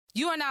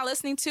You are now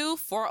listening to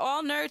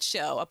ForAllNerds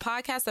Show, a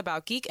podcast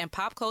about geek and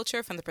pop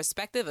culture from the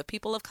perspective of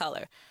people of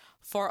color.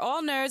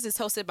 ForAllNerds is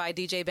hosted by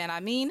DJ Ben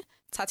Amin,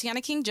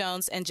 Tatiana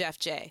King-Jones, and Jeff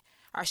J.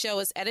 Our show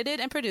is edited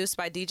and produced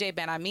by DJ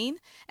Ben Amin,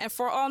 and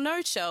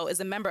ForAllNerds Show is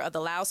a member of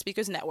the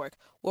Loudspeakers Network,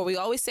 where we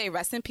always say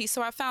rest in peace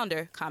to our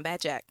founder, Combat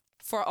Jack.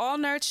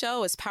 ForAllNerds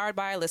Show is powered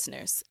by our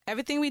listeners.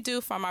 Everything we do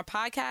from our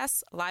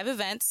podcasts, live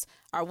events,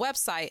 our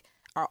website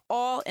are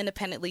all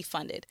independently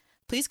funded.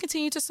 Please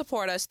continue to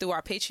support us through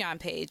our Patreon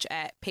page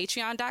at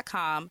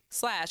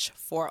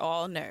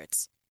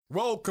patreon.com/ForAllNerds.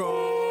 Welcome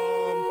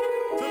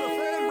to the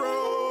Fan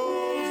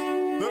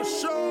Bros, the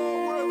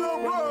show where the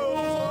bros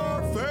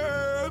are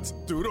fans.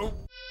 Doodle.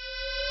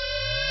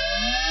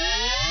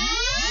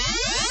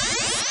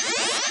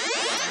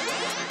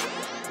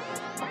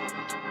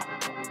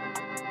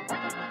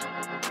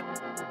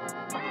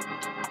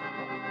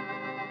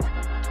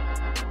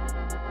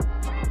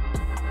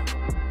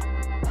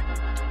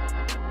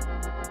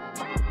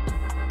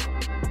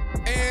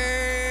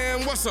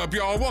 What's up,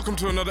 y'all? Welcome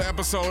to another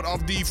episode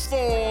of the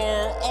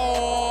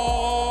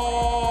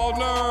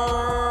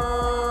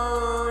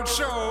ForAllNerds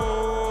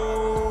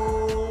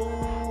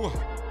Show,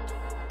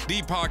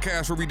 the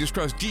podcast where we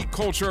discuss geek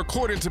culture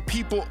according to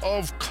people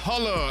of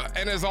color.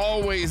 And as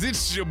always,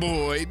 it's your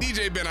boy,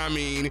 DJ Ben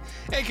Amin,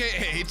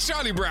 a.k.a.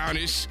 Charlie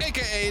Brownish,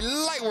 a.k.a.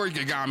 Lightwork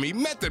Yagami,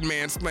 Method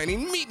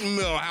Mansplaining, Meat and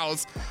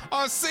Millhouse,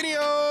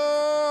 Arsenio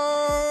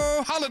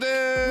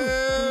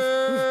Holiday.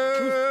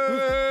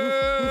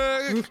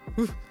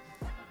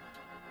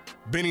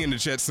 Benny and the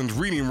Jetsons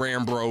reading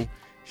Rambro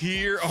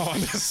here on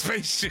the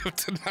spaceship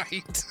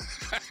tonight.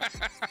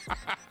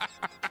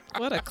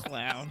 What a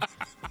clown.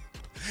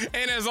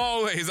 And as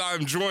always,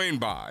 I'm joined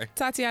by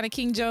Tatiana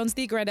King-Jones,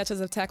 the Grand Duchess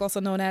of Tech, also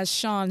known as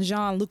Sean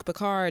Jean-Luc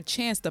Picard,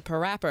 Chance the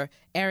Parapper,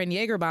 Aaron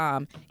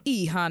Yeagerbaum,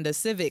 E Honda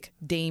Civic,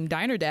 Dame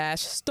Diner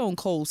Dash, Stone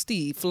Cold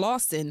Steve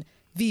Flossin,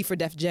 V for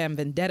Def Jam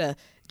Vendetta,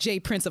 J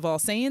Prince of All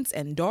Saints,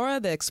 and Dora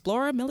the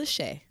Explorer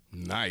Milichet.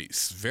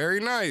 Nice. Very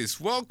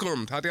nice.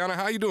 Welcome. Tatiana,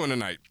 how you doing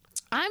tonight?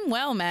 I'm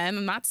well, man.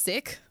 I'm not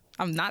sick.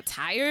 I'm not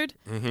tired.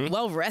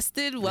 Well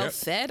rested, well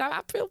fed. I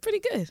feel pretty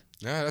good.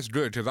 Yeah, that's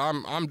good, because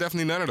I'm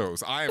definitely none of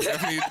those. I am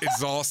definitely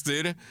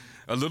exhausted,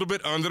 a little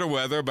bit under the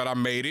weather, but I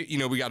made it. You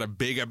know, we got a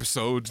big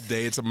episode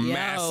today. It's a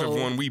massive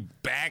one. We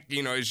back,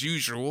 as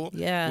usual,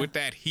 with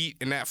that heat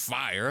and that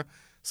fire.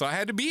 So I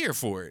had to be here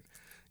for it.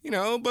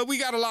 But we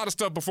got a lot of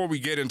stuff before we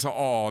get into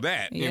all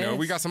that. Yes.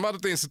 We got some other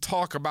things to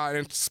talk about.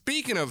 And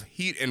speaking of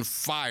heat and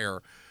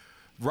fire,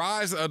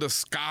 Rise of the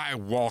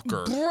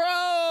Skywalker.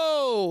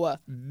 Bro!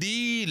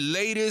 The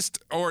latest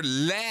or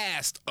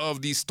last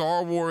of the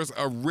Star Wars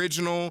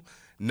original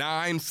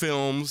 9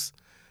 films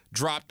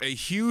dropped a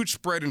huge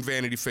spread in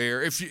Vanity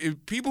Fair. If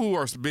people who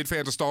are big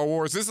fans of Star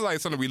Wars, this is like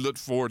something we look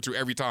forward to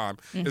every time,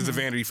 is the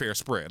Vanity Fair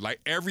spread. Like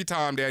every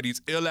time they had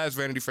these ill-ass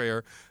Vanity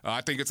Fair,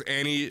 I think it's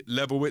Annie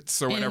Leibovitz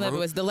or whatever. Annie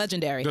Leibovitz, the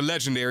legendary. The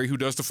legendary who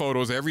does the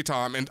photos every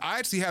time. And I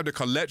actually have the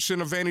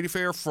collection of Vanity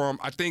Fair from,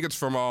 I think it's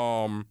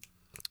from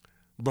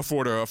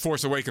before the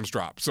Force Awakens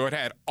dropped. So it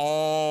had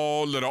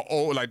all of the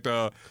old, like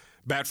the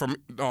back from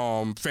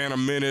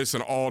Phantom Menace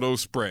and all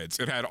those spreads.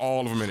 It had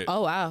all of them in it.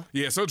 Oh, wow.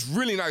 Yeah, so it's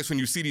really nice when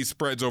you see these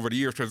spreads over the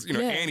years because,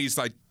 Annie's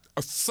like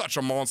such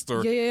a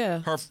monster.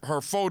 Yeah. Her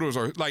photos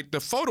are, like,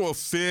 the photo of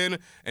Finn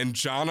and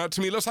Jannah,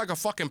 to me, looks like a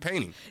fucking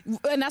painting.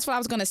 And that's what I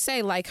was going to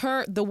say. Like,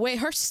 the way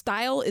her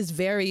style is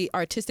very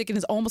artistic and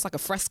is almost like a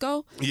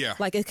fresco. Yeah.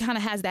 Like, it kind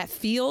of has that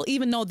feel,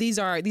 even though these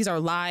are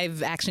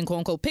live action, quote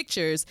unquote,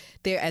 pictures.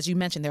 They're, as you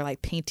mentioned, they're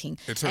like painting.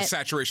 It's her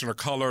saturation of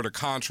color, the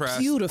contrast.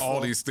 Beautiful.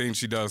 All these things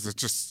she does. It's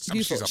just,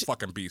 she's a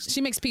fucking beast.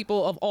 She makes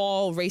people of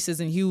all races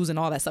and hues and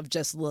all that stuff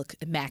just look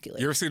immaculate.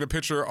 You ever seen a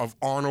picture of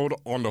Arnold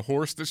on the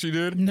horse that she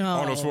did? No.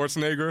 Arnold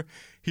Schwarzenegger.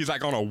 He's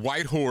like on a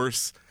white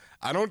horse.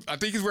 I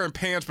think he's wearing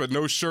pants but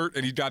no shirt,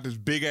 and he got this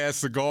big ass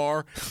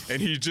cigar,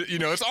 and he just,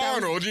 it's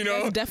Arnold,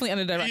 That's definitely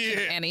under the direction of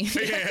Annie.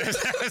 Yeah.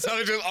 So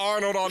it's just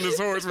Arnold on this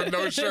horse with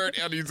no shirt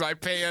and these like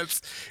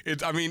pants.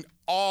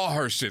 All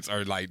her shits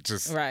are like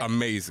just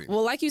amazing.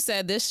 Well, like you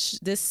said,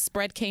 this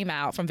spread came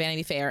out from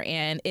Vanity Fair,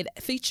 and it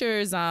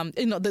features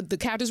the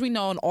characters we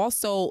know, and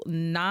also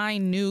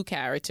 9 new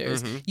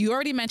characters. You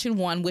already mentioned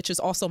one, which is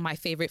also my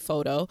favorite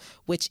photo,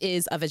 which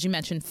is of, as you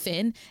mentioned,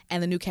 Finn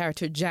and the new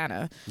character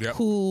Jannah,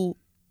 who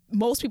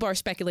most people are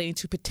speculating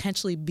to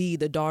potentially be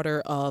the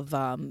daughter of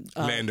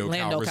Lando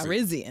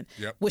Calrissian,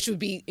 which would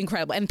be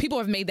incredible. And people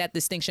have made that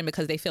distinction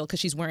because they feel because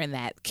she's wearing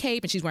that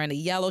cape and she's wearing the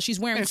yellow, she's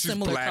wearing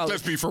similar colors.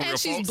 Let's be for real,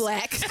 folks. And she's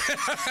black.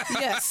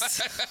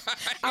 Yes.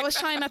 I was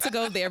trying not to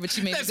go there, but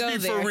you made me go there.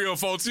 Let's be for real,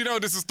 folks.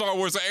 This is Star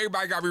Wars, so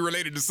everybody got to be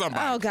related to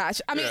somebody. Oh,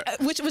 gosh. I mean,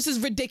 which is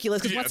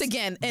ridiculous because once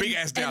again, in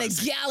a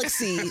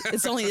galaxy,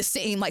 it's only the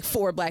same, like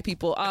 4 black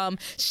people.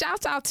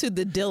 Shout out to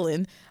the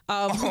Dylan.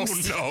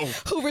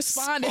 Who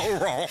responded, so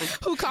wrong.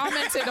 Who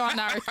commented on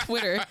our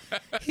Twitter.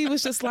 He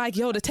was just like,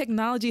 yo, the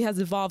technology has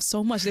evolved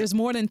so much. There's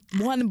more than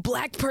one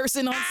black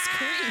person on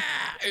screen.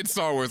 It's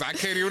Star Wars. I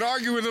can't even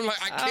argue with him.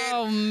 I can't.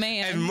 Oh,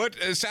 man.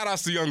 And shout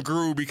outs to Young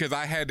Guru because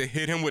I had to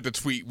hit him with the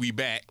tweet, we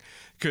back.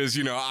 because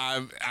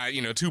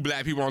two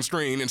black people on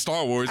screen in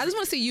Star Wars. I just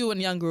want to see you and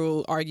Young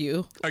Guru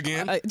argue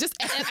again, just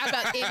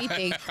about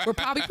anything. We'll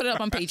probably put it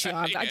up on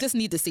Patreon. I just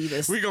need to see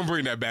this. We're gonna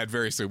bring that back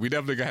very soon. We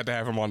definitely have to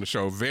have him on the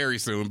show very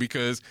soon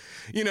because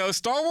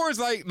Star Wars.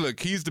 Like, look,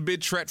 he's the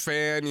big Tret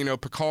fan.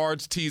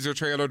 Picard's teaser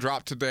trailer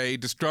dropped today.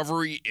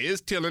 Discovery is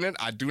killing it.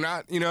 I do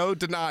not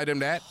deny them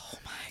that. Oh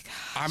my God.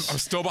 I'm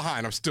still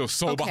behind. I'm still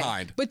so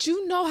behind. But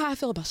you know how I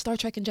feel about Star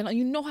Trek in general.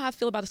 You know how I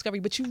feel about Discovery.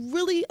 But do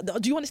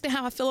you understand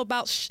how I feel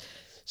about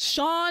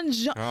Sean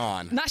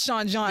John? Not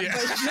Sean John,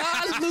 but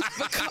Jean-Luc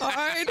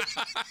Picard.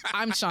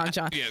 I'm Sean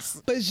John.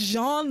 Yes. But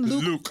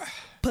Jean-Luc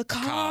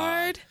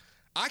Picard.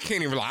 I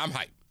can't even lie. I'm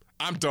hyped.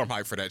 I'm dumb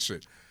hyped for that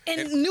shit.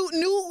 And new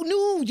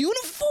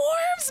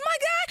uniforms, my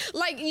guy.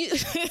 Like you.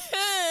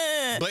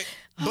 But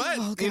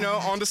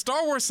on the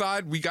Star Wars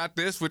side, we got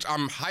this, which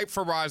I'm hyped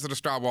for Rise of the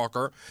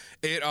Skywalker.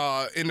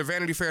 In the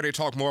Vanity Fair, they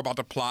talk more about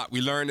the plot.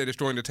 We learned that it's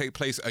going to take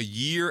place a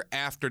year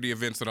after the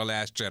events of The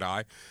Last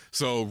Jedi.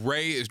 So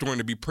Rey is going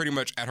to be pretty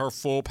much at her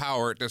full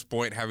power at this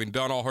point, having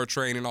done all her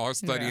training, all her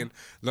studying,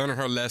 learning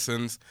her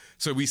lessons.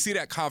 So we see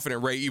that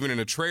confident Rey even in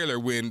the trailer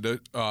when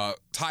the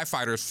TIE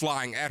fighter is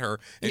flying at her,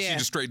 and she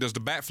just straight does the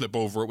backflip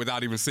over it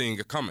without even seeing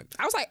it coming.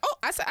 I was like, oh,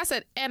 I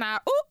said, and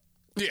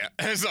yeah,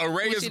 and so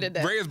Rey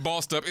is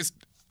bossed up.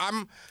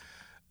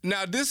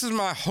 Now, this is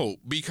my hope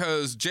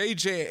because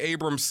J.J.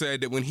 Abrams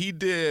said that when he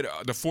did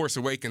The Force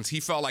Awakens, he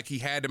felt like he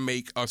had to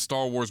make a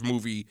Star Wars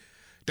movie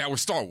that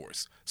was Star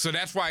Wars. So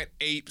that's why it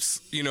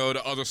apes,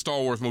 the other Star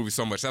Wars movies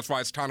so much. That's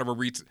why it's kind of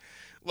a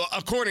well,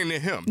 according to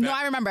him. No,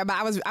 I remember, but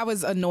I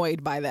was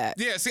annoyed by that.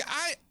 Yeah, see,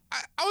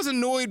 I was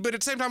annoyed, but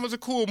at the same time, it was a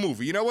cool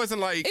movie. It wasn't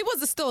like... It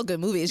was still a good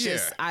movie. It's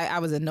just, I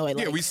was annoyed.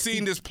 Yeah, we've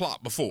seen this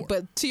plot before.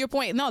 But to your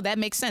point, no, that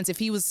makes sense. If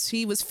he was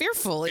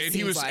fearful, and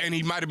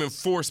he might have been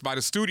forced by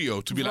the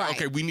studio to be like,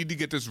 okay, we need to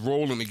get this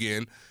rolling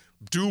again.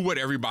 Do what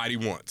everybody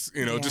wants.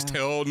 Just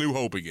tell New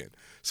Hope again.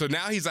 So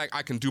now he's like,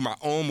 I can do my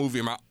own movie,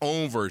 my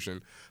own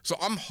version. So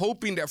I'm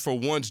hoping that for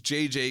once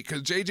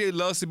because JJ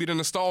loves to be the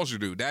nostalgia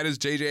dude. That is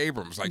JJ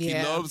Abrams. He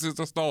loves his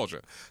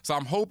nostalgia. So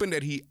I'm hoping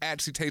that he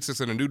actually takes us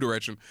in a new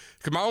direction.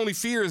 Because my only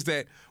fear is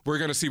that we're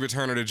going to see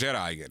Return of the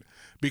Jedi again.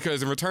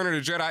 Because in Return of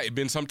the Jedi, it's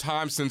been some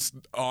time since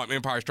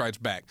Empire Strikes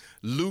Back.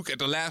 Luke at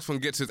the last one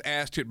gets his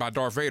ass kicked by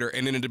Darth Vader,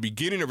 and then in the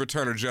beginning of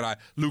Return of the Jedi,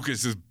 Luke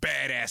is this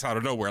badass out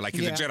of nowhere, like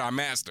he's a Jedi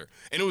master.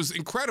 And it was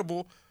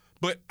incredible,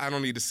 but I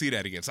don't need to see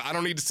that again. So I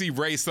don't need to see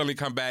Rey suddenly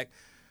come back.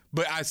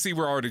 But I see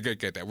we're already going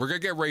to get that. We're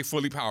going to get Rey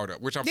fully powered up,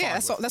 which I'm fine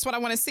with. Yeah, that's what I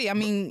want to see. I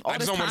mean, I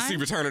just don't want to see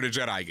Return of the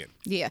Jedi again.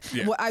 Yeah.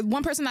 Well,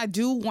 one person I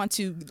do want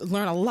to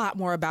learn a lot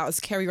more about is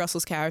Kerry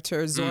Russell's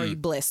character, Zori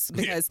Bliss.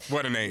 Because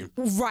what a name.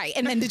 Right.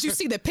 And then did you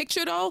see the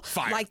picture, though?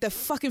 Fire. Like the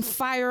fucking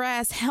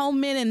fire-ass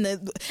helmet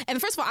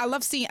and first of all, I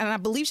love seeing, and I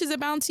believe she's a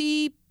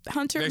bounty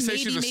hunter. They say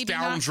she's a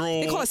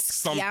scoundrel. They call it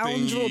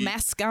scoundrel,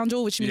 mass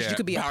scoundrel, which means you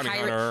could be a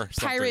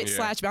pirate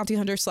slash bounty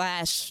hunter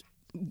slash...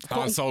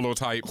 Han Solo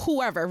type.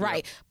 Whoever,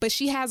 right. Yep. But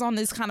she has on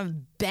this kind of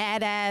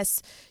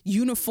badass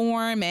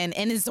uniform and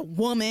is a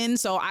woman.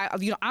 So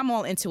I'm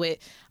all into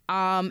it.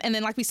 And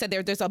then, like we said,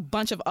 there's a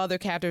bunch of other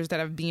characters that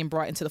are being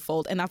brought into the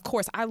fold. And of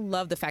course, I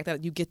love the fact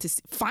that you get to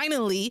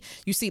finally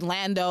you see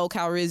Lando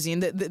Calrissian,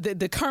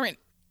 the current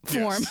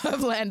form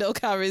of Lando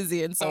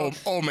Calrissian. So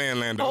old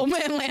man Lando. Old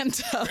man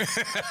Lando.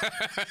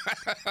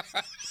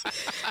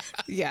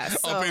 Yes.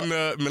 Up in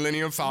the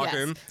Millennium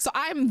Falcon. Yes. So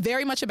I'm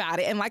very much about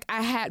it. And like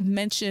I had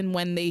mentioned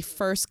when they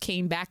first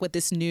came back with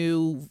this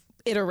new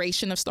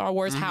iteration of Star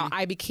Wars, how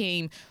I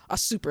became a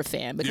super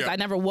fan because I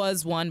never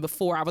was one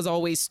before. I was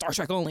always Star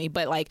Trek only,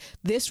 but like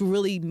this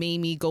really made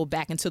me go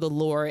back into the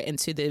lore,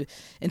 into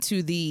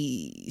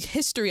the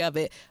history of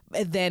it,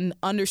 and then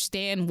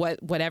understand what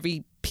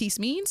every piece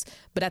means,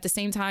 but at the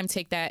same time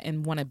take that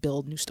and want to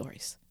build new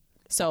stories.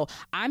 So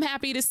I'm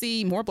happy to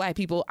see more black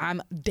people.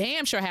 I'm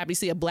damn sure happy to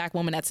see a black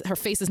woman that's her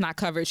face is not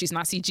covered. She's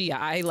not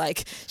CGI.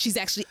 Like she's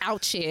actually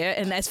out here.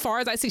 And as far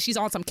as I see, she's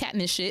on some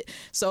Katniss shit.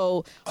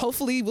 So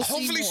hopefully we'll see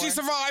more. Hopefully she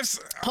survives.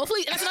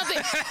 Hopefully that's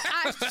another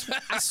thing.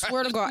 I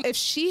swear to God, if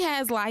she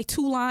has like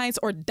 2 lines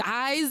or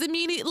dies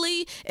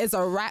immediately, it's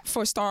a wrap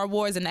for Star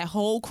Wars and that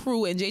whole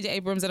crew and J.J.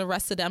 Abrams and the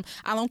rest of them.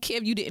 I don't care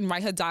if you didn't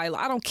write her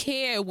dialogue. I don't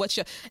care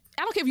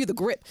if you're the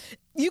grip.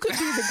 You could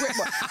do the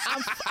grip.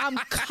 I'm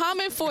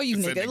coming for you,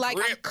 nigga. Like,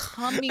 I'm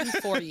coming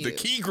for you. The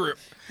key grip.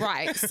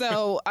 Right.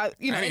 So, I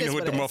didn't know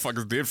what the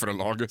motherfuckers did for the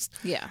longest.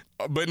 Yeah.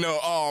 But no,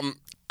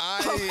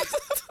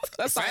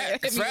 That's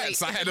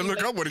facts. I had to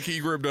look up what a key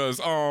grip does.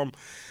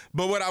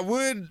 But what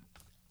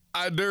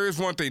there is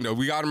one thing, though.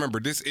 We got to remember,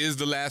 this is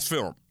the last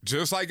film.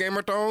 Just like Game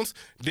of Thrones,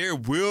 there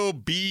will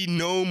be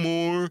no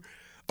more...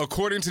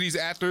 According to these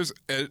actors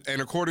and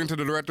according to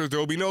the directors, there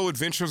will be no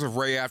adventures of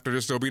Rey after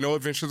this. There will be no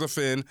adventures of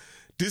Finn.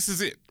 This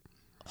is it.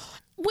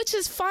 Which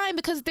is fine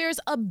because there's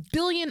a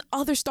billion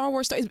other Star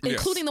Wars stories,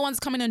 including the ones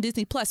coming on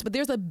Disney Plus. But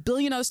there's a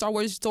billion other Star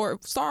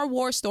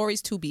Wars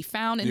stories to be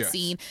found and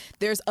seen.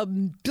 There's a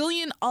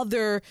billion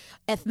other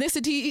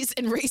ethnicities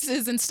and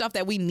races and stuff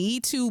that we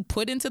need to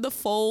put into the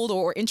fold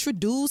or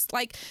introduce.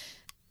 Like,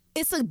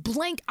 it's a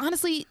blank.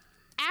 Honestly,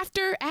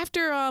 after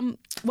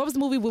what was the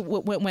movie?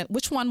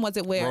 Which one was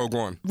it? Where Rogue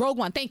One. Rogue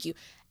One. Thank you.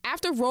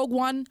 After Rogue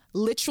One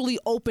literally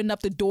opened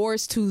up the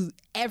doors to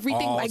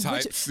everything, All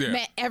types, yeah.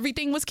 man,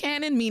 everything was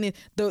canon, meaning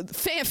the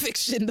fan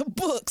fiction, the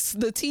books,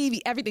 the TV,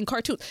 everything,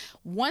 cartoons.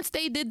 Once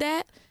they did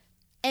that,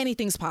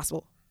 anything's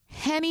possible.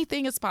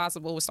 Anything is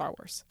possible with Star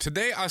Wars.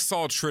 Today I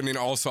saw trending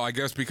also, I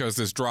guess because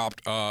this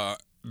dropped,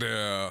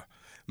 the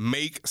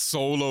Make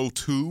Solo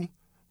 2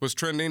 was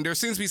trending. There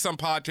seems to be some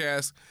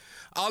podcasts.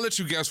 I'll let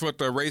you guess what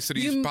the race of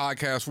these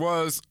podcasts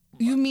was.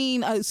 You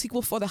mean a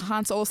sequel for the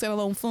Han Solo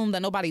standalone film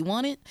that nobody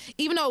wanted?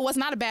 Even though it was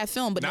not a bad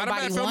film, but not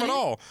nobody wanted. Not a bad film at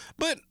all.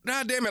 But,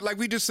 God damn it, like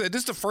we just said,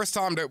 this is the first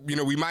time that,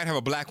 we might have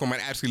a black woman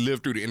actually live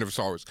through the end of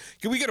Star Wars.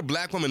 Can we get a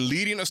black woman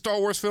leading a Star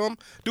Wars film?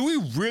 Do we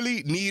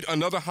really need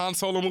another Han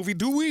Solo movie?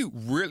 Do we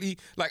really?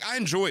 Like, I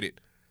enjoyed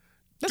it.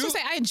 That's what I'm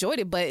saying. I enjoyed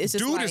it, but it's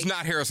just Dude is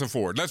not Harrison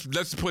Ford.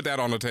 Let's put that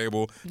on the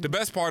table. The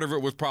best part of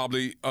it was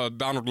probably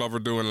Donald Glover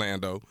doing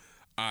Lando.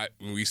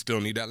 We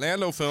still need that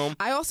Lando film.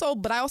 I also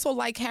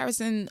like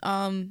Harrison,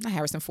 not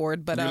Harrison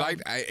Ford, but you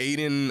like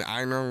Aiden,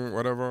 I know,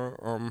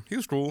 whatever. He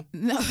was cool.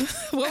 No,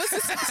 what was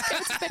his name?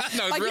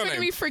 No, like real you're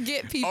making me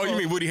forget people. Oh, you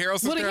mean Woody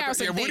Harrelson? Woody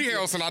Harrelson. Yeah, Woody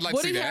Harrelson. I'd like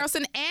to see that.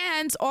 Woody Harrelson,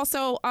 and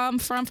also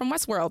from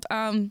Westworld.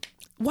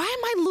 Why am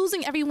I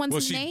losing everyone's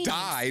names? Well,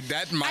 she died.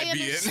 That might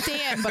be it. I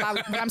understand, but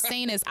what I'm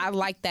saying is I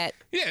like that.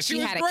 Yeah, she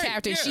was had great. a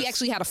character. Yes. She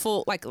actually had a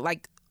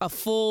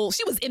full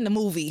she was in the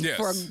movie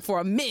yes. for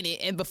a minute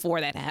and before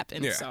that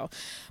happened. Yeah. So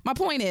my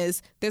point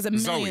is there's a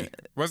million. Zoe.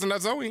 Wasn't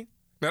that Zoe?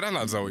 No, that's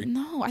not Zoe.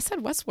 No, I said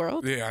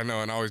Westworld. Yeah, I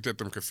know, and I always get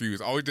them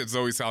confused. I always get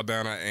Zoe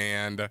Saldana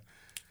and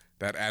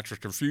that actress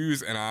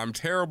confused, and I'm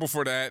terrible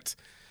for that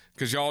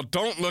because y'all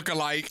don't look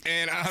alike.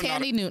 And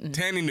Tandy Newton.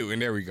 Tandy Newton,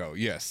 there we go.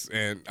 Yes,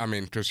 and I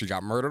mean, because she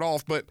got murdered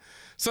off. But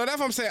so that's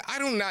what I'm saying. I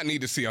do not need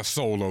to see a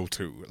Solo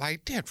 2.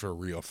 Like, that for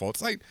real,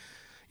 folks. Like,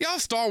 y'all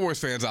Star Wars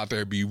fans out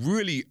there be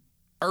really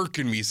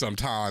irking me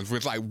sometimes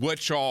with like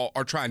what y'all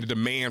are trying to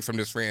demand from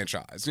this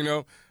franchise,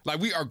 Like,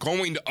 we are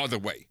going the other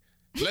way.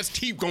 Let's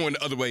keep going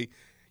the other way.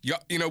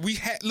 Y'all,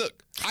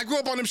 look, I grew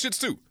up on them shits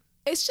too.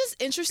 It's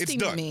just interesting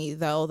to me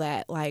though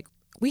that like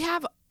we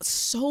have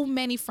so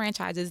many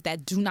franchises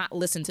that do not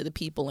listen to the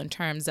people in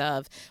terms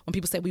of when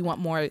people say we want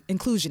more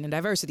inclusion and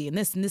diversity and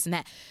this and this and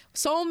that.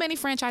 So many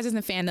franchises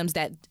and fandoms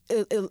that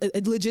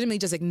legitimately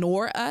just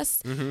ignore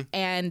us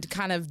and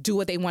kind of do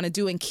what they want to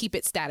do and keep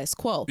it status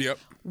quo. Yep.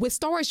 With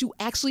Star Wars, you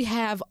actually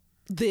have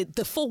the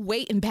full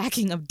weight and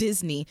backing of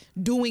Disney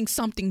doing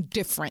something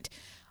different.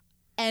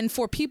 And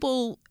for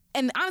people,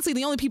 and honestly,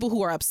 the only people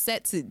who are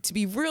upset, to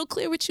be real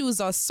clear with you,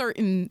 is a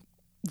certain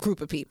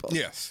group of people.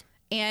 Yes.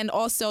 And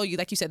also,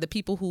 like you said, the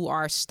people who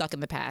are stuck in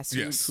the past,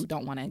 who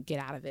don't want to get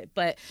out of it.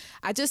 But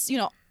I just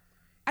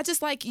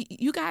like,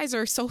 you guys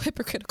are so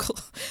hypocritical.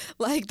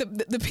 Like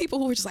the people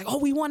who are just like, oh,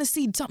 we want to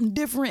see something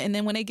different. And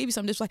then when they give you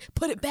something, just like,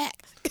 put it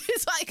back.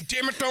 It's like.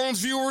 Game of Thrones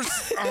viewers.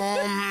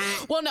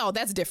 Well, no,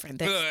 that's different.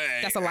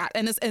 That's a lot.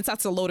 And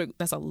that's a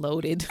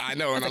loaded. I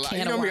know. And I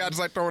just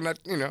like throwing that,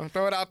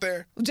 throw it out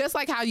there. Just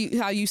like how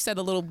you said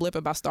a little blip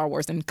about Star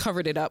Wars and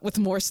covered it up with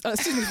more, for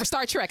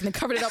Star Trek, and then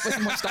covered it up with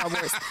more Star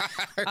Wars.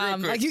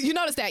 Like you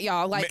noticed that,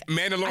 y'all. Like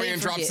Mandalorian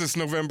drops this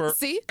November.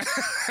 See?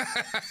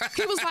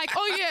 He was like,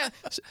 oh yeah,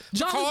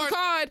 John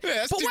Picard.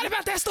 Yeah, but what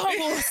about that Star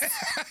Wars?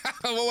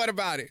 Well, what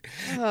about it?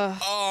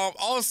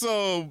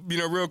 Also,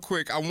 real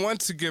quick, I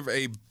want to give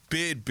a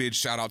big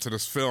shout out to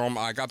this film.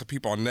 I got the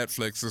people on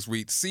Netflix this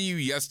week. See You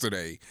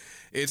Yesterday.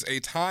 It's a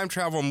time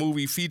travel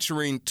movie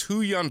featuring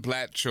two young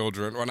black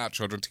children, or not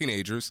children,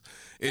 teenagers.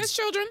 It's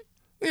children.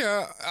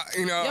 Yeah,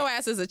 your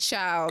ass is a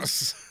child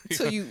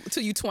till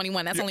you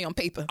 21. That's only on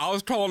paper. I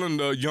was calling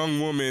the young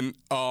woman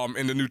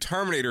in the new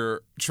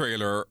Terminator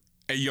trailer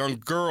a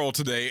young girl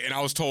today, and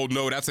I was told,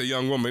 no, that's a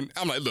young woman.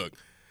 I'm like, look,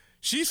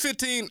 she's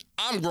 15,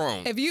 I'm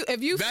grown. If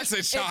you that's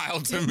a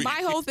child to me.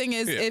 My whole thing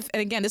is,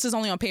 and again, this is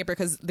only on paper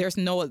because there's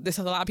a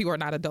lot of people are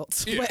not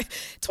adults. Yeah. But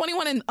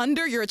 21 and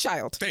under, you're a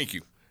child. Thank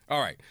you. All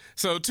right.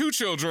 So 2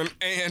 children,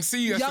 and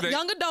See You Yesterday.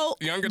 Young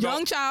adult,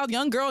 young child,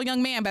 young girl,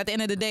 young man, but at the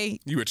end of the day.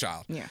 You a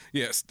child. Yeah.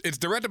 Yes. It's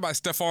directed by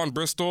Stefan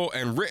Bristol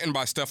and written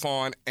by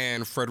Stefan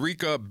and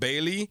Frederica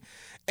Bailey.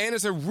 And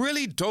it's a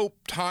really dope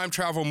time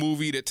travel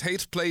movie that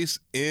takes place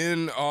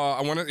in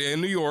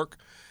New York.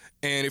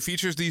 And it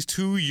features these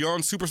 2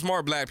 young, super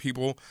smart black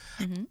people.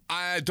 Mm-hmm.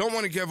 I don't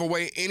want to give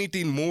away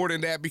anything more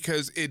than that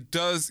because it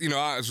does,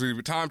 obviously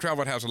with time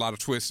travel, it has a lot of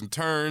twists and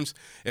turns.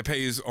 It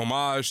pays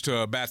homage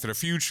to Back to the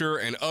Future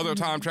and other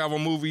time travel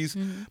movies.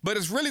 Mm-hmm. But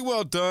it's really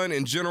well done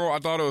in general. I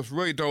thought it was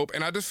really dope.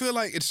 And I just feel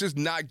like it's just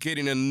not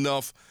getting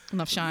enough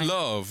shine.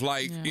 Love.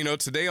 Like,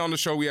 today on the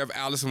show we have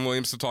Allison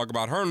Williams to talk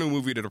about her new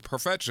movie, The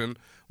Perfection,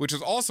 which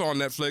is also on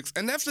Netflix.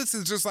 And Netflix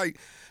is just like,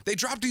 they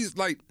drop these,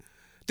 like,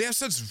 they have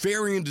such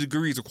varying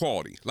degrees of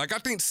quality. Like, I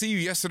think See You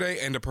Yesterday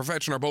and The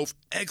Perfection are both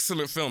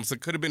excellent films that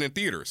could have been in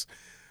theaters.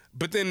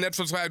 But then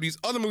Netflix will have these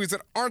other movies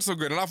that aren't so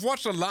good. And I've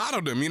watched a lot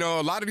of them.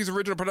 A lot of these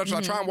original productions,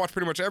 I try and watch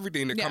pretty much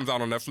everything that comes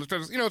out on Netflix.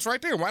 Because, it's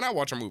right there. Why not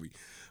watch a movie?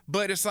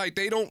 But it's like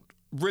they don't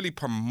really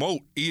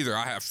promote either,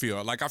 I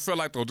feel. Like, I feel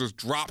like they'll just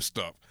drop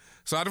stuff.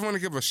 So I just want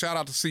to give a shout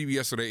out to CB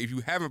yesterday. If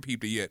you haven't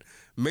peeped it yet,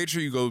 make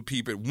sure you go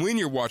peep it when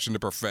you're watching The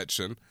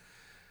Perfection.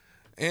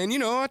 And,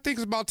 I think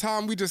it's about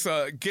time we just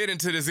get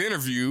into this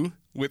interview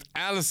with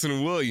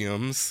Allison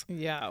Williams.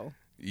 Yo.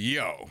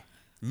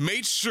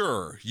 Make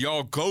sure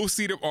y'all go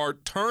see or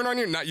turn on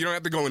you don't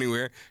have to go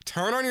anywhere.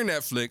 Turn on your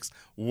Netflix,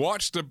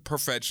 watch The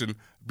Perfection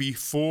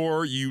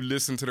before you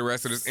listen to the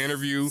rest of this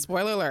interview.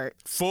 Spoiler alert.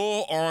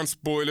 Full on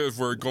spoilers.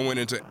 We're going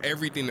into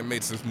everything that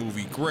makes this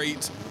movie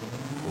great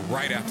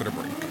right after the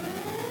break.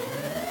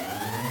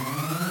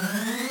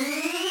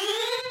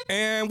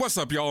 And what's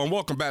up, y'all, and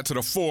welcome back to the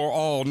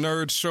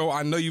ForAllNerds show.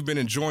 I know you've been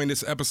enjoying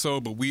this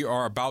episode, but we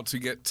are about to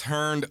get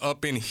turned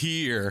up in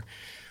here.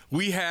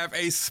 We have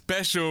a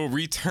special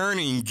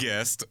returning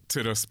guest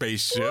to the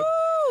spaceship.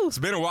 Woo! It's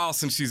been a while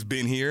since she's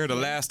been here. The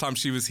last time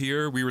she was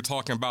here, we were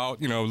talking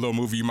about, a little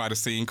movie you might have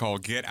seen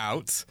called Get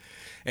Out.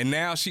 And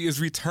now she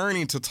is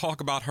returning to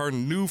talk about her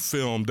new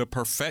film, The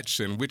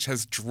Perfection, which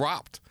has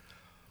dropped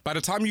by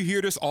the time you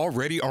hear this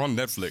already on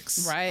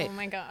Netflix. Right. Oh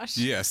my gosh.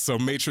 Yes, so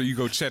make sure you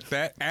go check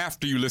that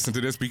after you listen to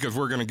this, because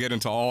we're going to get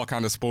into all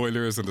kind of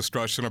spoilers and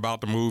destruction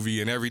about the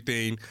movie and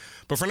everything.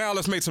 But for now,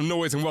 let's make some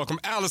noise and welcome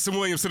Allison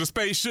Williams to the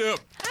spaceship.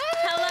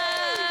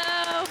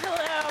 Hello.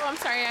 I'm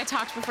sorry I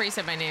talked before you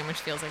said my name, which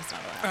feels like it's not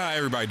allowed.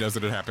 Everybody does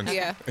it. It happens.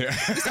 Yeah. You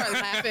start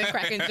laughing,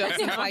 cracking jokes.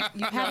 It's like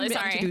you haven't been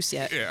introduced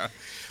yet. Yeah.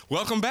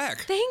 Welcome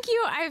back. Thank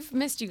you. I've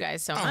missed you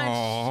guys so much.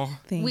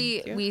 Aww.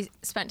 We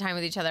spent time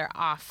with each other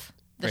off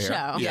the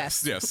show.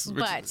 Yes. Which,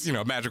 But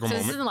magical so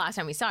moment. this isn't the last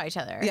time we saw each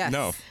other. Yes.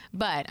 No.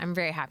 But I'm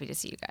very happy to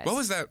see you guys. What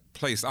was that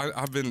place?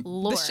 I've been...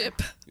 Lure. The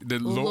ship. The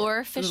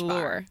Lure Fish The Bar.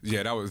 Lure.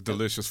 Yeah, that was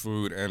delicious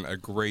food and a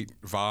great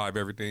vibe,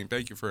 everything.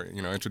 Thank you for,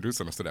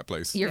 introducing us to that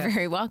place. You're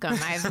very welcome.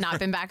 I have not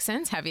been back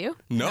since. Have you?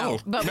 No.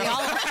 But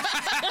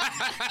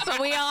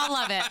we all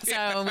love it,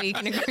 so we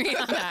can agree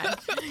on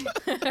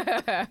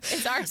that.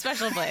 It's our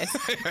special place.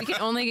 We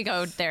can only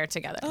go there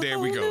together. There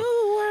we go.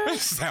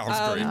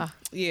 Sounds great.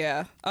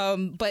 Yeah.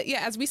 But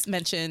yeah, as we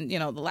mentioned,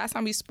 the last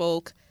time we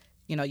spoke,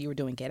 you were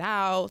doing Get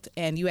Out,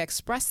 and you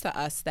expressed to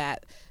us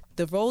that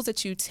the roles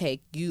that you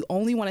take, you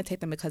only want to take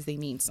them because they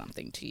mean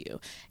something to you.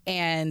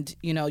 And,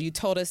 you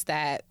told us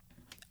that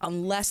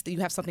unless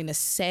you have something to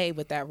say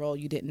with that role,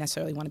 you didn't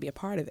necessarily want to be a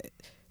part of it.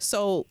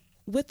 So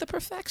with The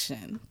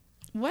Perfection,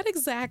 what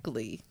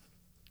exactly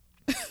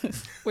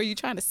were you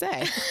trying to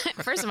say?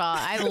 First of all,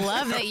 I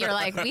love that you're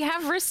like, we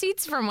have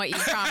receipts from what you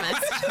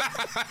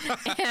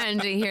promised.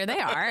 And here they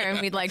are.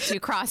 And we'd like to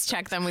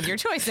cross-check them with your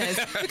choices.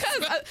 Because I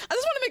just want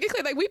to make it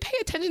clear, we pay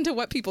attention to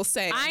what people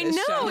say. I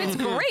know, show. it's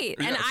great.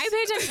 Yes. And I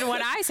pay attention to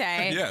what I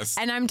say. Yes.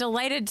 And I'm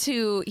delighted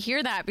to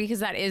hear that, because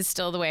that is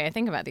still the way I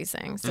think about these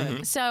things.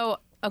 So,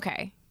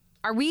 okay.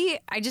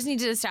 I just need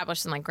to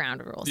establish some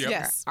ground rules. Yep. Here.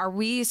 Yes. Are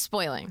we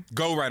spoiling?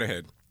 Go right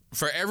ahead.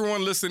 For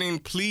everyone listening,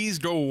 please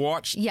go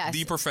watch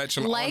The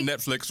Perfection on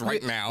Netflix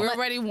right now. We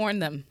already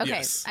warned them. Okay,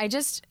 Yes.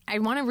 I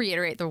want to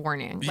reiterate the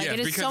warning. Yes, it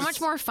is because so much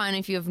more fun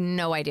if you have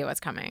no idea what's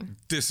coming.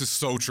 This is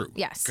so true.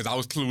 Yes. Because I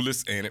was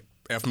clueless and it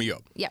effed me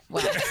up. Yeah,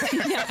 well,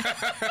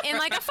 in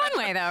a fun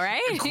way though,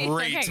 right?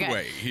 Great Okay, good.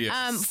 way,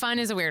 yes. Fun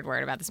is a weird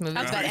word about this movie,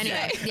 but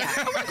anyway,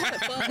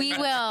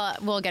 yeah.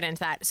 We'll get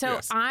into that. So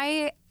Yes.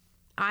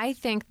 I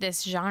think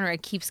this genre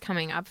keeps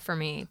coming up for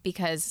me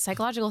because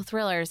psychological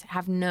thrillers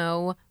have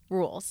no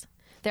rules.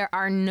 There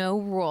are no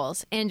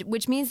rules, and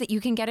which means that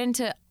you can get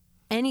into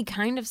any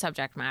kind of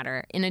subject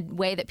matter in a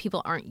way that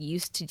people aren't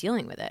used to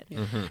dealing with it.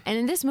 Mm-hmm. And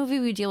in this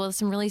movie, we deal with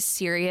some really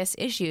serious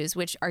issues,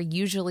 which are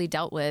usually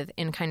dealt with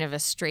in kind of a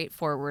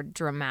straightforward,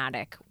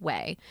 dramatic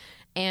way.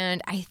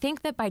 And I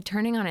think that by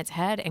turning on its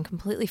head and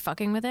completely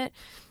fucking with it,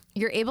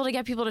 you're able to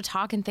get people to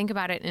talk and think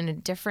about it in a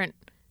different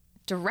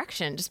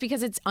direction, just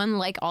because it's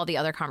unlike all the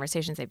other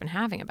conversations they've been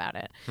having about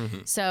it.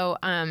 So,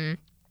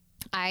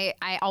 I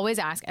always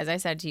ask, as I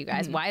said to you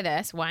guys, why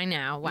this? Why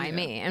now? Why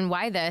me? And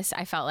why this?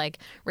 I felt like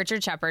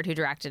Richard Shepard, who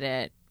directed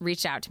it,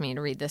 reached out to me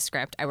to read this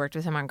script. I worked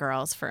with him on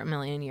Girls for a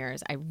million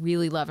years. I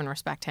really love and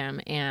respect him,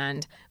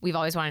 and we've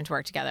always wanted to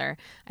work together.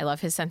 I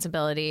love his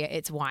sensibility.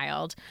 It's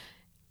wild.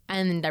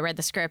 And I read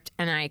the script,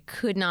 and I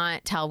could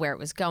not tell where it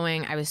was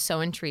going. I was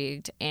so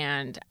intrigued,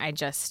 and I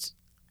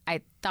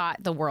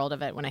thought the world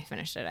of it when I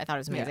finished it. I thought it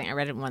was amazing. I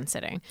read it in one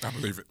sitting. I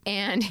believe it.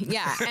 And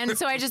and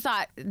so I just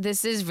thought,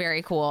 this is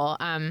very cool.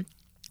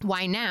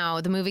 Why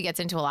now? The movie gets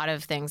into a lot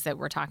of things that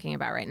we're talking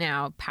about right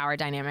now. Power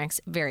dynamics,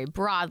 very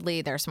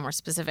broadly. There's some more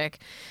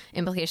specific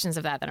implications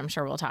of that I'm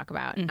sure we'll talk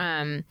about.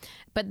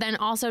 But then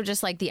also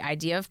just the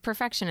idea of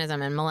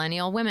perfectionism and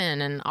millennial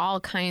women and all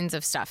kinds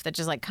of stuff that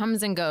just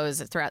comes and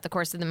goes throughout the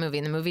course of the movie.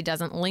 And the movie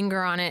doesn't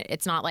linger on it.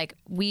 It's not like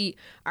we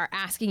are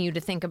asking you to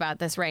think about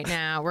this right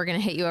now. We're going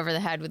to hit you over the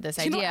head with this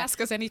idea. You don't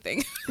ask us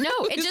anything. No,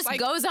 it just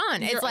goes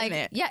on.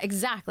 It's yeah,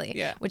 exactly.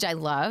 Yeah. Which I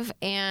love.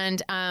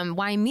 And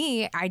why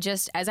me?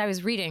 As I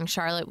was reading,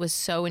 Charlotte was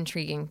so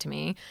intriguing to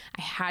me.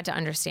 I had to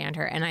understand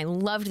her. And I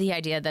loved the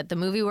idea that the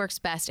movie works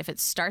best if it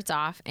starts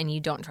off and you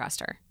don't trust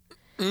her.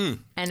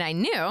 And I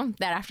knew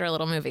that after a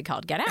little movie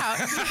called Get Out.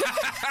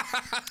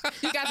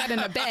 You got that in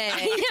the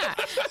bag.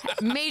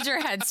 Yeah. Major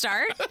head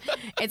start.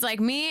 It's like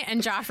me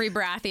and Joffrey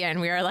Baratheon.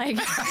 We are like,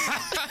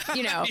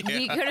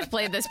 we could have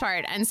played this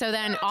part. And so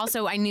then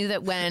also I knew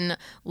that when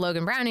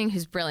Logan Browning,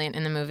 who's brilliant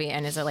in the movie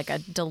and is a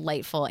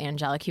delightful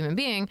angelic human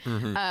being,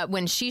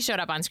 when she showed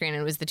up on screen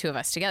and it was the two of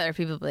us together,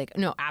 people would be like,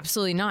 no,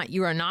 absolutely not.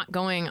 You are not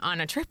going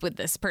on a trip with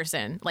this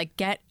person. Like,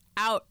 get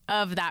out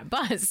of that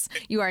bus.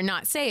 You are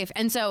not safe.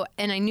 And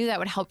I knew that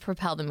would help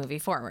propel the movie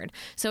forward.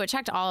 So it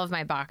checked all of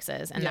my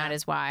boxes. And that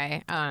is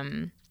why,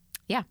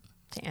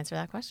 to answer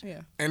that question. Yeah.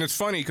 And it's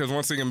funny because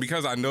once again,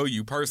 because I know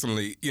you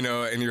personally,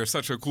 and you're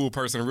such a cool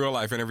person in real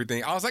life and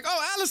everything, I was like,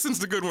 oh, Allison's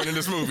the good one in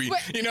this movie.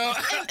 And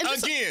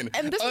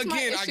this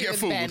I get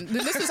fooled. Ben.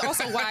 This is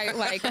also why,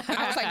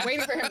 I was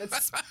waiting for him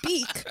to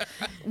speak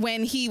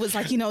when he was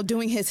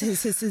doing his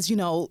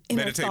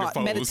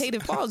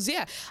meditative pause.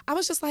 Yeah. I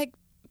was just like,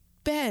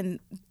 Ben,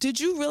 did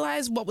you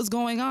realize what was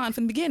going on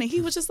from the beginning?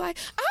 He was just like,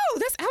 oh,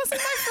 that's Allison,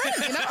 my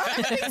friend.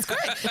 Everything's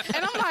great.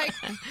 And I'm like,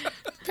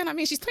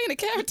 Ben, she's playing a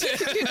character.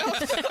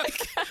 I'm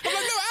like, no,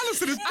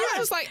 Allison is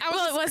good.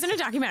 It wasn't a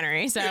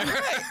documentary, so.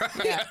 Right.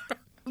 Yeah.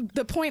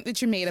 The point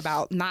that you made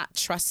about not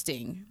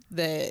trusting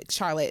the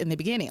Charlotte in the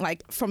beginning,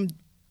 from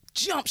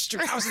Jump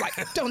Street, I was like,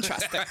 don't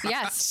trust her.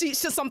 Yes.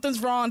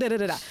 Something's wrong,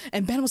 da-da-da-da.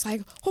 And Ben was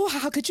like, oh,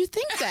 how could you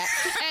think that?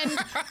 And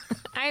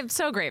I'm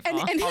so grateful.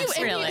 And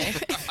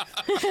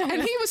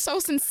he was so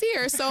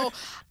sincere. So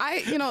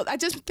I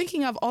just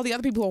thinking of all the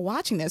other people who are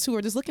watching this who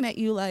are just looking at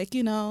you like,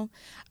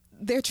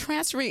 they're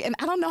transferring. And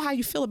I don't know how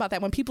you feel about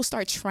that when people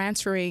start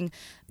transferring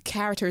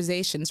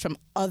characterizations from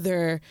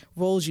other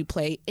roles you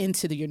play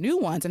into your new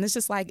ones. And it's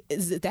just like,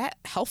 is that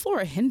helpful or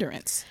a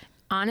hindrance?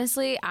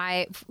 Honestly,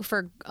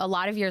 for a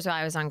lot of years while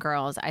I was on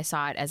Girls, I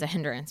saw it as a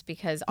hindrance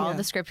because all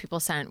the script people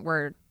sent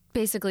were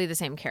basically the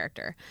same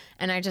character.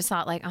 And I just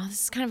thought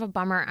this is kind of a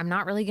bummer. I'm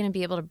not really going to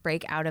be able to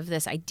break out of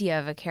this idea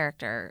of a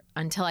character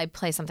until I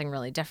play something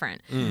really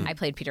different. I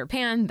played Peter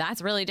Pan.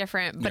 That's really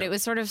different. But it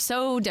was sort of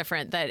so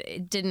different that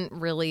it didn't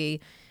really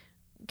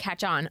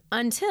catch on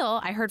until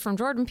I heard from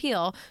Jordan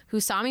Peele, who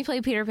saw me play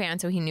Peter Pan,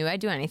 so he knew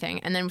I'd do anything,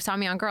 and then saw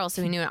me on Girls,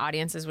 so he knew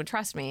audiences would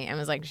trust me, and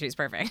was like, she's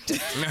perfect.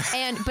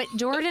 But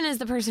Jordan is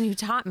the person who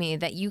taught me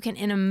that you can,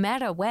 in a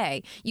meta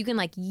way, you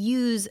can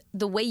use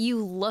the way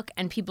you look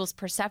and people's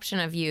perception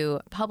of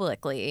you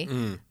publicly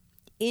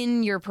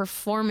in your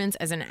performance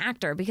as an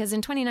actor, because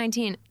in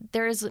 2019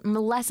 there is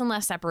less and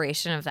less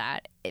separation of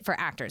that for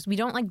actors. We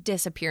don't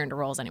disappear into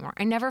roles anymore.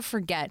 I never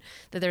forget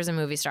that there's a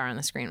movie star on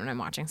the screen when I'm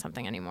watching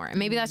something anymore. And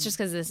maybe that's just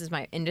because this is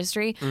my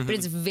industry, but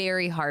it's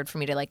very hard for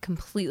me to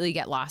completely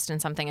get lost in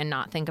something and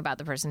not think about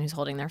the person who's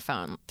holding their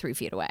phone 3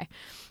 feet away.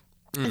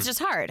 It's just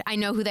hard. I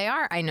know who they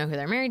are. I know who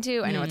they're married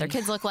to. I know what their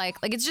kids look like.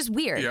 It's just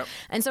weird. Yep.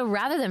 And so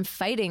rather than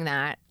fighting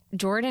that,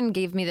 Jordan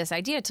gave me this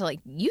idea to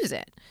use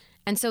it.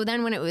 And so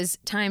then when it was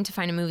time to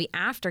find a movie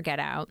after Get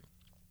Out,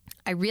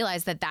 I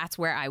realized that that's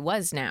where I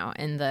was now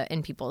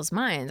in people's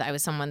minds. I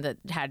was someone that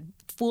had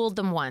fooled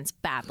them once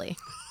badly,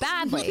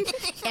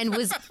 and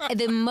was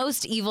the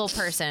most evil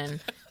person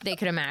they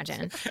could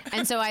imagine.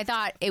 And so I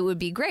thought it would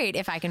be great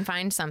if I can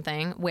find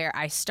something where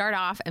I start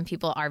off and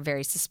people are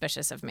very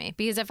suspicious of me.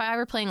 Because if I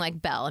were playing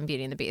Belle in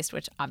Beauty and the Beast,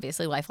 which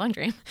obviously lifelong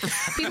dream,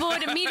 people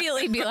would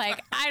immediately be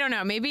like, I don't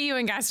know, maybe you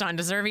and Gaston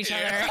deserve each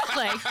other.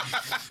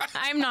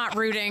 I'm not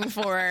rooting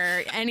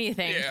for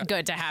anything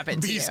good to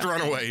happen to you. Beast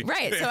run away.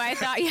 Right. So I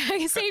thought,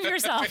 save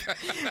yourself.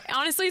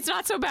 Honestly, it's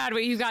not so bad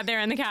what you've got there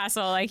in the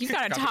castle. You've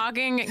got a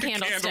talking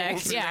candlestick.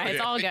 Candles. Yeah,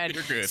 it's all good.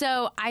 You're good.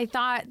 So I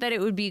thought that it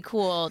would be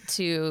cool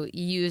to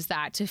use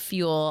that to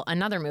fuel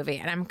another movie.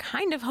 And I'm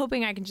kind of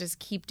hoping I can just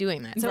keep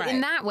doing that. So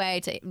in that way,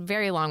 to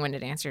very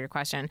long-winded answer your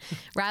question,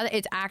 rather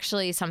it's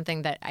actually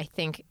something that I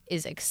think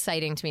is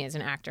exciting to me as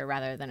an actor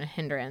rather than a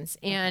hindrance.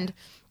 And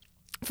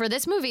for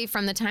this movie,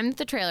 from the time that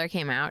the trailer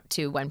came out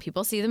to when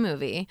people see the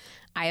movie,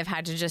 I have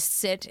had to just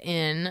sit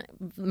in,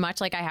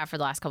 much like I have for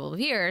the last couple of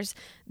years,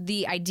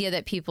 the idea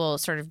that people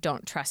sort of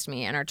don't trust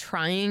me and are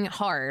trying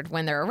hard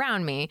when they're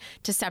around me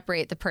to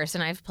separate the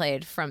person I've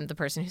played from the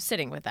person who's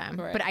sitting with them.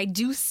 Right. But I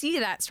do see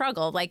that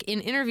struggle.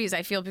 In interviews,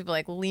 I feel people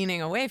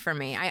leaning away from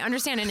me. I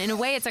understand, and in a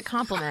way, it's a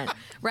compliment,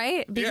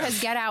 right?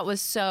 Because Get Out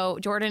was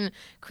Jordan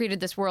created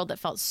this world that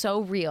felt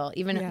so real,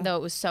 even though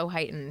it was so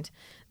heightened,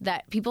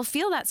 that people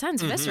feel that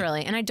sense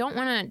viscerally. And I don't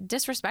want to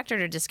disrespect it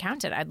or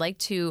discount it. I'd like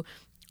to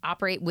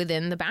operate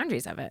within the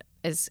boundaries of it,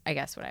 is I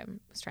guess what I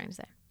was trying to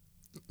say.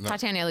 No.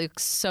 Tatiana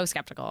looks so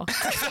skeptical.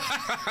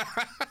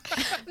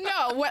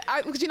 No,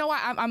 you know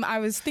what? I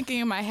was thinking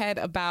in my head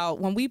about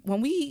when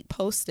we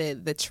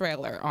posted the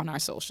trailer on our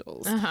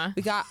socials.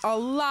 We got a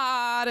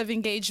lot of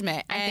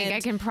engagement. I think I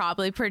can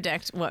probably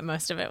predict what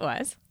most of it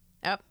was.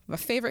 Oh, my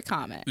favorite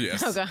comment.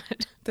 Yes. Oh God.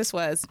 This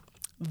was,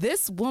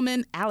 this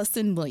woman,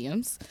 Allison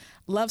Williams,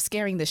 love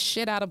scaring the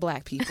shit out of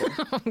Black people.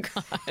 Oh,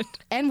 God.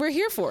 And we're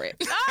here for it.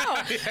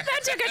 Oh, that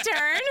took a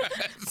turn.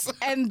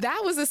 And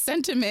that was a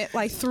sentiment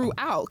like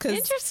throughout.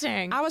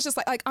 Interesting. I was just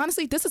like,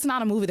 honestly, this is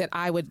not a movie that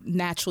I would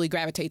naturally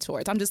gravitate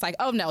towards. I'm just like,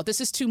 oh no,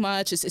 this is too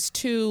much. It's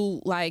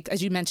too, like,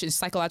 as you mentioned,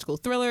 psychological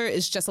thriller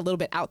is just a little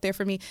bit out there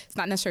for me. It's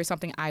not necessarily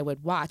something I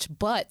would watch,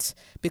 but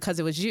because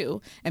it was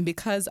you and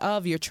because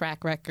of your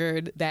track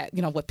record that,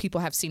 you know, what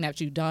people have seen that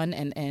you've done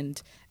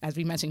and as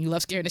we mentioned, you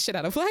love scaring the shit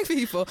out of Black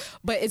people,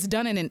 but it's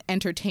done in an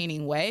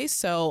entertaining way.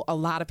 So a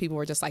lot of people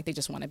were just like, they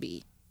just want to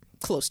be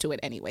close to it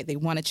anyway. They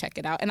want to check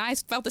it out. And I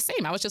felt the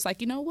same. I was just like,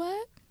 you know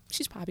what?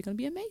 She's probably going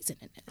to be amazing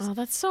in this. Oh,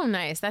 that's so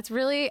nice. That's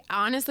really,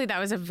 honestly, that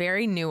was a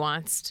very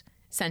nuanced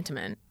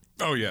sentiment.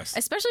 Oh, yes.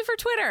 Especially for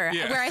Twitter,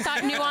 where I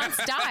thought nuance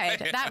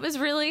died. That was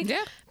really,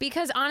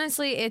 because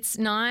honestly, it's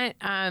not,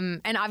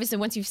 and obviously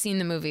once you've seen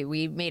the movie,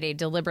 we made a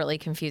deliberately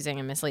confusing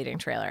and misleading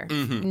trailer,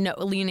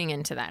 leaning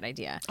into that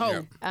idea.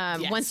 Oh,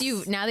 Once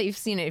now that you've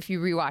seen it, if you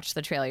rewatch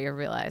the trailer, you'll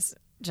realize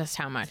just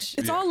how much.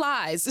 It's all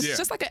lies. It's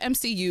just like an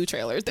MCU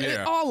trailer. It's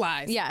all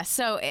lies. Yeah,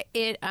 so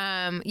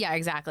yeah,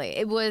 exactly.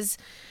 It was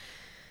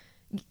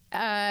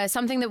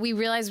something that we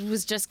realized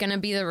was just going to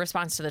be the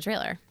response to the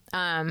trailer.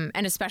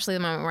 And especially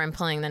the moment where I'm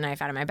pulling the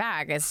knife out of my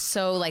bag is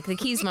so like the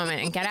Keys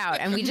moment and Get Out.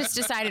 And we just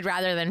decided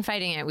rather than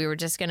fighting it, we were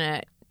just going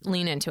to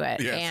lean into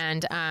it.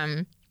 Yes.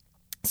 And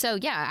so,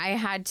 yeah, I've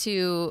had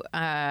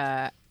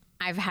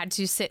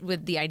to sit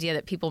with the idea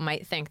that people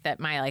might think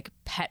that my like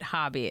pet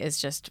hobby is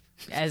just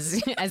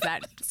as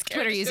that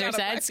Twitter user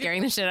said,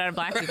 scaring the shit out of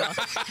Black people.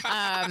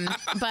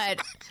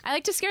 But I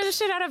like to scare the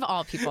shit out of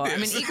all people.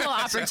 I'm an equal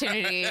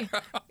opportunity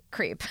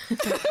creep.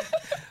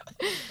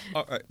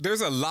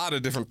 There's a lot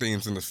of different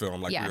themes in this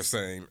film, like you were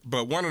saying.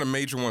 But one of the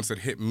major ones that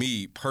hit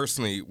me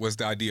personally was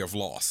the idea of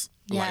loss.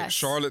 Yes. Like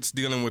Charlotte's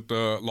dealing with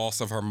the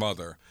loss of her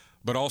mother,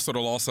 but also the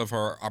loss of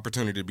her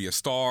opportunity to be a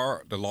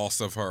star, the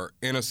loss of her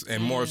innocence,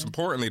 and more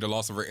importantly, the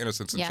loss of her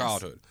innocence in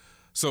childhood.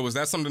 So was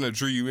that something that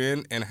drew you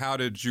in, and how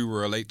did you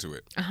relate to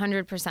it?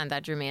 100%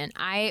 that drew me in.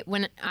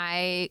 When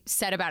I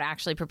set about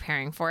actually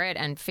preparing for it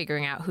and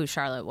figuring out who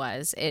Charlotte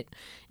was, it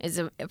is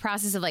a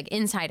process of like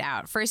inside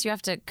out. First, you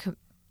have to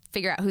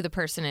figure out who the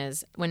person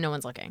is when no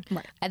one's looking.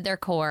 Right. At their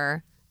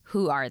core,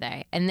 who are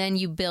they? And then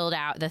you build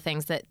out the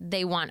things that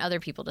they want other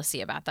people to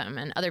see about them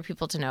and other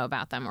people to know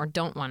about them or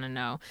don't want to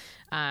know.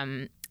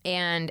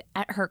 And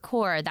at her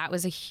core, that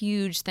was a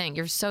huge thing.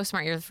 You're so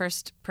smart. You're the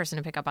first person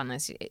to pick up on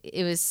this.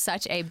 It was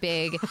such a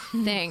big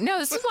thing. No,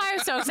 this is why I'm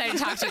so excited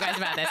to talk to you guys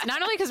about this.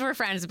 Not only because we're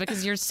friends, but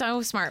because you're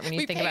so smart when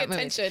you think about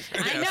movies.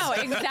 I know,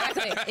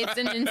 exactly. It's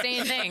an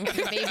insane thing.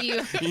 Maybe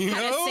you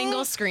had a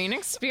single screen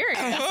experience.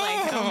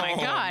 Like, oh my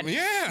God.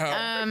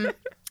 Yeah.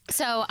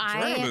 So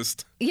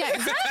Journalist. Yeah,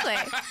 exactly.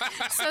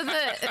 So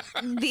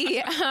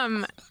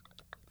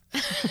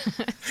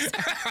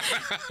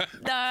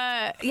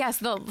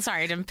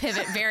sorry to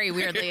pivot very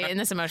weirdly in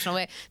this emotional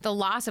way. The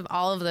loss of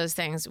all of those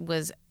things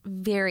was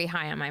very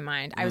high on my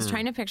mind. I was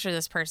trying to picture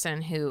this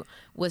person who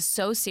was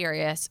so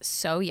serious,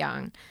 so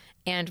young,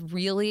 and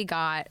really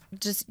got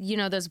just, you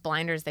know, those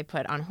blinders they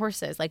put on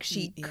horses. Like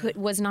she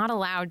was not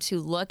allowed to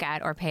look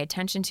at or pay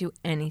attention to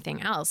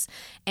anything else.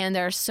 And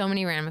there are so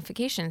many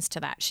ramifications to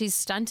that. She's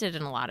stunted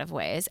in a lot of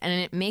ways, and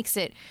it makes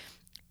it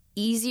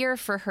easier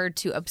for her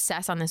to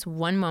obsess on this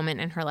one moment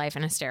in her life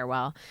in a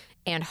stairwell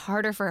and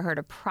harder for her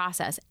to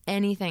process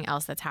anything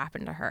else that's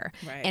happened to her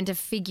and to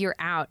figure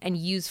out and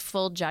use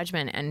full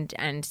judgment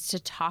and to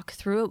talk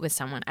through it with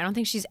someone. I don't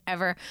think she's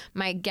ever,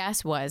 my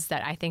guess was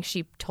that I think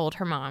she told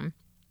her mom,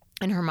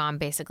 and her mom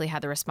basically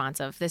had the response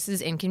of, this is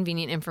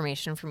inconvenient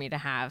information for me to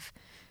have.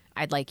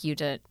 I'd like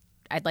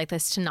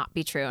this to not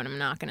be true, and I'm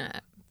not going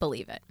to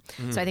believe it.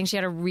 So I think she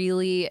had a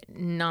really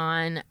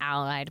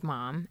non-allied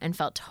mom and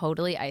felt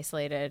totally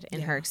isolated in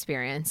her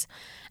experience.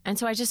 And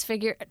so I just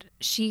figured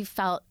she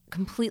felt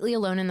completely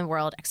alone in the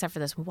world except for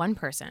this one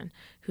person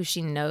who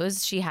she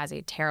knows she has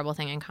a terrible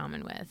thing in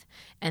common with.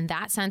 And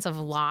that sense of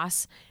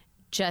loss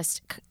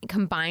just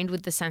combined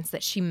with the sense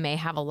that she may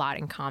have a lot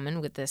in common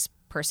with this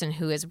person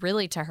who is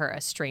really to her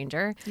a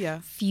stranger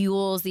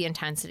fuels the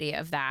intensity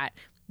of that.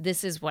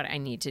 This is what I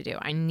need to do.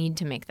 I need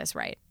to make this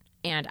right.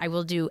 And I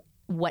will do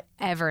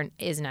whatever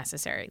is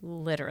necessary,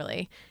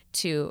 literally,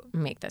 to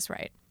make this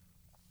right.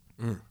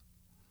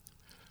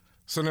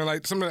 So then,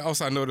 like, something else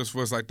I noticed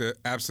was like the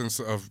absence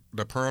of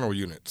the parental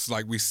units.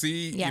 Like we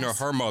see, you know,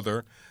 her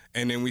mother,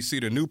 and then we see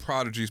the new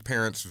prodigy's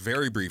parents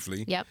very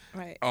briefly. Yep.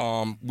 Right.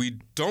 We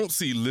don't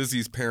see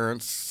Lizzie's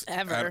parents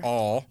ever at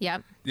all.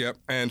 Yep.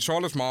 And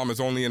Charlotte's mom is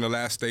only in the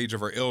last stage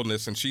of her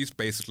illness, and she's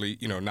basically,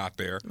 you know, not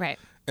there. Right.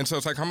 And so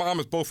it's like her mom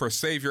is both her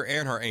savior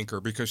and her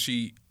anchor because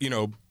she, you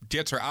know,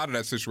 gets her out of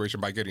that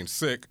situation by getting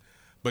sick,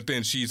 but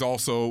then she's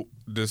also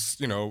this,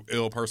 you know,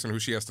 ill person who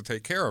she has to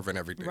take care of and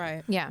everything.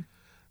 Right. Yeah.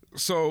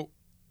 So,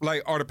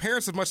 like, are the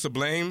parents as much to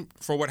blame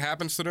for what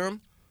happens to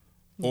them?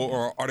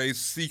 Or are they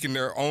seeking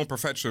their own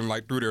perfection,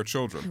 like, through their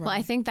children? Well,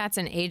 I think that's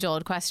an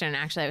age-old question.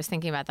 Actually, I was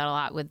thinking about that a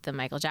lot with the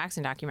Michael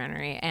Jackson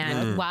documentary.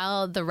 And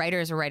while the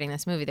writers were writing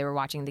this movie, they were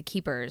watching The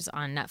Keepers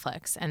on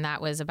Netflix. And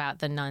that was about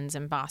the nuns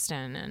in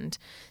Boston and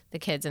the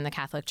kids in the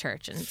Catholic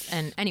Church.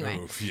 And anyway,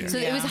 so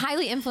it was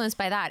highly influenced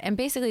by that. And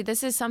basically,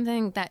 this is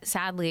something that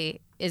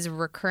sadly is a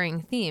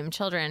recurring theme.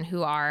 Children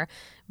who are,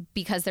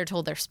 because they're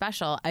told they're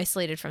special,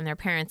 isolated from their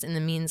parents in the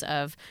means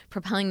of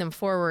propelling them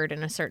forward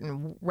in a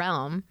certain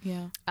realm.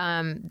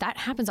 That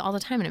happens all the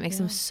time, and it makes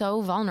them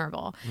so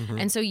vulnerable.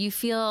 And so you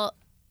feel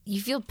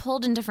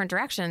pulled in different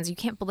directions. You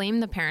can't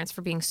blame the parents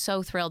for being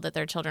so thrilled that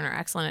their children are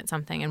excellent at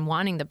something and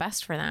wanting the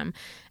best for them,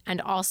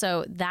 and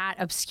also that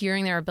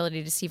obscuring their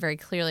ability to see very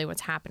clearly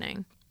what's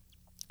happening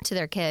to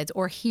their kids,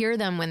 or hear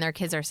them when their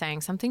kids are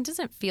saying something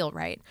doesn't feel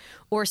right,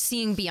 or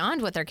seeing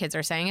beyond what their kids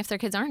are saying if their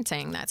kids aren't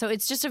saying that. So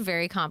it's just a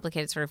very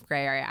complicated sort of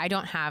gray area. I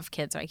don't have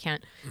kids, so I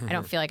can't, I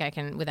don't feel like I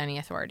can with any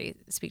authority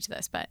speak to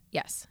this, but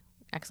yes,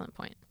 excellent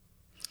point.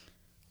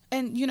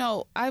 And, you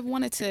know, I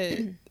wanted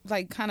to,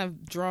 like, kind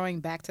of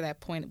drawing back to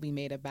that point we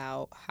made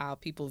about how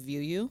people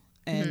view you.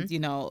 And, you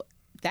know,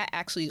 that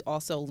actually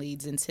also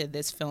leads into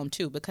this film,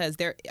 too, because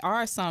there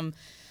are some,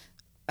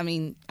 I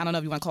mean, I don't know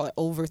if you want to call it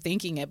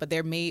overthinking it, but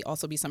there may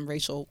also be some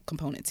racial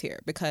components here.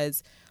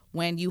 Because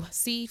when you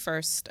see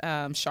first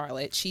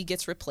Charlotte, she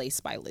gets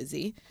replaced by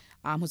Lizzie,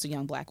 who's a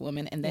young black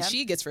woman, and then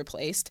she gets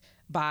replaced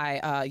by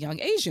a young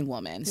Asian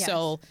woman. Yes.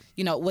 So,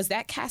 you know, was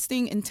that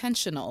casting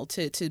intentional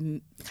to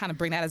kind of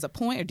bring that as a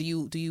point, or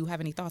do you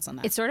have any thoughts on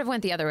that? It sort of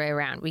went the other way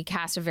around. We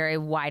cast a very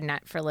wide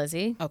net for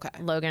Lizzie. Okay.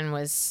 Logan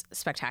was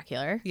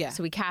spectacular. Yeah.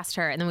 So we cast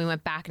her, and then we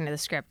went back into the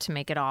script to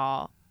make it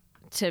all,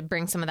 to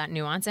bring some of that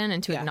nuance in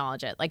and to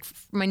acknowledge it. Like,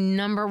 my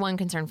number one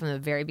concern from the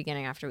very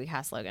beginning after we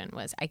cast Logan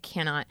was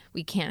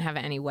we can't have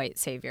any white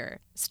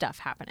savior stuff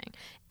happening.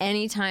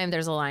 Anytime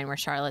there's a line where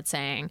Charlotte's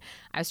saying,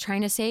 I was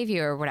trying to save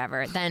you or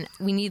whatever, then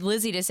we need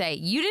Lizzie to say,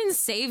 you didn't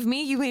save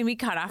me, you made me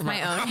cut off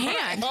my own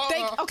hand.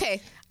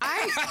 Okay,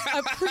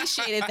 I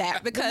appreciated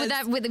that because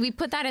we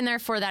put that in there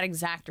for that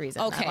exact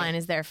reason. Okay. That line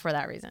is there for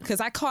that reason.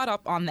 Because I caught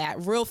up on that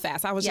real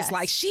fast. I was just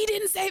like, she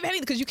didn't save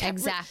anything, because you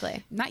kept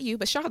not you,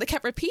 but Charlotte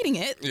kept repeating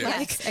it. Yeah.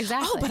 Like, yes,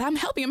 exactly. Oh, but I'm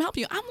helping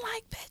you. I'm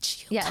like,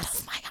 bitch, you cut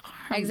off my arm.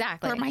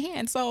 Exactly. Or my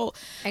hand. So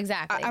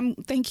exactly.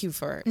 Thank you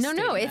for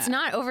No, it's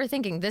not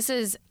overthinking.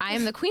 I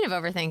am the queen of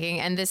overthinking,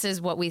 and this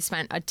is what we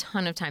spent a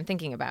ton of time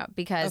thinking about,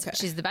 because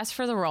she's the best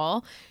for the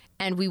role,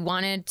 and we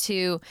wanted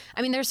to,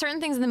 I mean, there's certain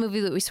things in the movie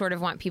that we sort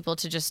of want people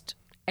to just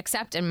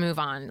accept and move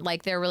on,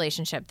 like their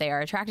relationship. They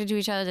are attracted to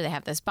each other. Do they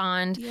have this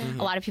bond?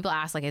 A lot of people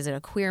ask, like, is it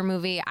a queer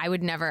movie? I'm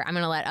going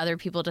to let other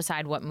people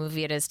decide what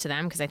movie it is to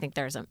them, because I think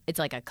it's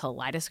like a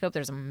kaleidoscope.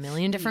 There's a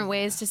million different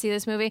ways to see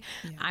this movie.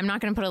 I'm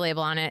not going to put a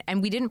label on it,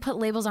 and we didn't put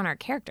labels on our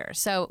characters.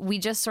 So we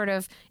just sort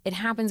of, it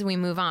happens and we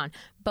move on.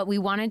 But we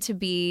wanted to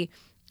be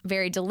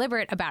very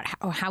deliberate about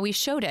how we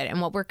showed it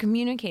and what we're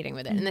communicating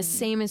with it. And the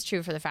same is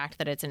true for the fact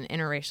that it's an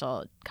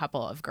interracial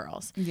couple of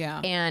girls.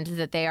 Yeah. And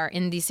that they are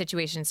in these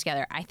situations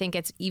together. I think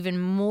it's even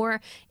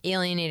more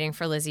alienating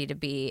for Lizzie to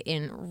be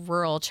in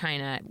rural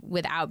China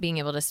without being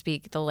able to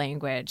speak the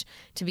language,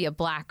 to be a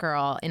black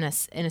girl in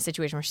a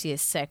situation where she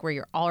is sick, where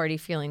you're already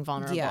feeling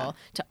vulnerable,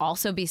 to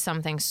also be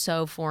something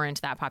so foreign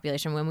to that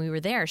population. When we were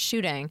there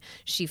shooting,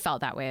 she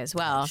felt that way as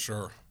well.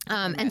 Sure.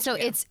 And so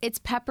it's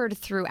peppered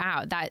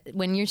throughout that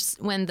when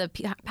the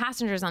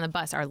passengers on the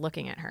bus are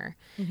looking at her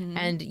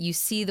and you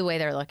see the way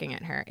they're looking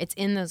at her, it's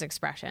in those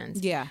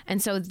expressions. Yeah.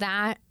 And so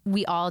that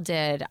we all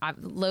did.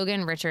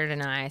 Logan, Richard,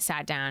 and I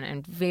sat down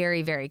and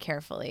very, very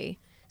carefully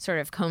sort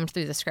of combed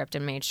through the script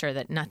and made sure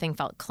that nothing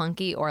felt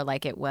clunky or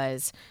like it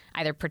was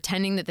either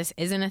pretending that this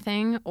isn't a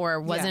thing or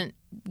wasn't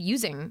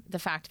using the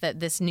fact that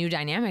this new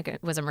dynamic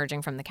was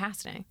emerging from the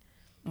casting.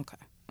 Okay.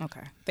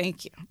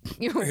 Thank you.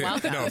 You're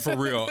welcome. No, for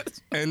real.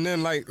 And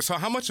then, like, so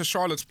how much of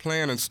Charlotte's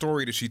plan and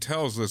story that she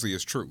tells Lizzie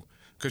is true?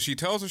 Because she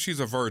tells her she's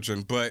a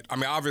virgin, but, I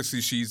mean,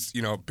 obviously she's,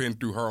 been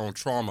through her own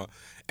trauma.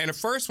 And at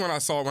first when I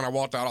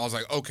walked out, I was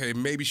like, okay,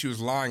 maybe she was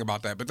lying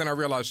about that. But then I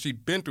realized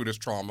she'd been through this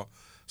trauma,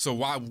 so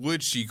why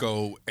would she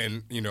go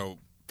and,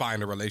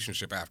 find a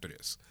relationship after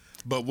this?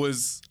 But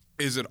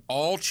is it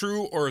all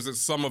true, or is it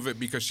some of it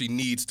because she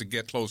needs to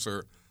get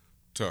closer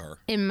to her?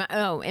 In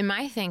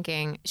my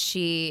thinking,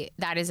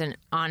 that is an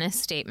honest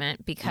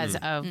statement because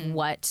of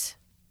what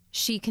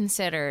she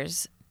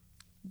considers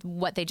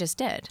what they just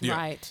did. Yeah.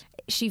 Right.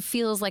 She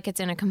feels like it's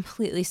in a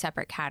completely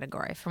separate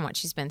category from what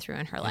she's been through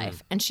in her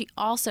life. And she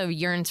also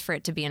yearns for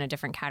it to be in a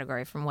different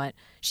category from what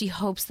she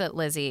hopes that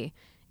Lizzie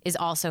is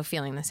also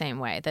feeling the same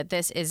way, that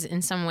this is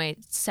in some way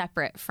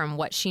separate from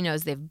what she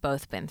knows they've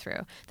both been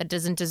through, that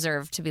doesn't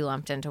deserve to be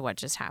lumped into what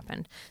just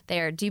happened. They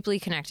are deeply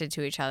connected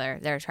to each other.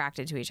 They're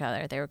attracted to each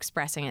other. They're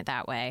expressing it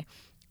that way.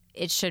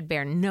 It should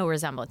bear no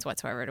resemblance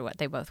whatsoever to what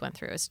they both went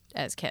through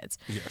as kids.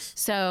 Yes.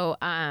 So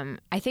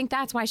I think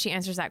that's why she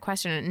answers that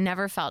question. It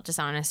never felt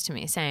dishonest to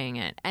me saying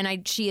it.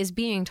 And she is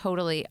being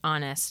totally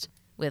honest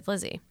with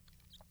Lizzie.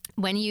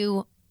 When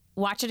you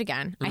watch it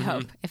again, I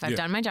hope, if I've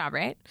done my job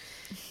right,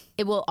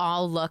 it will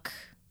all look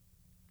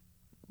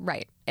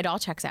Right. It all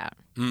checks out.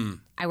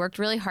 I worked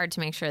really hard to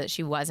make sure that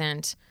she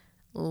wasn't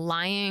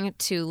lying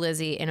to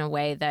Lizzie in a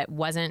way that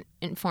wasn't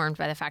informed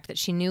by the fact that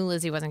she knew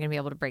Lizzie wasn't going to be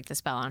able to break the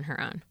spell on her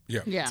own.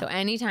 Yeah. So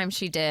anytime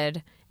she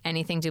did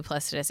anything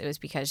duplicitous, it was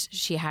because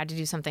she had to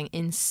do something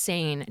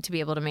insane to be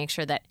able to make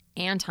sure that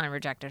Anton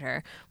rejected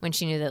her when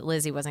she knew that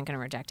Lizzie wasn't going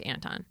to reject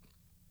Anton.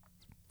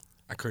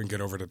 I couldn't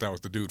get over that was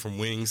the dude from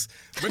Wings.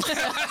 But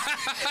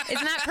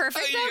Isn't that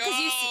perfect though?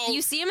 Because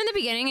you see him in the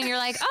beginning and you're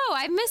like, oh,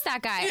 I've missed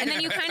that guy. And then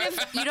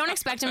you don't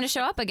expect him to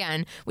show up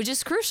again, which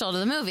is crucial to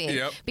the movie.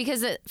 Yep.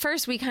 Because at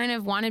first we kind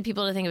of wanted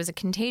people to think it was a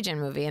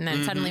Contagion movie. And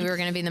then suddenly we were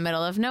going to be in the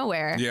middle of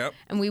nowhere. Yep.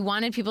 And we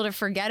wanted people to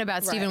forget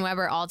about Steven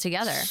Weber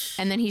altogether.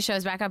 And then he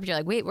shows back up and you're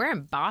like, wait, we're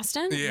in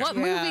Boston? Yeah. What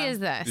movie is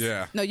this?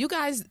 Yeah. No, you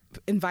guys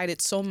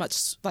invited so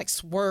much like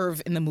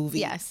swerve in the movie.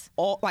 Yes.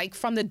 All like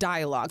from the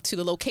dialogue to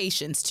the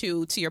locations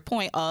to your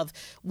point of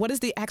what is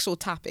the actual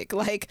topic?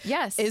 Like,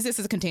 yes. Is this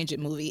a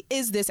Contagion movie?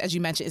 Is this, as you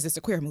mentioned, is this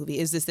a queer movie?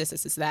 Is this,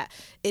 that?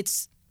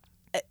 It's,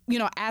 you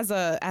know, as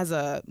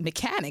a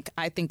mechanic,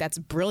 I think that's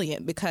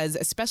brilliant because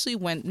especially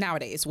when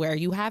nowadays where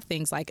you have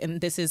things like,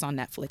 and this is on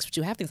Netflix, but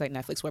you have things like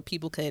Netflix where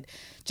people could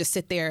just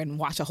sit there and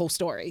watch a whole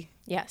story.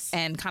 Yes.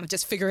 And kind of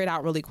just figure it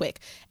out really quick.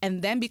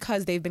 And then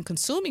because they've been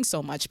consuming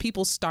so much,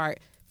 people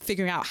start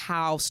figuring out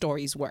how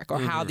stories work or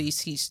how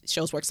these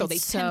shows work. So they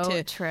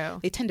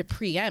tend to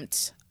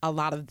preempt a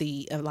lot of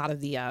the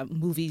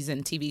movies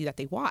and TV that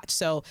they watch.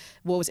 So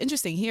what was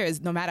interesting here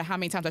is no matter how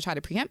many times I try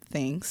to preempt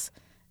things,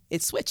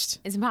 it switched.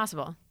 It's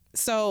impossible.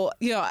 So,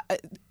 you know,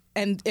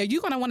 and are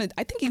you going to want to,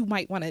 I think you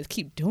might want to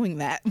keep doing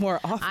that more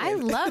often. I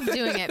love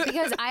doing it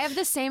because I have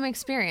the same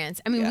experience.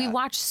 I mean, we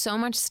watch so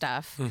much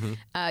stuff.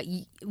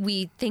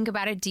 We think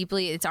about it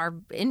deeply. It's our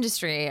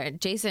industry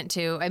adjacent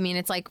to, I mean,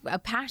 it's like a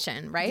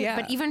passion, right? Yeah.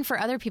 But even for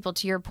other people,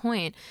 to your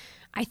point,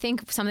 I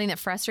think something that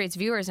frustrates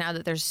viewers now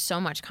that there's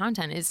so much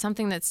content is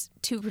something that's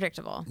too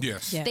predictable.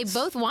 Yes. They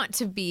both want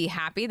to be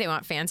happy, they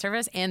want fan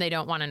service, and they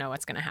don't want to know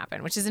what's going to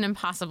happen, which is an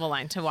impossible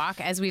line to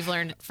walk, as we've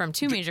learned from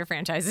two major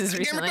franchises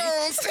recently.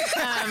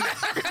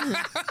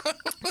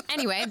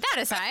 Anyway,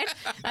 that aside,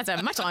 that's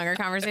a much longer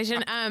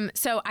conversation.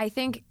 So I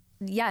think,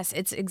 yes,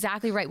 it's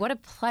exactly right. What a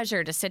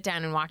pleasure to sit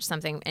down and watch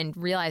something and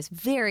realize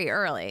very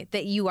early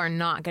that you are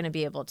not going to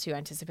be able to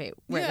anticipate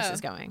where this is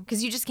going,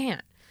 because you just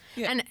can't.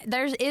 Yeah. And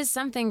there is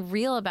something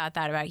real about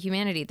that, about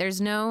humanity.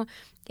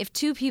 If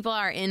two people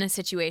are in a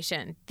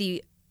situation,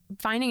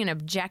 finding an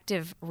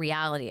objective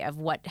reality of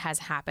what has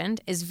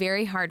happened is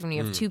very hard when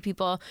you have two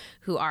people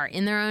who are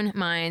in their own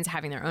minds,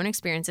 having their own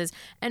experiences,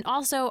 and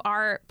also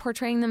are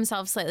portraying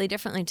themselves slightly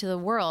differently to the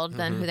world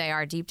than who they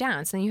are deep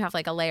down. So then you have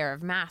like a layer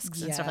of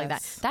masks and stuff like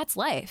that. That's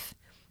life.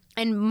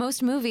 And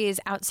most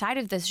movies outside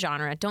of this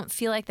genre don't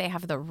feel like they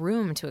have the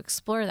room to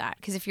explore that.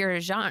 Because if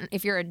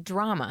you're a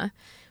drama,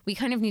 we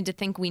kind of need to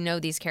think we know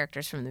these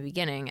characters from the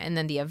beginning, and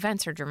then the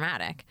events are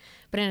dramatic.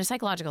 But in a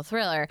psychological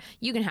thriller,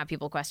 you can have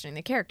people questioning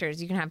the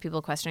characters, you can have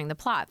people questioning the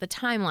plot, the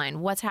timeline,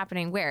 what's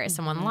happening where, is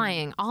someone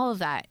lying? All of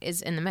that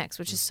is in the mix,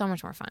 which is so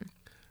much more fun.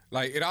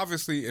 Like, it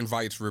obviously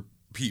invites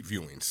repeat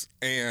viewings.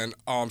 And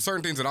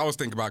certain things that I was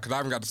thinking about, because I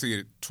haven't got to see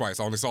it twice,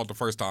 I only saw it the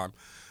first time.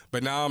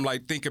 But now I'm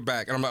like thinking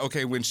back, and I'm like,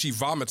 okay, when she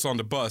vomits on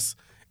the bus,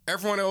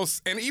 everyone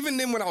else, and even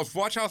then when I was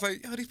watching, I was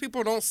like, yo, these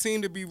people don't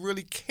seem to be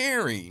really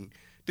caring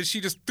that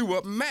she just threw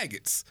up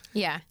maggots.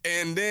 Yeah.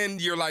 And then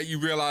you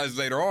realize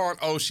later on,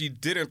 oh, she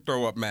didn't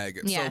throw up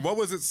maggots. Yeah. So what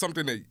was it,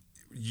 something that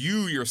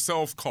you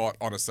yourself caught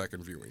on a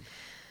second viewing?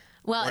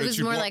 Well, it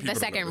was more like the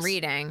second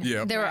reading.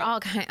 Yeah. There were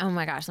all kind. Oh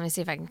my gosh, let me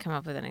see if I can come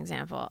up with an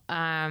example.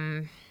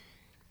 I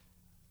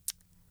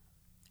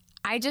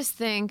just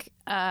think.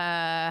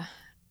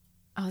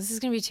 Oh, this is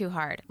going to be too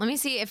hard. Let me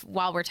see if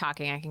while we're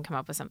talking I can come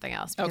up with something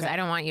else, because I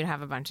don't want you to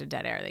have a bunch of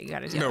dead air that you got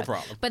to deal with. No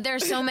problem. But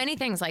there's so many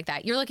things like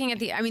that. You're looking at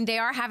they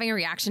are having a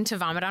reaction to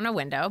vomit on a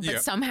window,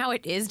 but somehow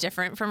it is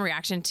different from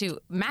reaction to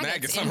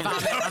maggots in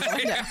vomit on a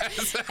window.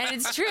 Yes. And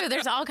it's true.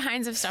 There's all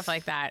kinds of stuff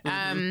like that.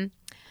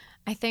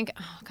 I think,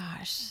 oh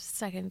gosh,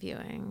 second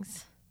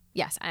viewings.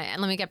 Yes,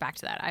 let me get back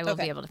to that. I will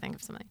be able to think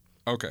of something.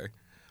 Okay.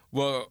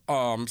 Well,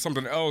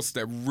 something else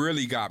that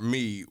really got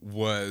me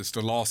was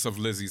the loss of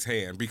Lizzie's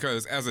hand,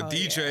 because as a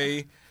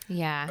DJ,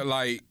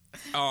 like,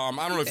 I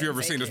don't know if you've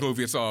ever seen this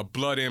movie. It's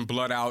Blood In,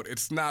 Blood Out.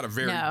 It's not a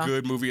very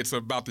good movie. It's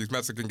about these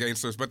Mexican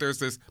gangsters, but there's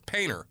this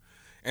painter,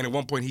 and at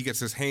one point he gets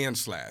his hand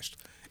slashed,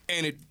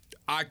 and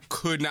I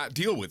could not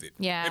deal with it.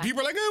 Yeah. And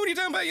people are like, oh, what are you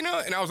talking about? You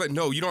know? And I was like,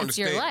 no, you don't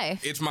understand. It's your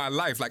life. It's my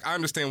life. Like, I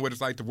understand what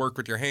it's like to work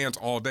with your hands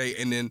all day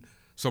and then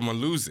someone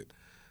lose it.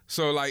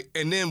 So, like,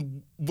 and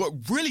then what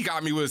really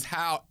got me was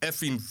how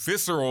effing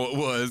visceral it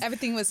was.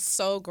 Everything was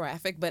so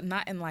graphic, but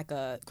not in, like,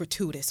 a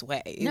gratuitous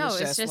way.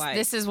 It's just like,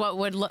 this is what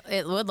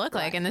it would look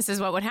like, and this is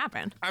what would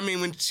happen. I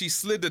mean, when she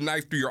slid the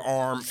knife through your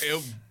arm,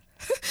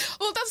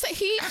 well, that's like,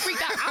 he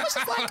freaked out. I was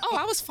just like, oh,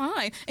 I was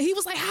fine. And he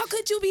was like, how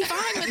could you be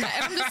fine with that?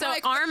 And I'm just so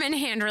like, arm and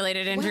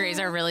hand-related injuries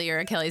are really your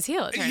Achilles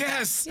heel.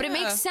 Yes. But it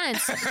makes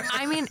sense.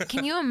 I mean,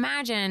 can you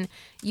imagine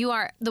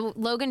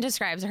Logan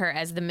describes her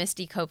as the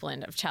Misty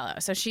Copeland of cello.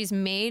 So she's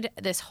made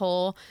this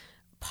whole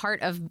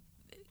part of,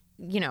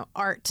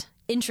 art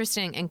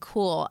interesting and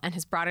cool and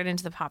has brought it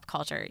into the pop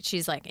culture.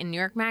 She's like in New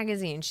York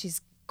Magazine.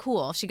 She's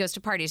cool. She goes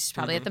to parties. She's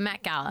probably at the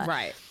Met Gala.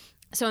 Right.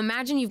 So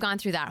imagine you've gone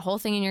through that whole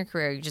thing in your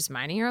career. You're just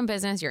minding your own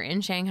business. You're in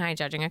Shanghai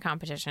judging a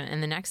competition.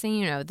 And the next thing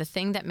you know, the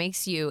thing that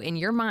makes you, in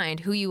your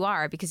mind, who you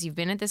are, because you've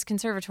been at this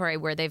conservatory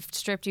where they've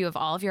stripped you of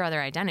all of your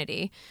other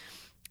identity,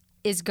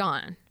 is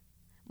gone.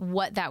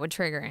 What that would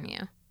trigger in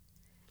you.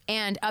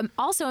 And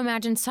also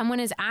imagine someone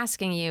is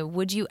asking you,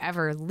 would you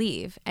ever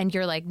leave? And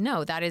you're like,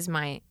 no, that's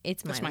my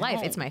life.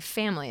 Home. It's my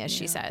family, as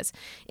she says.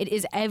 It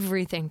is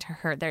everything to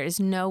her. There is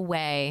no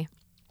way.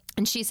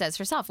 And she says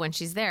herself, when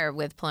she's there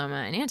with Paloma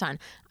and Anton,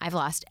 I've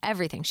lost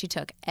everything. She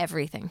took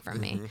everything from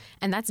me.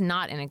 And that's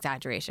not an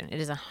exaggeration. It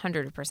is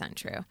 100%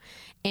 true.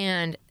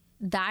 And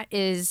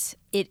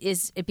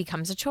it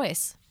becomes a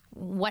choice.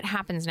 What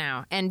happens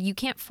now? And you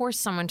can't force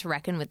someone to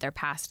reckon with their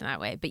past in that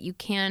way, but you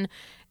can,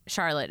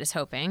 Charlotte is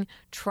hoping,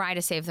 try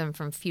to save them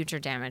from future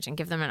damage and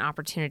give them an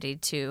opportunity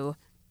to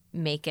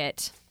make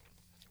it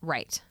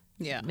right.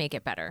 Yeah. Make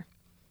it better.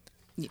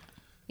 Yeah.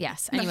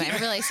 Yes. Anyway,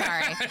 I'm really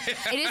sorry.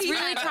 It is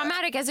really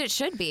traumatic, as it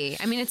should be.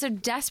 I mean, it's a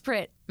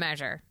desperate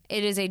measure.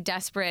 It is a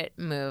desperate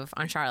move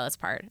on Charlotte's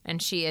part. And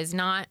she is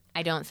not,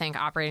 I don't think,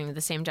 operating with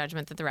the same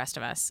judgment that the rest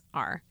of us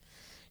are.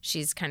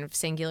 She's kind of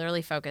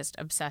singularly focused,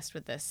 obsessed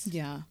with this.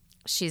 Yeah.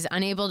 She's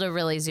unable to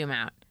really zoom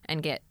out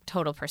and get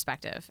total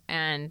perspective.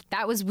 And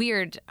that was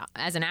weird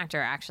as an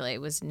actor, actually,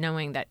 was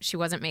knowing that she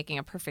wasn't making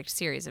a perfect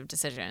series of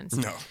decisions.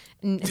 No.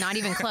 Not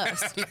even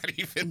close. Not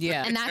even.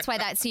 Yeah. And that's why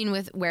that scene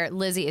where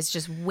Lizzie is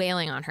just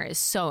wailing on her is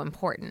so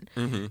important.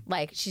 Mm-hmm.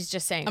 Like, she's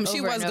just saying over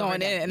she was and over going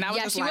again. in, and I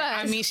was just like,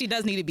 I mean, she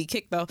does need to be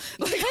kicked, though.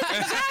 Like,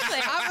 exactly.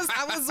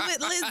 I was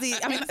with Lizzie.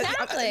 I mean,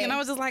 exactly. And I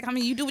was just like, I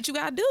mean, you do what you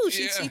got to do.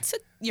 She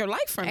took your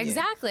life from you.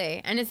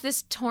 Exactly. And it's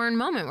this torn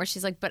moment where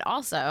she's like, but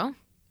also...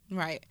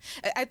 Right.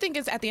 I think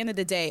it's at the end of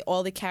the day,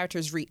 all the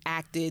characters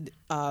reacted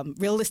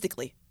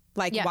realistically.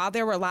 Like, while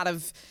there were a lot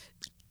of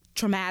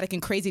traumatic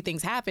and crazy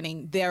things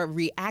happening, their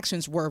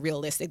reactions were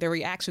realistic. Their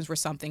reactions were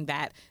something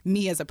that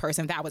me as a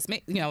person, that was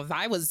me. You know, if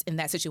I was in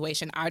that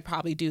situation, I'd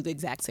probably do the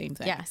exact same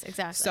thing. Yes,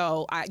 exactly.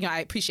 So I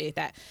appreciate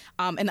that.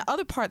 And the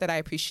other part that I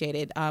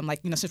appreciated,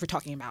 since we're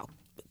talking about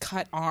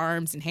cut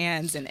arms and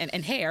hands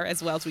and hair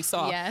as well as we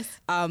saw. Yes.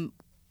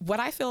 What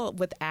I feel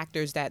with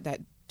actors that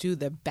do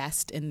the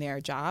best in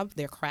their job,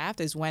 their craft,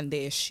 is when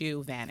they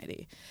eschew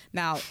vanity.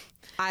 Now,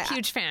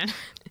 huge fan.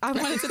 I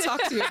wanted to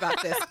talk to you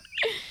about this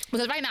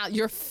because right now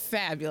you're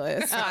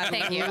fabulous. Oh,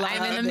 thank you.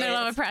 I'm in the middle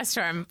of a press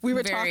tour. We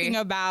were talking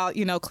about,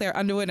 Claire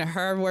Underwood and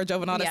her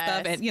wardrobe and all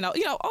that stuff,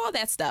 and all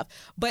that stuff.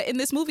 But in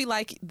this movie,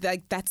 like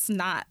that's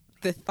not.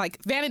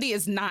 Vanity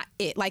is not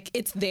it. Like,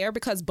 it's there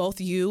because both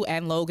you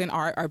and Logan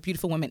are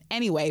beautiful women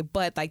anyway,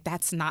 but like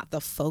that's not the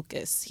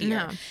focus here.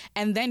 No.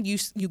 And then you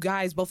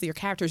guys, both of your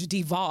characters,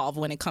 devolve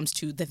when it comes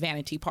to the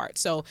vanity part.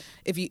 So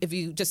if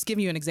you just give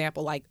you an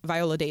example, like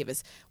Viola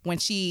Davis, when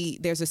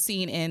there's a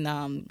scene in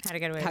How to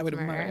Get Away with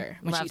Murder,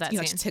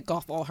 when she took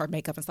off all her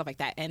makeup and stuff like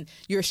that, and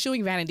you're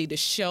eschewing vanity to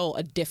show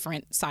a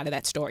different side of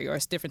that story or a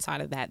different side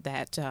of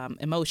that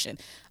emotion.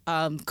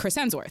 Chris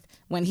Hemsworth,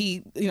 when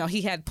he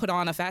had put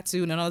on a fat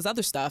suit and all this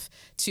other stuff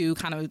to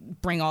kind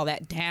of bring all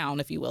that down,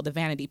 if you will, the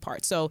vanity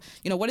part. So,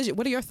 what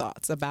are your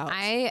thoughts about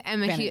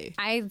vanity?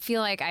 I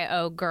feel like I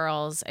owe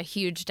girls a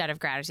huge debt of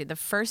gratitude. The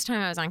first time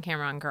I was on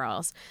camera on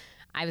Girls,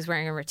 I was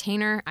wearing a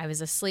retainer, I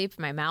was asleep,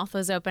 my mouth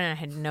was open, and I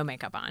had no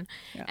makeup on.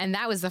 Yeah. And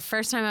that was the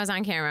first time I was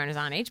on camera, and it was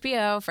on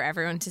HBO for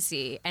everyone to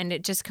see. And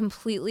it just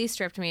completely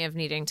stripped me of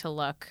needing to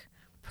look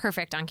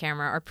perfect on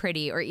camera or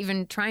pretty or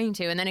even trying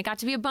to. And then it got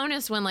to be a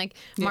bonus when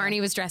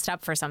Marnie was dressed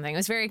up for something. It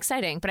was very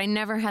exciting, but I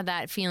never had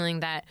that feeling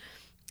that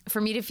for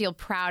me to feel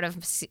proud of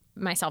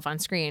myself on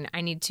screen,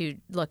 I need to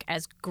look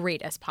as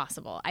great as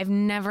possible. I've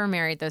never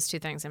married those two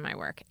things in my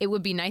work. It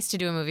would be nice to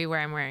do a movie where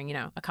I'm wearing,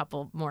 a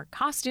couple more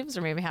costumes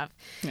or maybe have,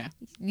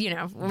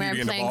 where I'm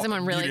playing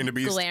someone really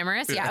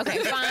glamorous. Yeah,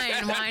 okay,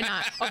 fine. Why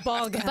not? A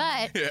ball gown.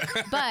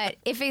 But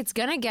if it's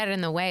going to get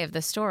in the way of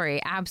the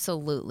story,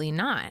 absolutely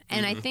not.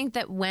 And I think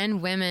that when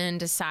women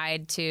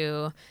decide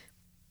to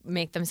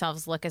make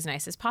themselves look as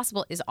nice as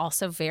possible is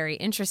also very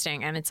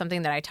interesting. And it's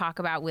something that I talk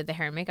about with the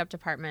hair and makeup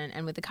department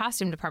and with the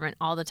costume department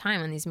all the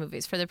time in these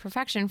movies. For The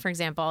Perfection, for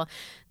example,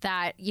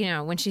 that,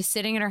 when she's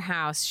sitting at her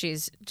house,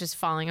 she's just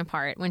falling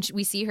apart. When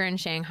we see her in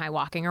Shanghai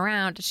walking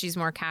around, she's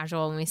more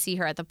casual. When we see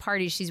her at the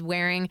party, she's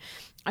wearing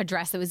a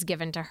dress that was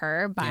given to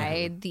her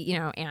by the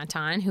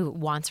Anton, who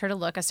wants her to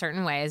look a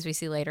certain way, as we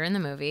see later in the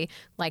movie,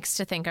 likes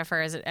to think of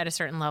her as at a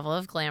certain level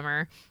of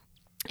glamour.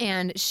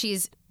 And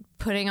she's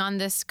putting on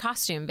this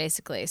costume,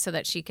 basically, so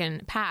that she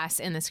can pass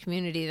in this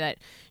community that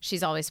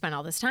she's always spent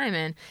all this time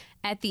in.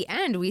 At the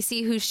end, we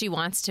see who she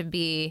wants to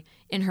be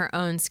in her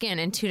own skin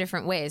in two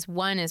different ways.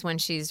 One is when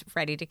she's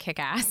ready to kick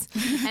ass,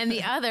 and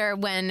the other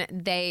when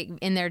they,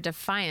 in their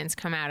defiance,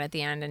 come out at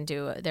the end and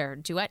do their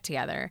duet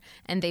together.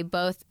 And they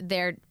both,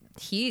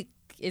 he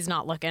is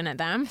not looking at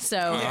them. So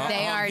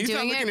they are he's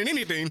doing not looking it. at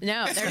anything.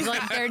 No,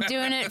 they're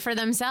doing it for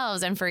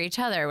themselves and for each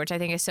other, which I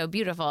think is so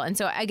beautiful. And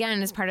so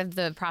again, as part of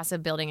the process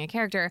of building a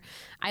character,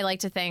 I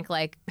like to think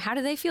like, how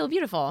do they feel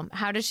beautiful?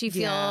 How does she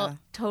feel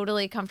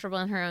totally comfortable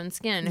in her own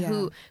skin?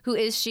 Yeah. Who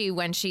is she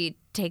when she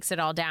takes it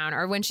all down,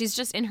 or when she's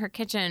just in her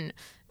kitchen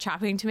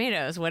chopping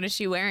tomatoes? What is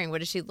she wearing? What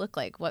does she look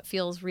like? What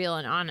feels real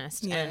and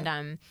honest? Yeah.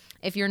 And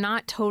if you're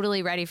not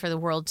totally ready for the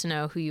world to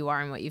know who you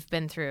are and what you've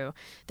been through,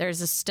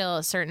 there's still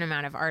a certain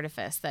amount of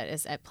artifice that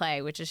is at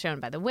play, which is shown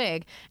by the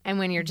wig. And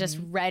when you're just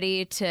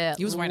ready to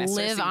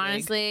live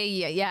honestly,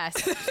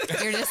 yes,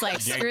 you're just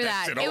like, screw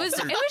that. It was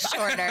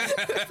shorter.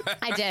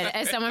 I did.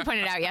 As someone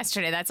pointed out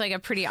yesterday, that's like a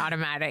pretty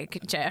automatic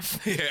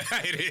GIF. Yeah,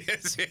 it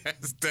is.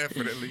 Yes,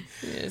 definitely.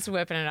 Just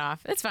whipping it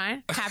off. It's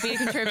fine. Happy to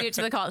contribute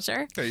to the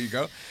culture. There you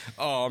go.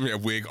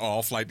 Wig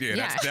off. Like,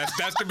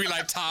 that's to be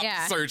like top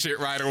search it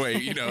right away,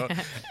 you know.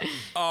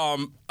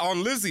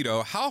 On Lizzie,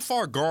 though, how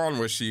far gone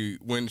was she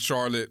when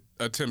Charlotte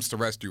attempts to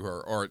rescue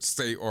her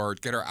or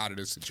get her out of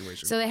this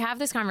situation? So they have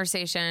this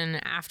conversation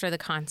after the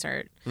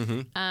concert.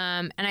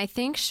 And I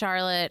think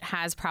Charlotte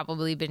has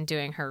probably been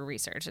doing her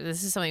research.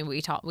 This is something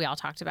we all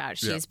talked about.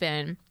 She's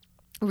been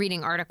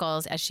reading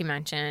articles, as she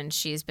mentioned.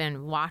 She's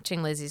been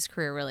watching Lizzie's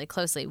career really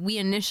closely. We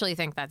initially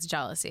think that's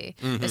jealousy,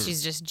 that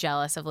she's just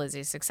jealous of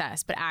Lizzie's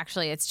success. But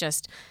actually, it's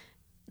just,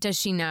 does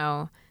she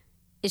know?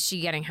 Is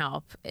she getting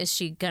help? Is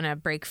she going to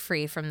break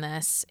free from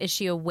this? Is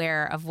she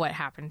aware of what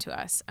happened to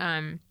us?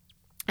 And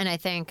I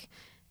think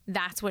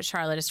that's what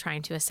Charlotte is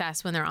trying to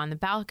assess when they're on the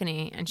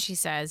balcony. And she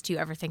says, do you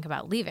ever think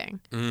about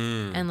leaving?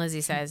 And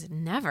Lizzie says,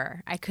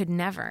 never. I could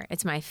never.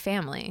 It's my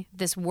family.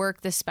 This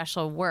work, this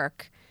special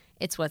work,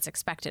 it's what's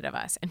expected of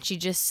us. And she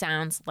just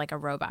sounds like a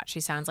robot. She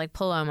sounds like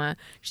Paloma.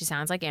 She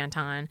sounds like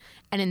Anton.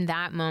 And in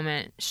that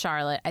moment,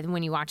 Charlotte,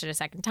 when you watch it a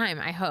second time,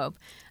 I hope,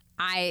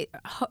 I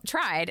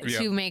tried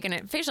to make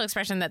a facial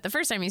expression that the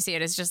first time you see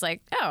it is just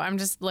like, oh, I'm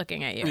just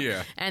looking at you.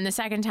 Yeah. And the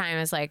second time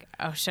is like,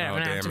 oh, shit, I'm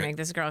going to have to make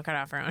this girl cut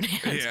off her own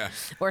hand. Yeah.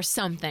 Or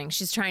something.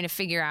 She's trying to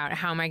figure out,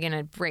 how am I going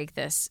to break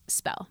this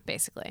spell,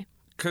 basically.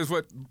 Because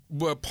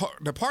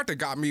the part that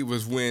got me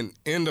was when,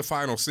 in the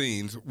final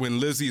scenes, when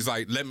Lizzie's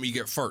like, let me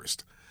get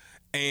first.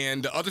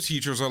 And the other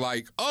teachers are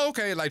like, oh,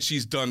 okay, like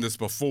she's done this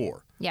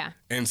before. Yeah.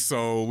 And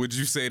so would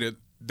you say that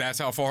that's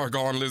how far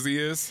gone Lizzie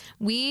is?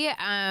 We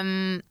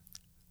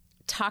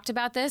talked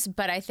about this,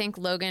 but I think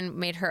Logan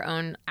made her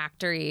own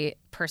actor-y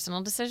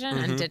personal decision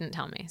and didn't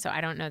tell me. So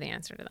I don't know the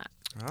answer to that.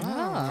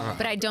 Oh.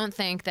 But I don't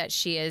think that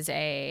she's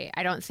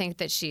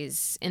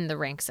in the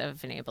ranks of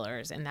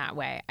enablers in that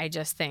way. I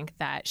just think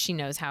that she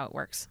knows how it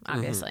works,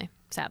 obviously,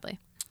 sadly.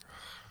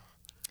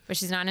 But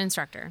she's not an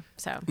instructor,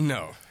 so.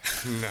 No,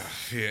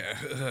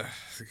 yeah.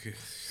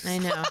 I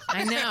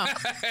know.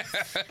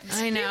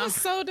 He was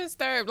so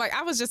disturbed. Like,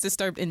 I was just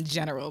disturbed in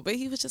general, but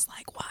he was just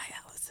like, why,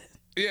 Allison?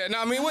 Yeah,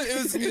 no, I mean, it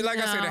was, like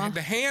I said,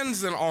 the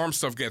hands and arm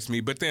stuff gets me,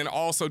 but then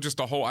also just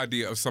the whole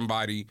idea of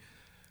somebody,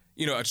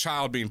 you know, a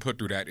child being put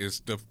through that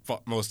is the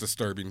most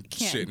disturbing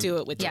shit. Can't do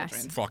it with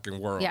children. Fucking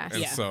world.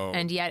 Yes.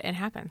 And yet it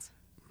happens.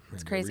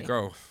 It's crazy.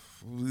 There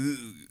we go.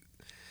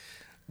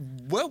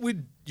 What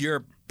would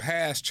your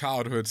past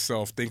childhood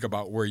self think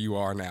about where you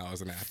are now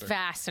as an actor?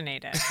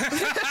 Fascinated.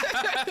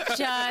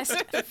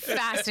 Just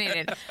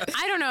fascinated.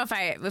 I don't know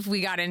if we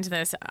got into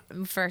this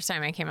first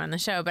time I came on the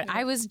show, but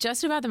I was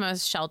just about the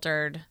most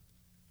sheltered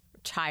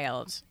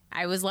child.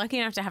 I was lucky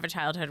enough to have a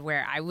childhood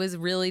where I was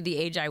really the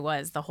age I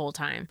was the whole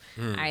time.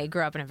 I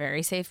grew up in a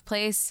very safe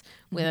place.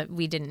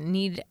 We didn't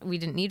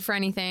need for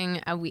anything.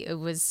 It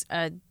was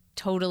a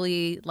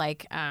totally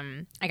like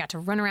I got to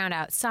run around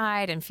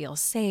outside and feel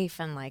safe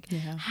and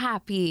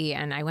happy,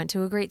 and I went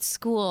to a great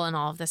school and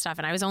all of this stuff,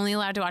 and I was only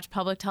allowed to watch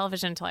public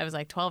television until I was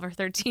like 12 or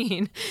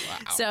 13. Wow.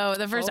 So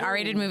the first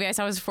R-rated movie I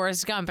saw was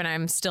Forrest Gump, and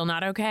I'm still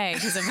not okay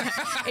because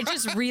it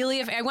just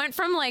really, I went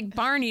from like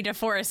Barney to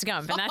Forrest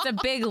Gump, and that's a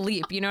big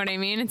leap, you know what I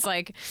mean? It's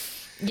like,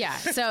 yeah,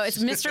 so it's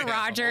Mr.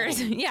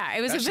 Rogers. Yeah,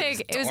 it was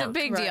a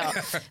big deal.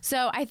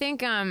 So I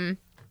think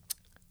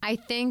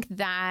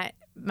that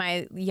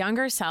my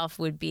younger self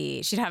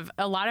she'd have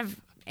a lot of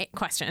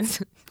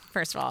questions,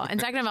 first of all. And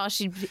second of all,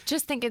 she'd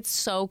just think it's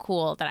so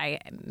cool that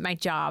my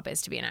job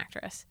is to be an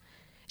actress.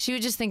 She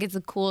would just think it's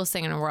the coolest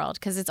thing in the world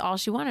because it's all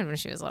she wanted when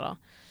she was little.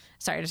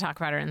 Sorry to talk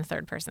about her in the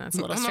third person. That's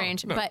a little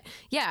strange. No. But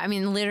yeah, I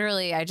mean,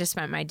 literally, I just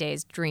spent my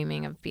days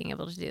dreaming of being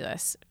able to do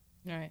this.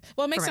 Right.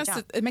 Well, it makes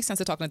sense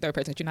to talk in the third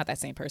person. You're not that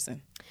same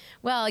person.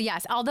 Well,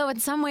 yes. Although in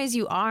some ways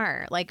you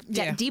are. Like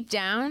deep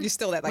down, you're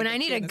still that. Like, when I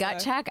need a gut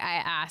check,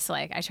 I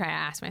try to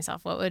ask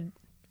myself, what would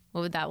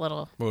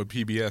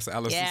PBS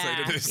Allison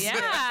say to this?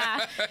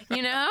 Yeah.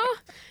 You know.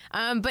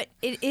 But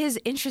it is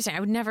interesting. I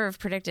would never have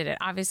predicted it,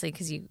 obviously,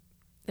 because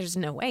there's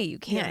no way you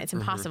can. It's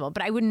impossible.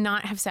 But I would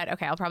not have said,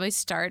 okay, I'll probably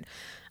start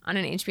on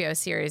an HBO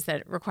series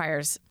that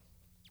requires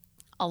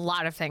a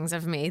lot of things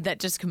of me that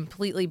just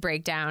completely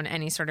break down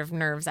any sort of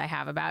nerves I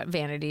have about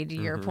vanity, to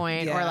your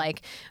point, or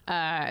like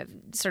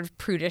sort of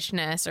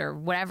prudishness or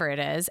whatever it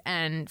is,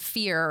 and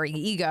fear or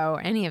ego,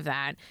 any of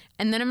that.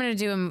 And then I'm going to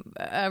do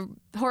a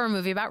horror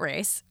movie about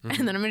race,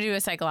 and then I'm going to do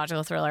a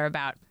psychological thriller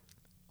about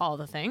all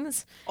the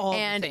things.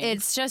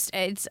 It's just,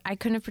 I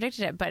couldn't have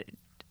predicted it, but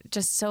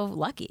just so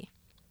lucky.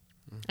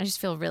 I just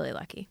feel really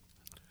lucky.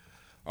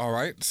 All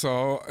right,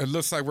 so it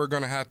looks like we're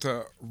going to have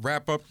to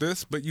wrap up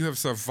this, but you have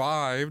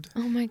survived.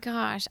 Oh my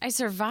gosh, I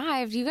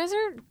survived. You guys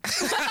are...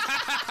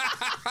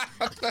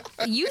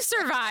 You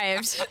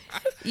survived.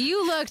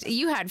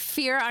 You had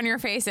fear on your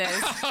faces.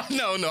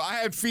 No, I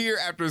had fear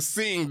after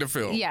seeing the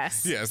film.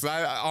 Yes. Yes,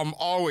 I'm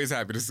always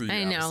happy to see you.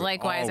 I know, Allison.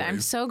 likewise. Always. I'm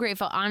so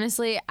grateful.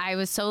 Honestly, I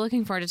was so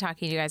looking forward to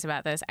talking to you guys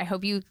about this. I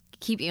hope you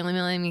keep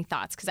emailing me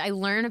thoughts, because I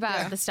learn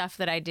about the stuff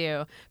that I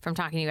do from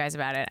talking to you guys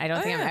about it. I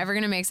don't think I'm ever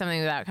going to make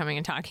something without coming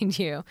and talking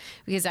to you,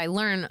 because I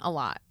learn a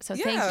lot. So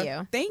thank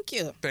you. Thank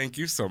you. Thank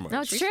you so much.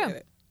 No, it's true.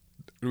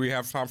 Do we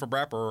have time for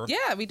BRAAP? Or?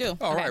 Yeah, we do.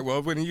 All right.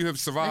 Well, when you have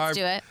survived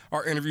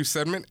our interview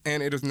segment,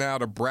 and it is now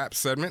the BRAAP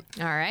segment.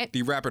 All right.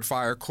 The rapid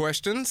fire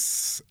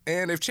questions.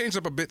 And they've changed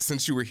up a bit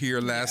since you were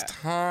here last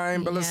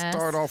time, but let's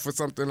start off with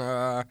something.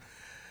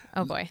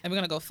 Oh boy. And we're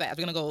going to go fast.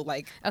 We're going to go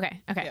like...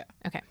 Okay. Yeah.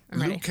 Okay.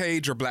 I'm ready. Luke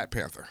Cage or Black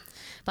Panther?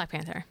 Black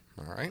Panther.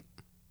 All right.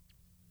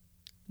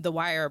 The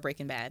Wire or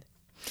Breaking Bad?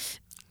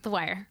 The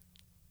Wire.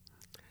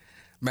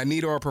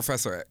 Magneto or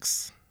Professor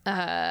X?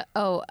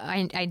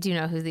 I do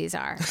know who these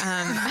are.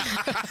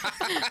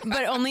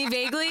 But only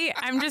vaguely.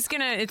 I'm just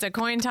going to... It's a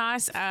coin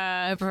toss.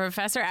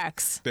 Professor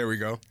X. There we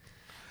go.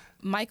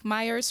 Mike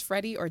Myers,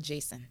 Freddy, or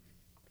Jason?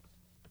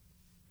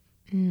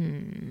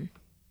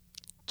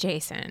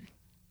 Jason.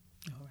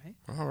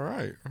 All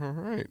right.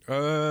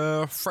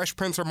 Fresh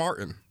Prince or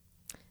Martin?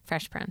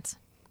 Fresh Prince.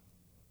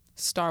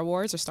 Star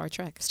Wars or Star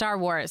Trek? Star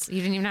Wars. You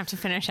didn't even have to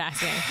finish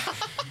asking.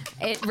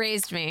 It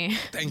raised me.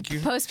 Thank you.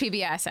 Post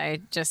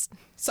PBS,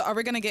 So are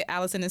we going to get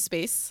Allison in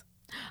space?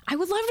 I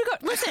would love to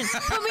go. Listen,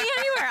 put me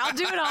anywhere. I'll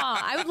do it all.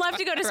 I would love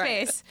to go to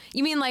space.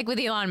 You mean like with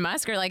Elon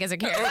Musk, or like as a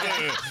character?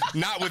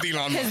 Not with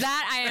Elon Musk. Because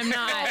that I am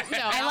not. No,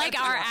 I like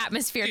our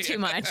atmosphere too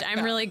much.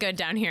 I'm really good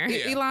down here.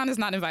 Yeah. Elon is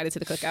not invited to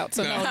the cookout,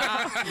 so no,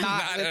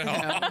 not at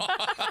all.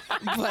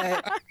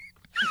 But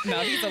no,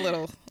 he's a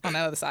little on the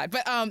other side.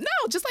 But no,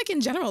 just like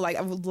in general, like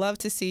I would love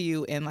to see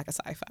you in like a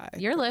sci-fi.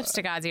 Your lips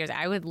to God's ears.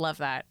 I would love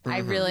that.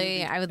 I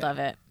would love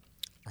it.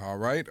 All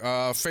right.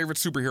 Favorite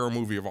superhero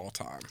movie of all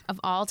time? Of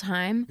all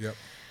time? Yep.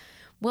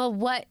 Well,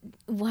 what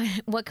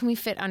can we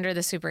fit under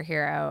the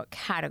superhero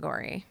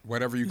category?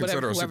 Whatever you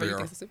consider a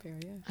superhero.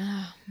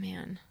 Oh,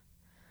 man.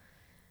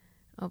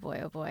 Oh,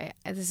 boy.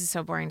 This is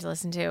so boring to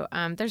listen to.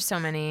 There's so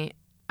many.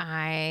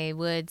 I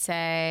would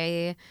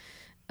say,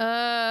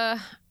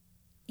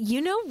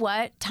 you know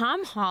what?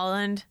 Tom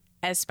Holland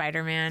as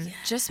Spider-Man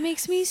just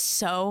makes me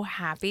so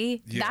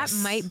happy. Yes.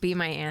 That might be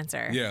my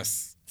answer.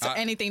 Yes. So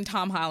anything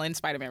Tom Holland,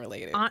 Spider-Man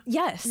related.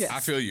 Yes.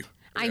 I feel you.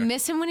 I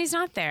miss him when he's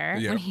not there.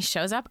 Yeah. When he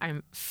shows up,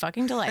 I'm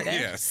fucking delighted.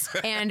 Yes.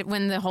 And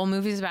when the whole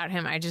movie's about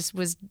him, I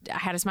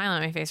had a smile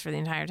on my face for the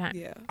entire time.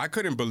 Yeah. I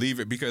couldn't believe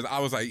it because I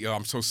was like, yo,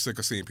 I'm so sick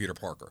of seeing Peter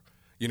Parker.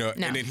 You know,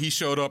 and then he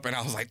showed up and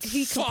I was like,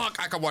 fuck,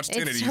 I could watch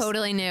 10 of these. It's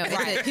totally new.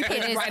 Right.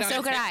 It is. Right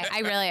So could I.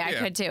 I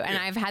could too. And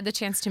I've had the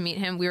chance to meet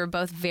him. We were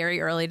both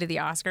very early to the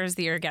Oscars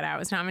the year Get Out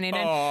was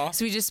nominated. Aww.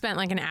 So we just spent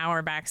like an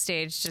hour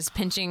backstage just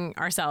pinching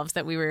ourselves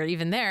that we were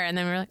even there. And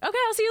then we were like, okay,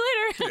 I'll see you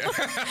later.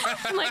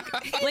 Yeah.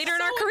 Like later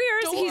in our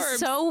careers, he's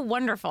so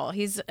wonderful.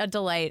 He's a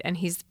delight and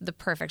he's the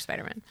perfect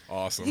Spider-Man.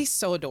 Awesome. He's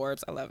so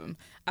adorbs. I love him.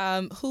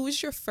 Who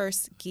was your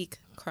first geek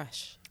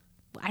crush?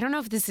 I don't know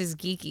if this is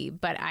geeky,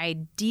 but I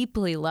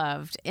deeply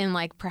loved in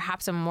like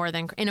perhaps in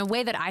a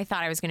way that I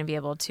thought I was going to be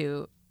able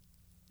to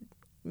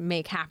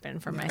make happen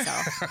for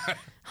myself.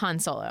 Han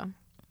Solo.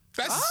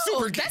 That's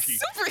super geeky. That's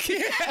super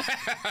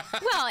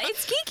geeky. Well,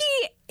 it's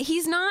geeky.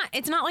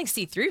 It's not like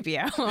C-3PO.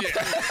 Yeah.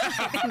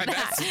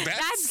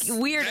 That's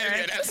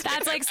weirder.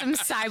 That's like some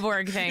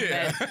cyborg thing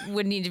that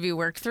would need to be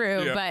worked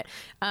through. Yeah.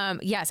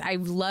 But yes, I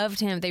loved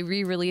him. They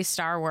re-released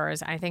Star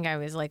Wars. I think I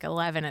was like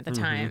 11 at the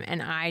time.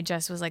 And I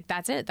just was like,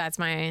 that's it. There's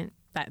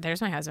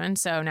my husband.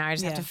 So now I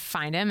just have to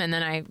find him. And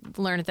then I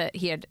learned that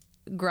he had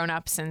grown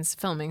up since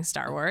filming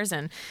Star Wars,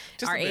 and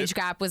our age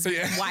gap was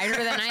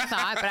wider than I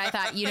thought, but I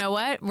thought, you know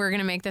what, we're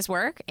gonna make this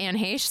work. Anne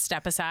Heche,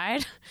 step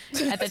aside.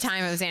 At the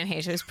time it was Anne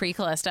Heche, it was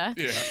pre-Callista.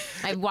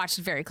 I watched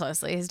very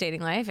closely his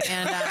dating life,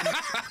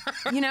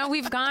 and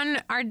we've gone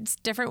our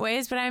different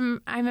ways, but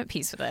I'm at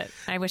peace with it.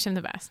 I wish him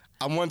the best.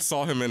 I once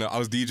saw him I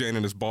was DJing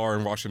in this bar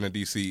in Washington,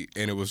 D.C.,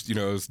 and it was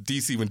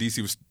DC when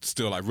DC was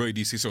still like really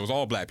DC, so it was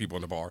all black people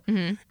in the bar.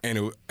 And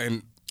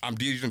I'm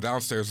DJing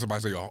downstairs,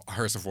 somebody said, yo,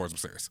 Harrison Ford's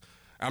upstairs.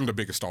 I'm the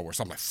biggest Star Wars,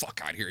 so I'm like, fuck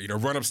out here.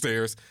 Run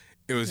upstairs.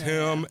 It was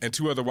him and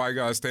two other white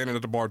guys standing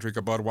at the bar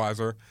drinking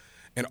Budweiser.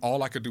 And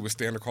all I could do was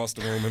stand across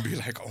the room and be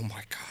like, oh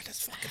my God,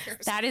 that's fucking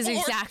Harrison That is Ford.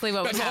 exactly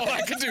what would happen. That's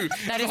all I could do.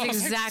 That is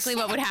exactly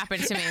what would happen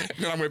to me.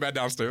 Then I went back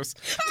downstairs.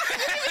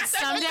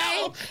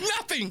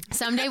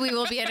 Someday we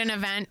will be at an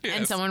event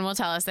and someone will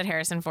tell us that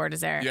Harrison Ford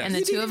is there. Yes. And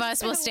the two of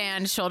us will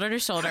stand shoulder to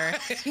shoulder,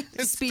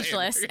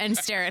 speechless, and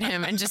stare at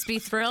him and just be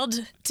thrilled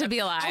to be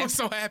alive. I was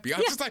so happy. I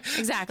was just like,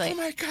 exactly. Oh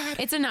my God.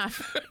 It's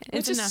enough.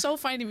 Which is so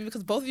funny to me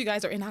because both of you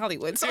guys are in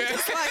Hollywood. So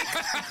it's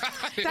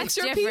like, that's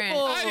your different.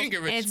 people. I didn't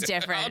give a it's shit.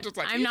 different.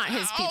 Like, I'm not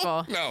his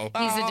people. No.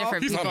 He's a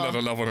different He's people. on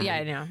another level than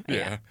I me. know.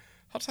 Yeah.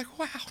 I was like,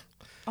 wow.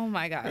 Oh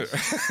my gosh.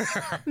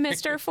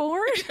 Mr.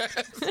 Ford?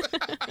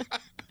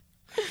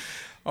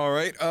 All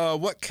right.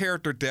 What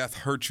character death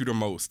hurt you the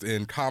most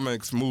in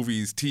comics,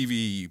 movies,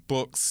 TV,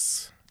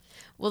 books?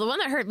 Well, the one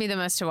that hurt me the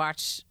most to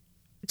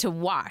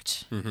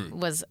watch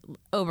was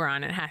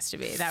Oberon. It has to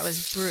be. That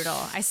was brutal.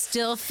 I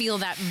still feel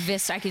that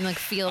I can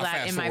feel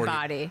that in my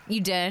body. You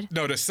did?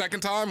 No, the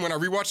second time when I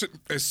rewatched it,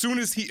 as soon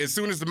as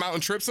the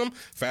mountain trips him,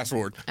 fast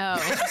forward. Oh,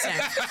 interesting.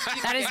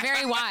 That is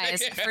very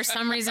wise. For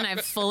some reason,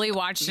 I've fully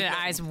watched it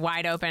eyes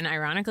wide open,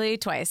 ironically,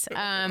 twice.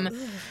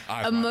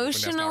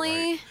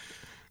 Emotionally,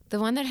 the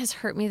one that has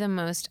hurt me the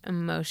most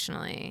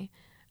emotionally.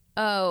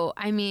 Oh,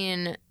 I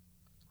mean,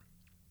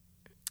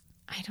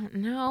 I don't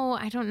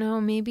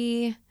know.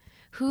 Maybe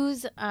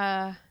who's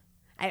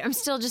I'm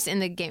still just in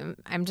the game.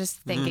 I'm just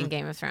thinking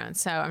Game of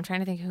Thrones. So I'm trying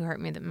to think who hurt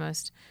me the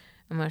most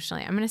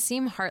emotionally. I'm going to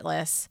seem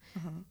heartless.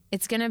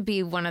 It's going to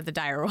be one of the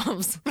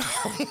direwolves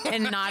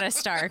and not a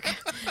Stark.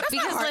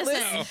 Because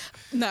listen,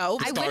 no.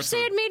 I wish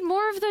they had made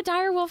more of the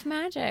direwolf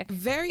magic.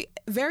 Very,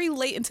 very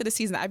late into the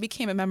season, I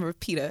became a member of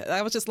PETA.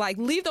 I was just like,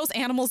 leave those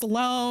animals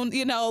alone.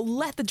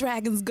 Let the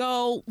dragons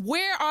go.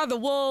 Where are the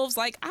wolves?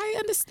 Like, I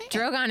understand.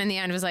 Drogon in the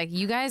end was like,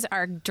 you guys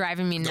are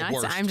driving me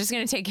nuts. I'm just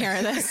going to take care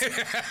of this.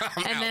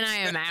 Then I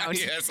am out.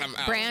 Yes, I'm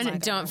out. Bran,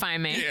 don't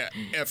find me. Yeah,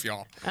 F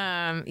y'all.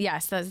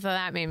 Yes,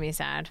 that made me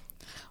sad.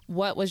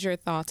 What was your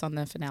thoughts on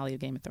the finale of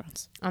Game of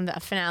Thrones? On the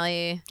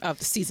finale of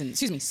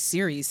the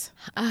series.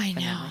 I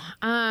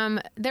know.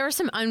 There were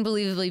some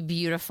unbelievably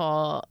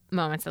beautiful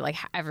moments that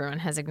everyone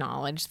has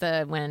acknowledged.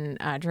 When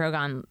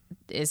Drogon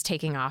is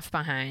taking off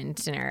behind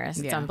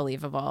Daenerys, it's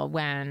unbelievable.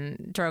 When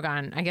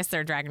Drogon, I guess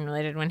they're dragon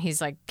related, when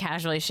he's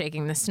casually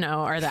shaking the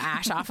snow or the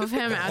ash off of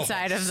him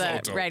outside of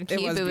the Red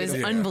Keep, it was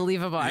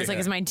unbelievable. I was like,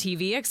 is my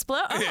TV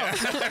explode?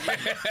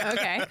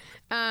 Okay.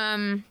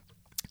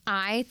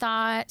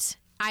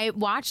 I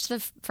watched the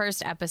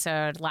first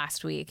episode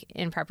last week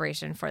in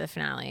preparation for the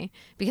finale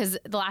because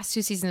the last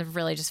two seasons have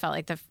really just felt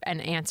like a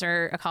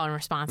call and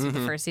response of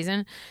the first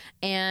season.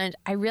 And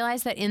I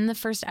realized that in the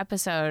first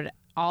episode,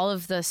 all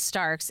of the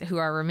Starks who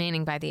are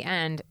remaining by the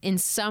end in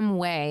some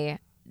way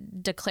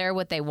declare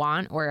what they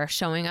want or are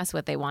showing us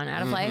what they want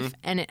out of life,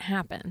 and it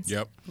happens.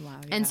 Yep. Wow,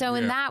 yeah. And so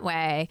in that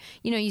way,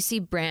 you see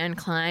Bran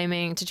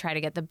climbing to try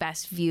to get the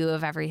best view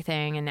of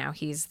everything, and now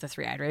he's the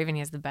three-eyed raven. He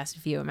has the best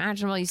view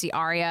imaginable. You see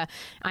Arya,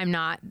 I'm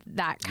not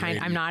that kind.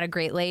 I'm not a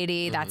great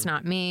lady. That's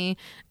not me.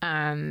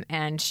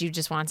 And she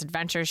just wants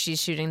adventure.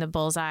 She's shooting the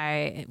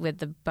bullseye with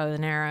the bow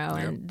and arrow,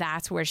 and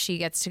that's where she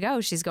gets to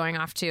go. She's going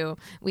off to,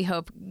 we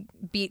hope,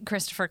 beat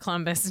Christopher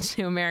Columbus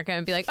to America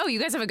and be like, oh, you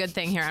guys have a good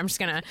thing here. I'm just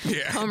gonna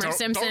Homer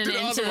Simpson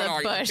into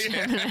the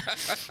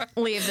bush.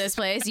 Leave this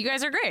place. You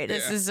guys are great.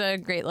 This is a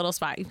great little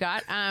spot you've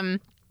got.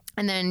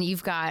 And then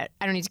you've got,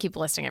 I don't need to keep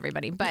listing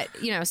everybody, but,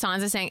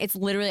 Sansa saying, it's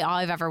literally all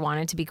I've ever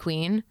wanted to be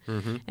queen.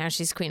 Now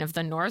she's queen of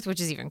the North,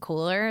 which is even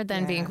cooler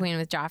than being queen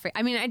with Joffrey.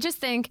 I mean, I just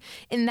think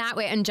in that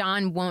way, and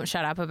Jon won't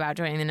shut up about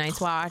joining the Night's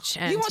Watch.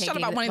 And he won't shut up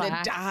about wanting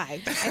to die.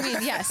 I mean,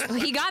 yes,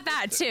 he got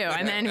that too.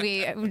 And then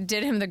we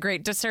did him the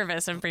great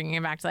disservice of bringing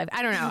him back to life.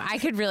 I don't know. I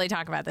could really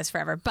talk about this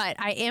forever, but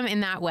I am in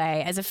that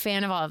way, as a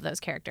fan of all of those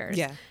characters,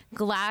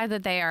 glad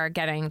that they are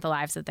getting the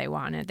lives that they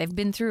wanted. They've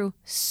been through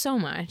so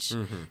much,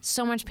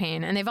 so much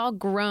pain, and they've all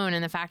grown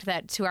in the fact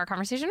that, to our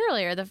conversation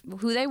earlier,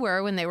 who they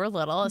were when they were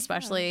little,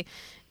 especially,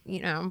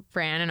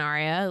 Bran and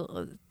Arya,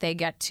 they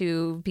get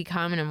to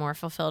become in a more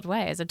fulfilled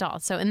way as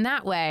adults. So in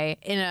that way,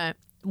 in a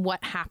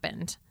what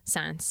happened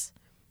sense,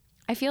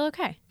 I feel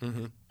okay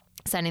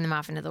sending them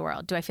off into the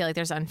world. Do I feel like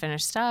there's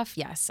unfinished stuff?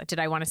 Yes. Did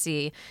I want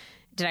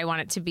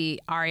it to be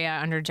Arya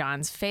under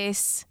Jon's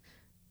face?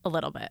 A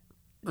little bit.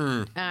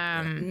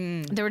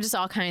 There were just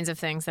all kinds of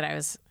things that I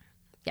was,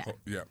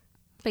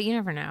 But you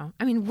never know.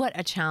 I mean, what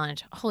a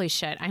challenge. Holy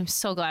shit. I'm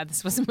so glad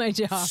this wasn't my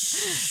job.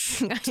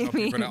 I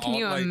mean, can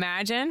you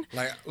imagine?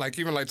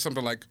 Even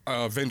something like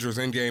Avengers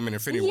Endgame and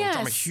Infinity War, which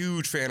I'm a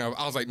huge fan of.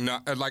 I was like, no,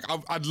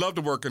 I'd love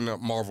to work in the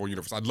Marvel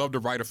universe. I'd love to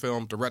write a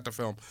film, direct a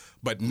film,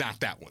 but not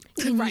that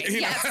one. Right,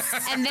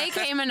 yes. And they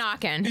came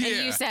a-knocking, and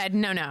you said,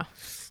 no.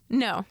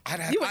 No.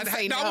 I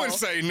wouldn't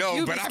say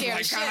no, but I'm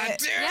like, God damn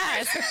it.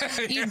 Yes.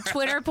 You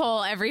Twitter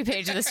poll every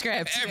page of the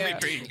script.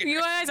 Everything.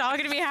 You guys all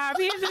going to be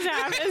happy if this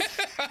happens.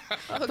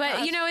 But,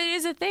 it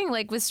is a thing.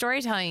 Like, with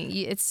storytelling,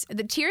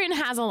 Tyrion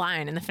has a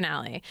line in the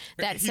finale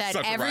that said,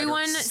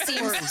 everyone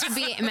seems to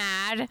be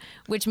mad,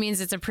 which means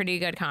it's a pretty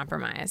good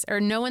compromise.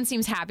 Or no one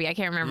seems happy. I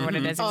can't remember what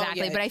it is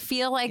exactly. But I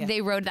feel like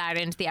they wrote that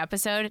into the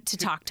episode to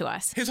talk to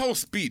us. His whole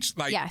speech,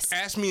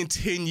 ask me in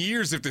 10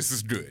 years if this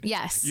is good.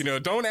 Yes.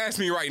 Don't ask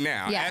me right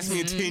now. Yes. Ask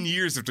me in 10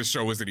 years if the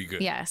show is any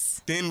good.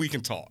 Yes. Then we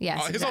can talk.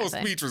 Yes, His exactly.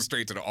 whole speech was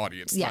straight to the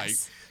audience. Yes. Like,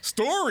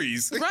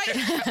 stories.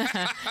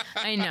 Right.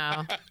 I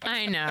know.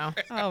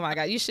 Oh my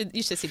God, you should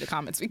see the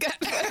comments we got.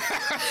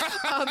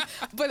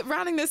 But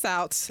rounding this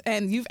out,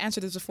 and you've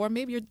answered this before,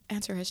 maybe your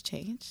answer has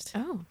changed.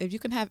 Oh. If you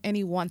can have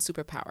any one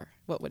superpower,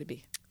 what would it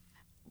be?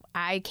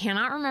 I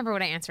cannot remember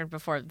what I answered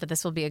before, but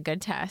this will be a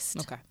good test.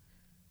 Okay.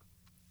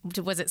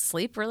 Was it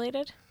sleep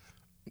related?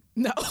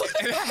 No.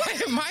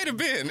 It might have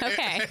been.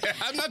 Okay.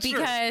 I'm not sure.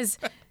 Because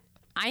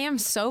I am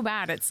so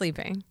bad at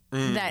sleeping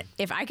that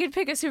if I could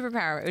pick a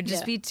superpower, it would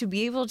just be to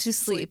be able to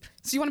sleep.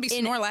 So you want to be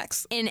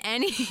Snorlax? In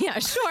any, yeah,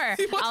 sure.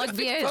 I'll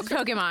be a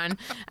Pokemon.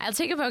 I'll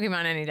take a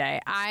Pokemon any day.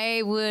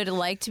 I would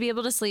like to be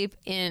able to sleep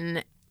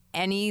in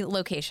any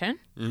location.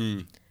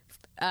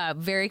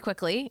 Very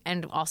quickly,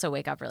 and also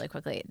wake up really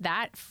quickly.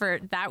 That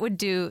would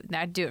do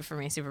it for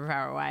me,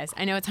 superpower wise.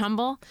 I know it's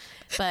humble,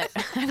 but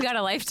I've got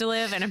a life to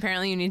live, and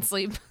apparently you need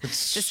sleep to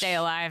stay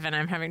alive, and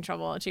I'm having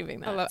trouble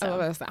achieving that. I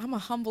love that. I'm a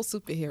humble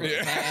superhero,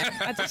 man.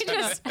 I'm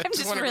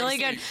just really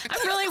good.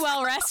 I'm really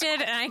well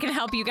rested, and I can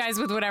help you guys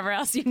with whatever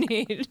else you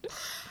need.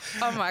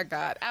 Oh my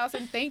God,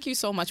 Allison, thank you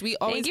so much. We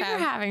always Thank you have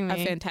for having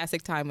me. a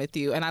fantastic time with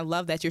you, and I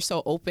love that you're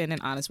so open and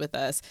honest with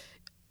us.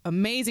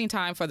 Amazing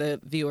time for the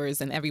viewers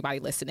and everybody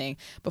listening.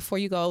 Before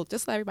you go,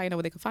 just let everybody know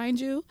where they can find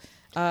you.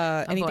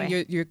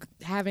 Anything you're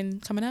having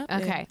coming up?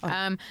 Okay.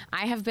 I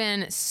have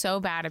been so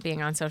bad at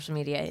being on social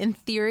media. In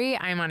theory,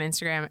 I'm on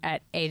Instagram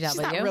at AW. She's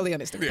not really on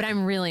Instagram. But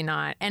I'm really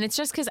not. And it's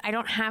just because I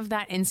don't have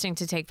that instinct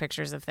to take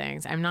pictures of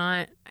things.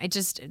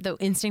 The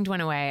instinct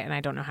went away and I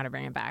don't know how to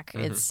bring it back.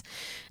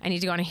 I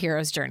need to go on a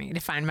hero's journey to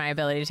find my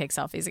ability to take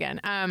selfies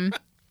again.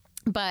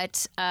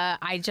 But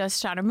I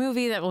just shot a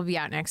movie that will be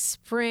out next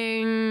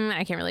spring.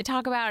 I can't really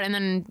talk about. And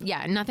then,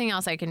 nothing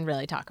else I can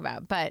really talk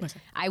about. But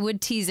I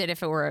would tease it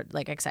if it were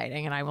like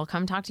exciting. And I will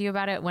come talk to you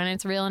about it when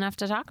it's real enough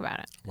to talk about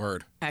it.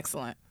 Word.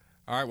 Excellent.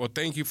 All right. Well,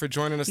 thank you for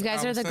joining us. You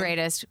guys Allison. are the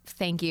greatest.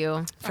 Thank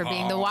you for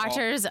being the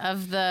watchers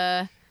of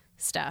the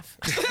stuff.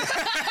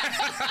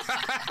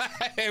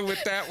 And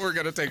with that, we're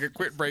going to take a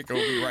quick break and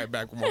we'll be right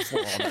back with more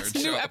ForAllNerds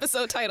New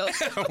episode title.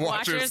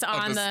 Watchers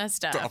on the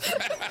stuff.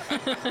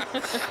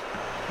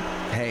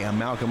 Hey, I'm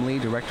Malcolm Lee,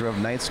 director of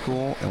Night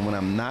School, and when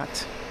I'm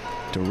not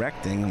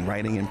directing,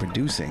 writing, and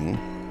producing,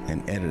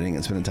 and editing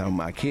and spending time with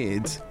my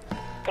kids,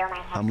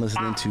 I'm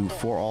listening to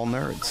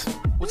ForAllNerds.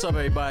 What's up,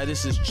 everybody?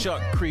 This is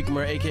Chuck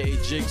Creekmer,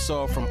 a.k.a.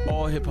 Jigsaw from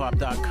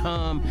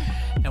allhiphop.com,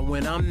 and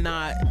when I'm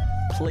not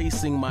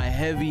placing my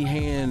heavy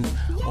hand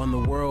on the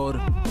world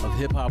of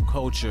hip-hop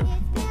culture,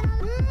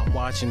 I'm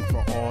watching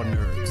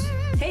ForAllNerds.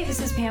 Hey, this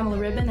is Pamela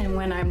Ribbon, and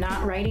when I'm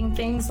not writing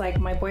things like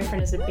My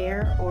Boyfriend is a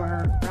Bear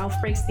or Ralph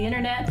Breaks the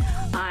Internet,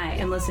 I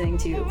am listening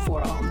to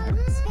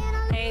ForAllNerds.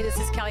 Hey, this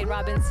is Kelly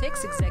Robbins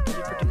Hicks,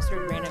 executive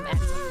producer of Random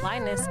Acts of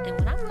Flyness, and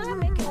when I'm not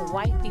making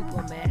white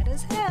people mad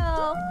as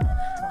hell,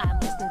 I'm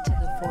listening to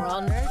the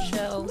ForAllNerds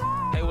show.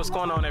 Hey, what's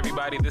going on,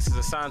 everybody? This is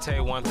Asante,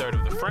 1/3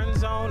 of the Friend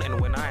Zone, and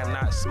when I am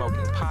not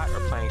smoking pot or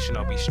playing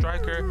Shinobi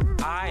Striker,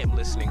 I am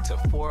listening to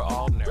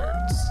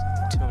ForAllNerds.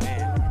 Tune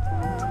in.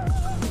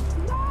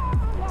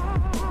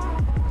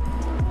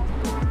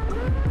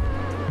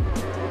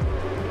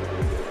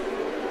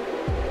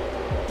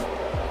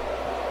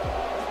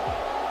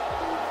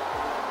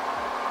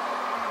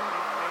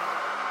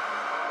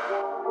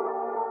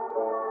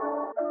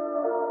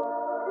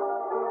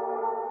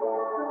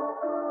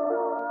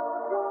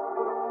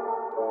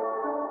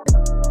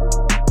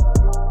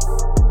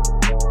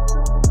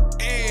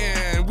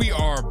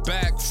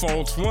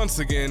 Folks, once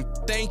again,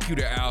 thank you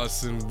to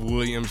Allison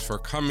Williams for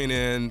coming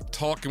in,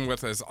 talking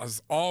with us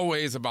as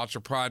always about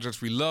your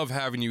projects. We love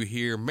having you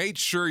here. Make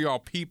sure y'all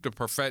peep The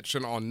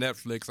Perfection on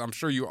Netflix. I'm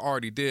sure you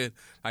already did,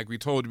 like we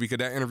told you, because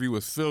that interview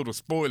was filled with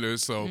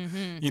spoilers. So,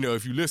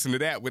 if you listen to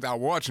that without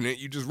watching it,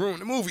 you just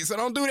ruined the movie. So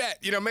don't do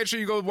that. Make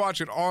sure you go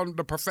watch it on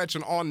The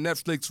Perfection on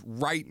Netflix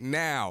right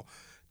now.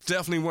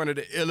 Definitely one of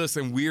the illest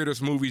and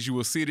weirdest movies you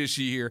will see this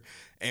year,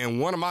 and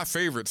one of my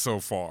favorites so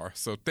far.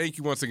 So thank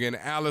you once again,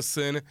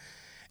 Allison.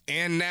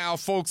 And now,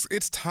 folks,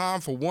 it's time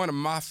for one of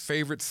my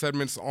favorite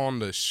segments on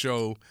the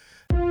show.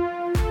 The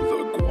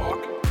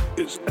guac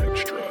is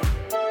extra.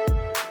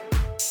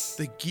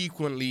 The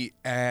Geekquently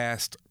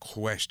Asked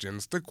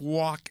Questions. The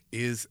guac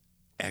is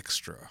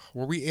extra,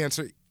 where we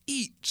answer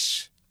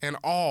each and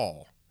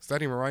all. Is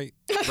that even right?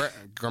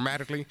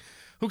 Grammatically?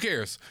 Who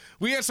cares?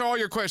 We answer all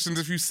your questions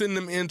if you send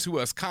them in to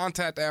us.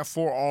 Contact at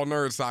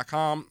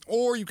ForAllNerds.com,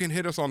 or you can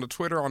hit us on the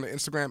Twitter, on the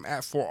Instagram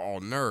at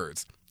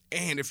ForAllNerds.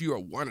 And if you are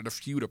one of the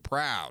few, the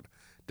proud,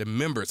 the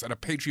members of the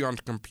Patreon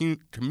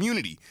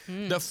community,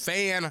 the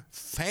fam,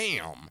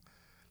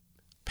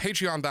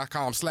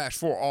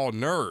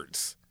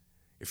 patreon.com/ForAllNerds.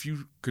 If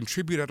you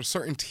contribute at a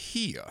certain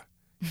tier,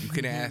 you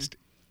can ask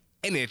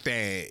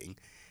anything.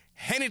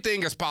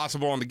 Anything is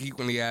possible on the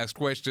Geekquently Asked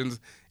Questions.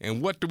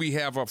 And what do we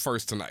have up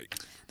first tonight?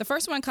 The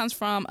first one comes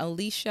from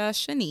Alicia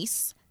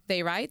Shanice.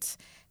 They write,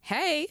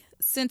 hey,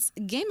 since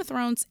Game of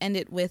Thrones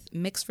ended with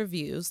mixed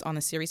reviews on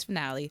the series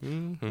finale,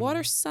 what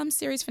are some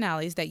series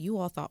finales that you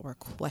all thought were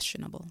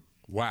questionable?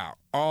 Wow.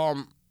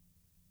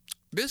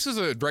 This is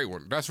a great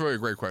one. That's really a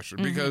great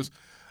question because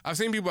I've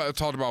seen people that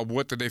talked about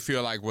what did they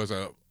feel like was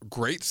a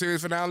great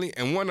series finale,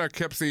 and one I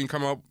kept seeing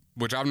come up,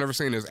 which I've never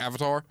seen, is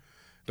Avatar,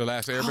 The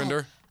Last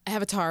Airbender. Oh,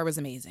 Avatar was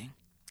amazing.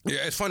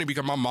 Yeah, it's funny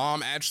because my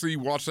mom actually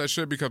watched that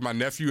shit because my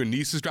nephew and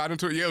nieces got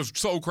into it. Yeah, it was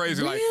so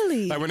crazy.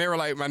 Really? Like when they were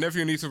like, my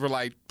nephew and nieces were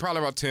like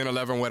probably about 10,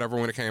 11, whatever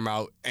when it came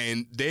out,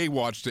 and they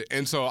watched it.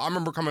 And so I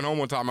remember coming home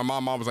one time, my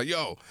mom was like,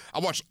 yo, I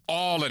watched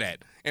all of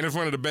that, and it's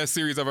one of the best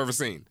series I've ever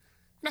seen.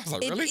 And I was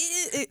like, really?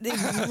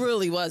 It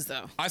really was,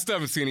 though. I still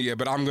haven't seen it yet,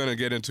 but I'm going to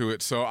get into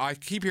it. So I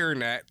keep hearing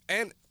that.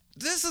 And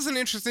this is an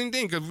interesting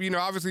thing because,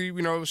 obviously,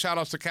 shout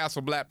outs to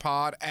Castle Black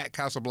Pod, at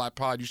Castle Black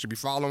Pod. You should be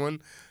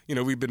following.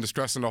 We've been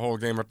discussing the whole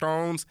Game of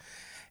Thrones.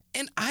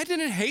 And I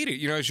didn't hate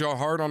it. As y'all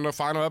heard on the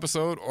final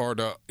episode or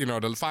the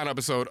final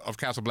episode of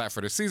Castle Black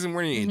for this season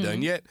where he ain't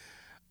done yet.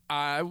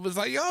 I was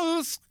like,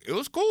 yo, it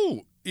was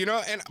cool.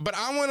 But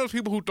I'm one of those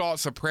people who thought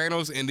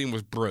Sopranos ending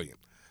was brilliant.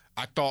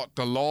 I thought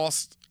the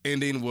Lost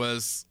ending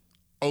was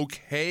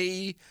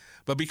okay,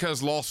 but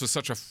because Lost was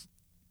such a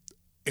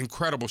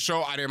incredible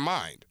show, I didn't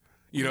mind.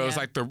 It's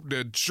like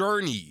the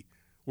journey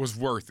was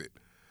worth it.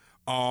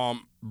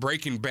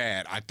 Breaking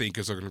Bad, I think,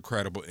 is an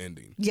incredible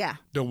ending. Yeah.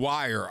 The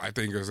Wire, I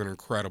think, is an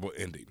incredible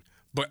ending.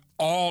 But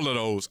all of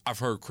those I've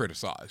heard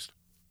criticized.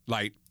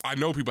 Like, I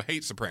know people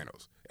hate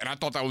Sopranos, and I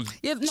thought that was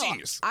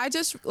genius. I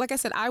just, like I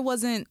said,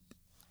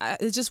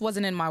 it just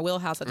wasn't in my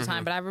wheelhouse at the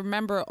time, but I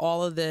remember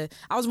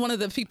I was one of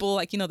the people,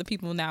 like, the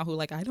people now who,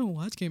 like, I don't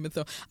watch Game of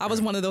Thrones. I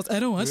was one of those, I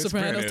don't watch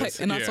Sopranos type,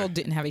 and also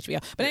didn't have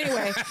HBO. But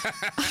anyway.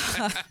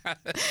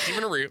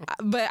 Keeping it real.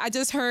 But I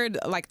just heard,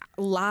 like,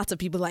 lots of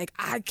people like,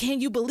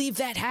 can't you believe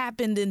that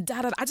happened, and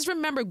da-da-da. I just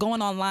remember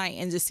going online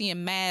and just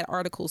seeing mad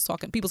articles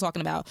people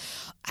talking about,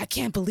 I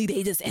can't believe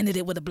they just ended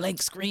it with a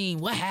blank screen.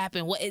 What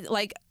happened?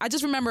 I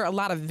just remember a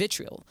lot of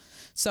vitriol.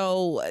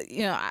 So,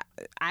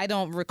 I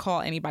don't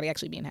recall anybody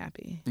actually being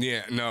happy.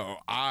 Yeah, no,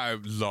 I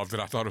loved it.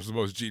 I thought it was the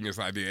most genius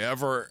idea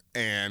ever,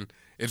 and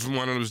it's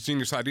one of those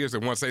genius ideas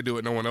that once they do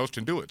it, no one else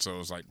can do it. So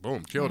it's like,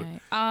 boom, killed it.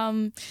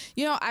 I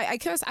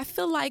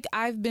feel like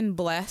I've been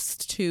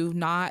blessed to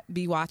not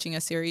be watching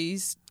a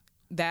series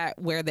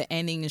where the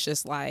ending is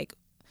just like,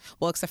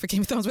 well, except for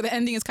Game of Thrones, where the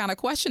ending is kind of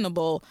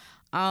questionable.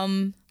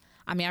 I've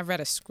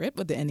read a script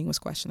where the ending was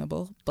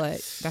questionable,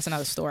 but that's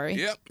another story.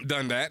 Yep,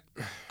 done that.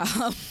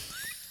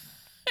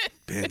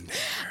 Been there.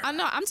 I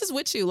know. I'm just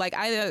with you. Like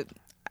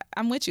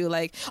I'm with you.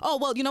 Like, oh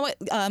well, you know what?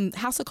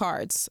 House of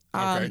Cards.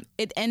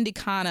 It ended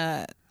kind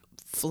of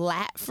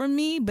flat for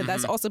me, but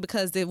that's also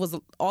because there was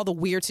all the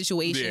weird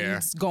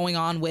situations going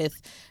on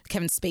with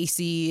Kevin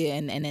Spacey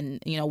and then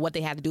what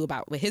they had to do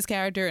with his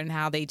character and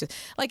how they just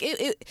like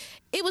it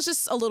was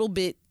just a little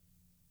bit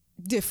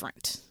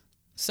different.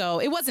 So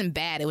it wasn't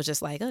bad. It was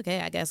just like,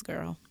 okay, I guess,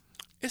 girl.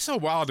 It's so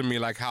wild to me,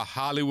 like how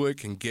Hollywood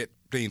can get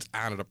things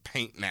out of the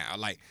paint now,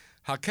 like.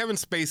 How Kevin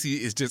Spacey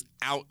is just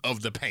out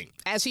of the paint.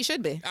 As he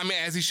should be. I mean,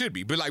 as he should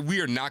be. But, like, we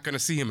are not going to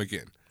see him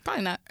again.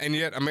 Probably not. And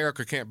yet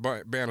America can't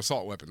ban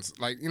assault weapons.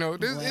 Like,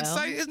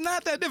 it's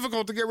not that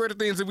difficult to get rid of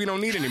things that we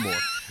don't need anymore.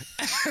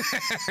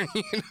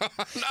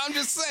 I'm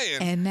just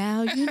saying. And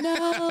now you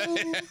know.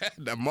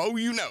 The more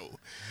you know.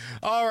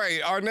 All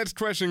right, our next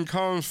question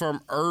comes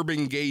from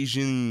Urban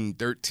Gaijin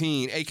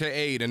 13,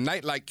 a.k.a. the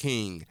Nightlight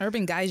King.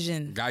 Urban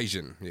Gaijin.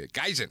 Gaijin. Yeah,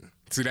 Gaijin.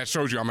 See, that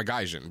shows you I'm a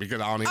Gaijin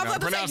because I don't even know how to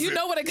pronounce it. You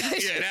know what a Gaijin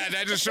is. Yeah,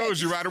 that just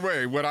shows you right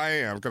away what I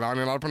am because I don't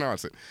even know how to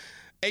pronounce it.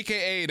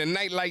 A.k.a. the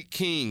Nightlight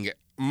King,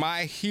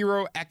 My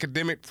Hero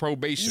Academic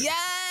Probation.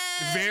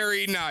 Yes!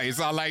 Very nice.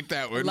 I like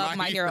that one. Love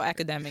My Hero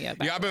Academia.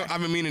 Yeah, I've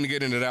been meaning to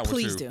get into that one,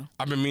 too. Please do.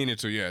 I've been meaning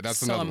to, yeah. That's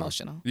so another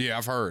emotional. One. Yeah,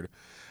 I've heard.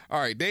 All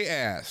right, they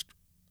asked,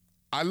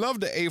 I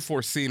love the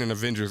A4 scene in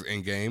Avengers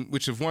Endgame,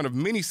 which is one of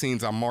many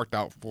scenes I'm marked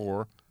out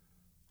for.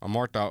 Okay.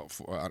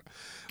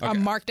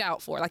 I'm marked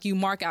out for, like you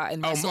mark out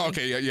in the song.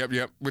 Okay,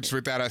 yep. Which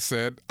with that I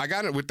said, I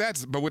got it with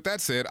that. But with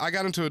that said, I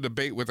got into a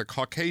debate with a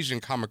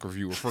Caucasian comic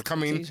reviewer for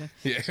coming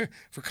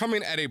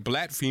at a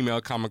black female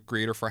comic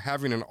creator for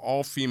having an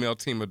all-female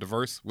team of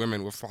diverse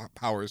women with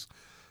powers,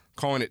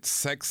 calling it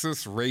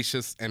sexist,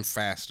 racist, and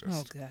fascist.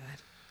 Oh God.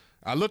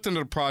 I looked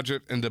into the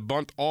project and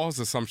debunked all his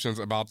assumptions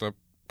about the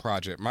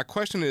project. My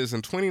question is,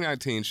 in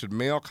 2019, should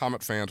male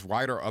comic fans,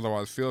 white or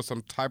otherwise, feel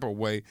some type of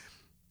way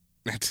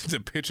at the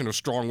depiction of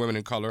strong women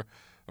in color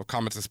of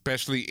comics,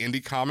 especially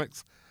indie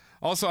comics?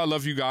 Also, I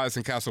love you guys,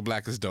 and Castle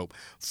Black is dope.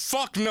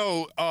 Fuck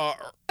no.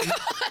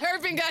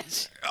 Urban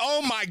guys.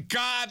 Oh my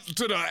God,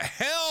 to the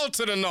hell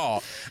to the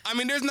no. I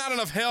mean, there's not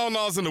enough hell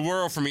no's in the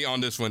world for me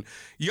on this one.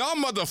 Y'all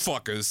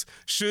motherfuckers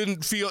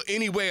shouldn't feel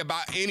any way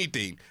about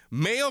anything.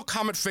 Male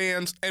comic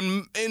fans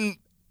and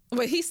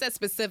Well, he said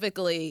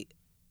specifically.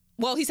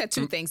 Well, he said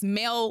two things: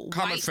 male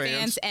comic white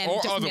fans and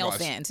just otherwise. male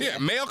fans. Yeah,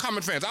 male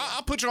comic fans.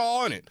 I'll put you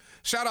all in it.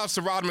 Shout out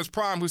to Rodimus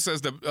Prime, who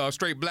says the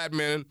straight black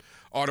men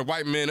are the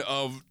white men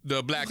of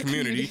the black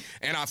community,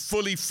 and I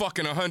fully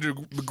fucking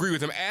 100 agree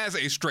with him as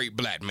a straight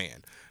black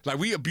man. Like,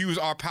 we abuse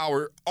our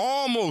power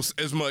almost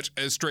as much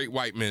as straight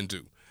white men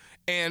do.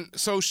 And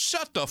so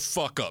shut the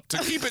fuck up. To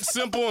keep it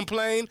simple and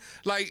plain,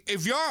 like,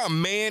 if you're a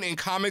man in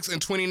comics in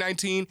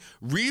 2019,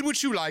 read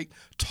what you like,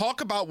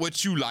 talk about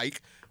what you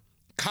like.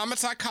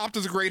 Comments I copped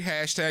is a great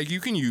hashtag you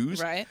can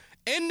use. Right.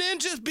 And then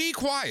just be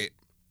quiet.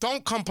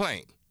 Don't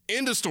complain.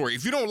 End of story.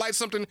 If you don't like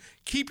something,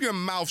 keep your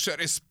mouth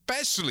shut,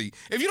 especially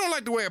if you don't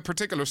like the way a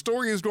particular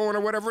story is going or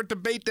whatever,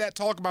 debate that,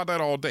 talk about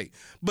that all day.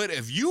 But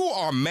if you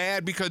are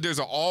mad because there's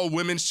an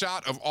all-women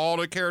shot of all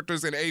the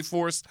characters in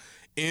A-Force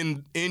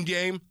in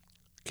Endgame,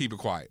 keep it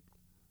quiet.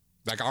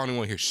 Like, I don't even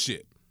want to hear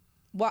shit.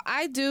 Well,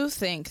 I do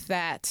think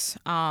that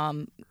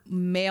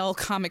male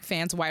comic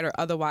fans, white or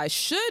otherwise,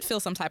 should feel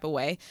some type of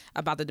way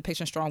about the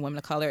depiction of strong women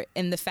of color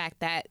in the fact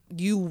that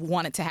you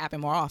want it to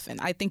happen more often.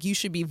 I think you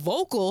should be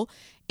vocal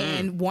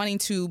in wanting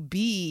to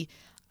be,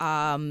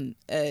 to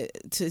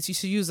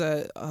use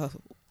a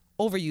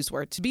overused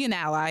word, to be an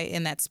ally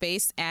in that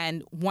space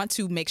and want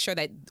to make sure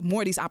that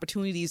more of these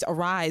opportunities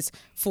arise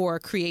for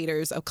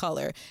creators of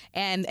color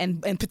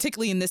and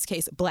particularly in this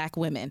case, Black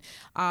women.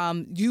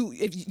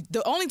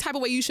 The only type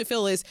of way you should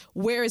feel is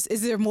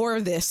is there more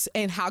of this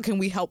and how can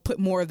we help put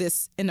more of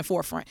this in the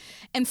forefront?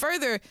 And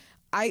further,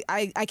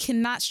 I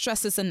cannot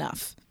stress this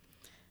enough.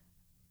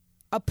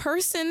 A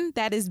person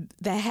that is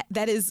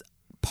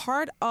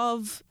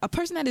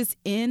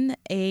in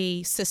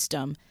a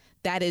system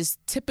that is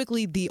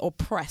typically the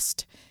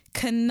oppressed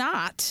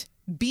cannot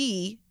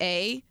be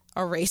a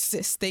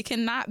racist. They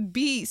cannot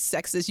be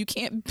sexist. You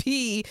can't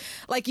be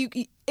like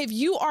if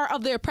you are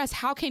of the oppressed,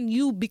 how can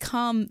you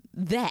become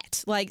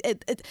that? Like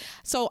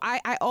so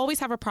I always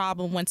have a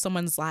problem when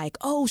someone's like,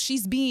 oh,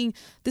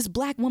 this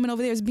Black woman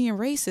over there is being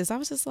racist. I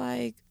was just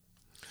like,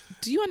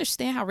 do you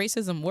understand how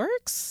racism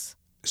works?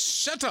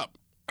 Shut up.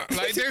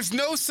 Like, there's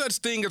no such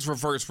thing as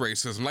reverse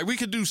racism. Like, we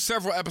could do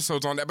several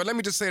episodes on that, but let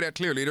me just say that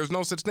clearly. There's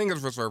no such thing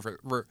as reverse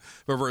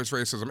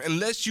racism.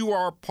 Unless you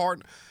are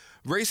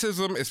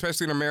racism,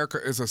 especially in America,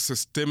 is a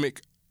systemic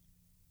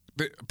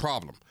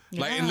problem.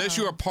 Yeah. Like, unless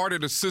you are part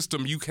of the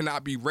system, you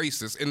cannot be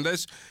racist.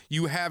 Unless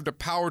you have the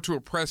power to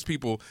oppress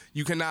people,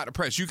 you cannot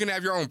oppress. You can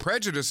have your own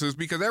prejudices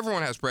because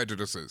everyone has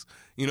prejudices.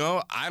 You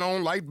know, I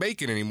don't like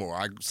bacon anymore.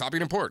 I stop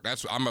eating pork.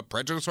 I'm a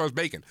prejudice towards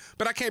bacon.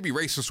 But I can't be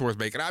racist towards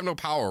bacon. I have no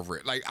power over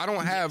it. Like, I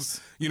don't have,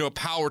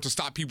 power to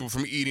stop people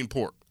from eating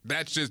pork.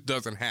 That just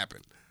doesn't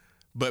happen.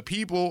 But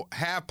people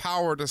have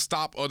power to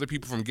stop other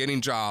people from getting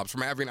jobs,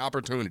 from having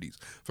opportunities,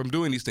 from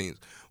doing these things.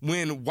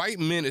 When white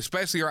men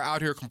especially are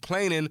out here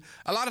complaining,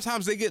 a lot of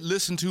times they get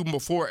listened to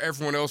before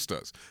everyone else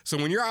does. So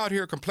when you're out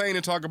here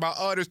complaining, talking about,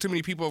 oh, there's too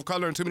many people of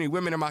color and too many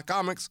women in my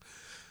comics,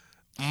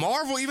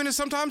 Marvel even is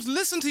sometimes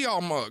listen to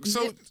y'all mugs.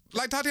 So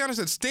like Tatiana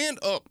said, stand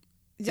up.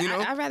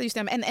 I'd rather you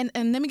stand up.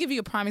 And let me give you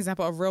a prime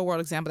example, a real world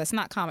example that's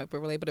not comic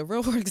book related, but a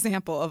real world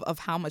example of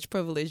how much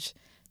privilege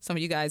some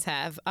of you guys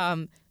have.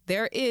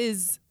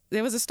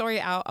 There was a story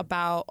out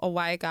about a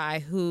white guy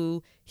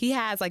who he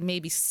has like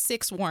maybe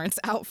 6 warrants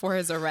out for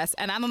his arrest.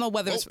 And I don't know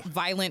whether it's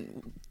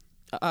violent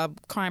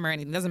crime or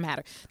anything. It doesn't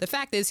matter. The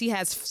fact is he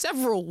has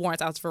several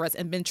warrants out for arrest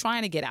and been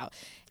trying to get out.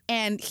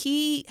 And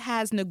he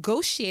has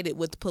negotiated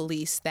with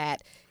police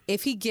that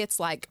if he gets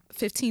like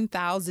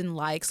 15,000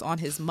 likes on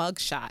his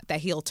mugshot, that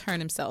he'll turn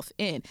himself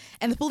in.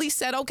 And the police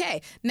said,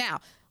 okay.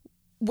 Now,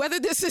 whether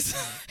this is...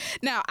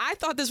 Now, I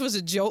thought this was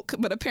a joke,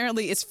 but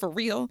apparently it's for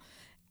real.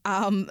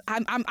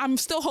 I'm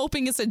still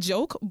hoping it's a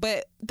joke,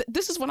 but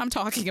this is what I'm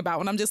talking about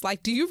when I'm just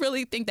like, do you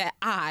really think that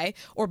I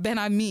or Ben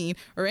Amin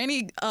or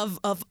any of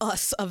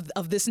us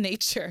of this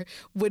nature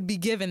would be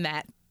given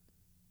that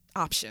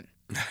option?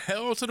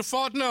 Hell to the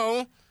fuck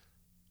no.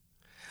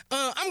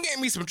 I'm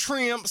getting me some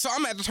trim, so I'm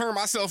going to have to turn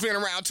myself in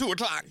around 2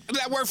 o'clock. Does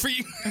that work for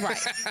you?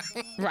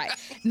 Right.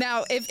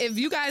 Now, if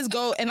you guys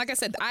go, and like I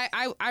said,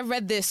 I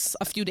read this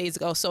a few days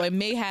ago, so it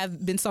may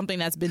have been something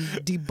that's been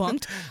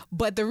debunked,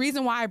 but the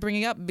reason why I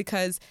bring it up,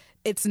 because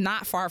it's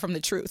not far from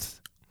the truth.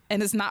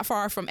 And it's not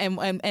far from,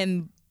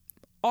 and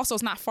also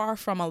it's not far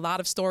from a lot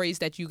of stories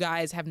that you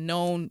guys have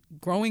known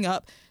growing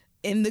up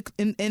in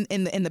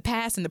the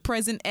past, in the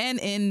present, and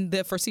in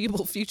the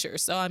foreseeable future.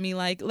 So I mean,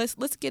 like, let's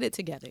get it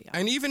together, y'all.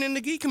 And even in the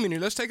geek community,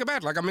 let's take it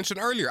back. Like I mentioned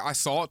earlier, I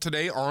saw it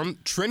today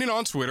trending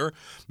on Twitter,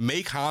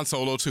 Make Han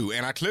Solo 2.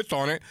 And I clicked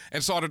on it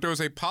and saw that there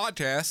was a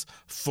podcast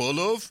full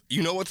of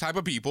what type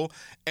of people,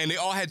 and they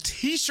all had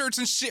T-shirts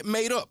and shit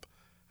made up.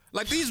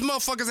 Like, these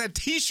motherfuckers had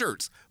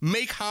T-shirts,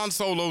 Make Han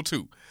Solo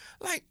 2.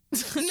 Like,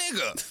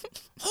 nigga,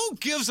 who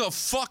gives a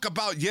fuck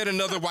about yet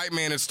another white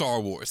man in Star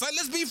Wars? Like,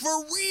 let's be for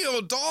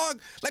real, dog.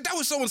 Like, that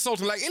was so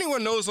insulting. Like,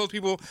 anyone knows those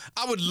people,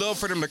 I would love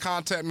for them to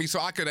contact me so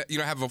I could,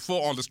 have a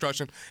full-on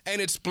discussion and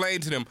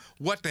explain to them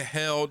what the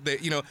hell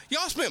that, y'all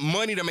spent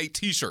money to make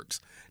T-shirts.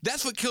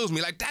 That's what kills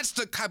me. Like, that's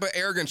the type of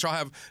arrogance y'all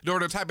have,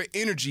 or the type of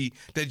energy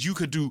that you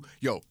could do,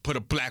 put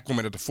a Black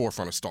woman at the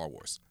forefront of Star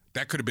Wars.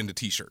 That could have been the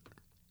T-shirt.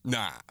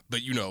 Nah,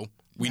 but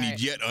we need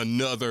yet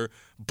another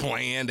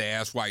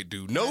bland-ass white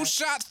dude. No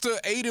shots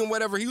to Aiden,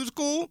 whatever. He was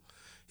cool.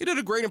 He did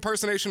a great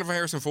impersonation of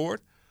Harrison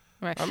Ford.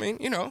 Right. I mean,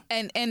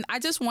 And I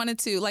just wanted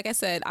to, like I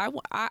said,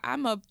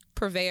 I'm a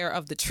purveyor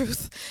of the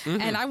truth.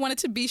 And I wanted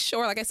to be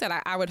sure, like I said,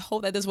 I would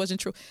hope that this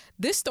wasn't true.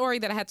 This story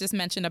that I had just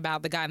mentioned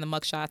about the guy in the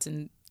mugshots,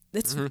 and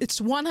it's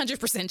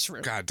 100%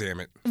 true. God damn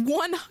it.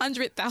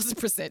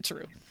 100,000%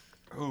 true.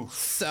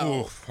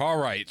 All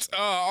right.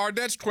 Our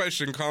next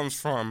question comes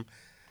from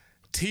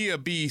Tia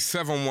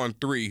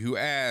B713, who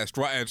asked,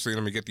 well, actually,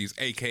 let me get these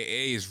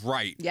AKAs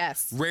right.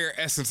 Yes. Rare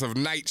Essence of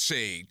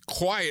Nightshade,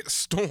 Quiet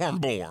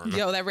Stormborn.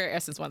 Yo, that Rare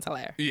Essence one's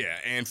hilarious. Yeah,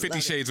 and 50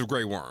 Shades of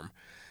Grey Worm.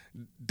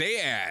 They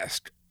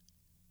asked,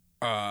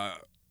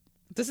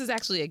 this is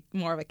actually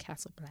more of a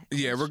Castle Black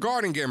question. Yeah,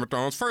 regarding Game of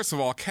Thrones, first of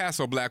all,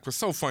 Castle Black was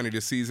so funny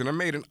this season and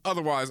made an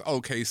otherwise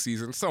okay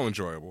season so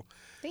enjoyable.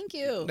 Thank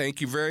you. Thank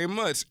you very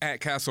much, at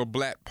Castle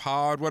Black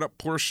Pod. What up,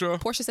 Portia?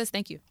 Portia says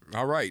thank you.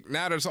 All right.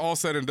 Now that it's all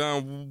said and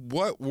done,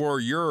 what were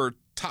your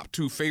top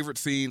 2 favorite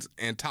scenes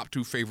and top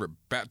 2 favorite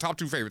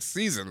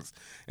seasons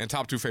and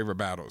top 2 favorite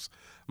battles?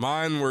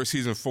 Mine were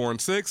season 4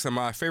 and 6, and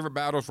my favorite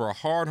battles were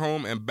Hard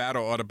Home and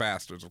Battle of the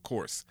Bastards, of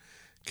course.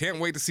 Can't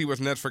wait to see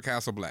what's next for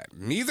Castle Black.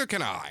 Neither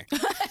can I.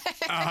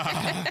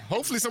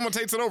 Hopefully someone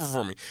takes it over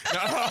for me.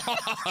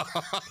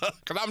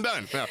 Because I'm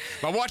done. No,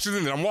 my watch is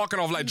in there. I'm walking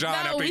off like John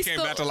after he came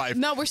back to life.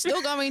 No, we're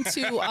still going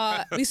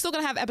to, we're still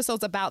going to have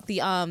episodes about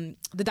the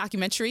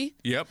documentary.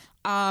 Yep.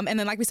 And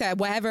then, like we said,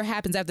 whatever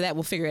happens after that,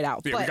 we'll figure it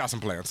out. Yeah, we got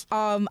some plans.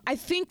 I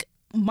think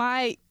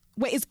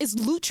is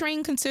Loot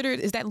Train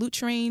considered? Is that Loot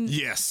Train?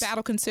 Yes.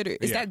 Battle considered?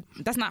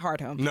 That's not Hard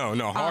Home. No.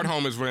 Hard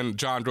Home is when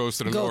John goes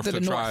to the north to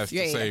try to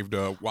save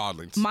the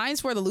wildlings.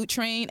 Mine's for the Loot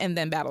Train and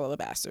then Battle of the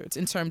Bastards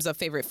in terms of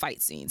favorite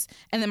fight scenes.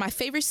 And then my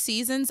favorite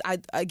seasons, I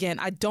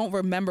don't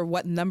remember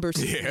what number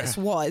this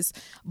was,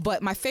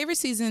 but my favorite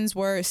seasons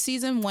were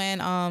season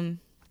when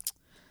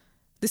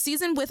the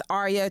season with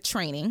Arya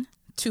training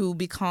to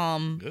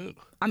become.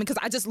 Because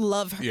I just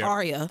love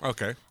Arya.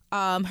 Okay.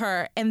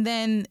 Her, and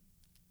then.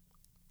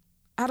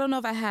 I don't know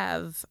if I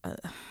have.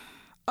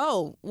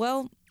 Probably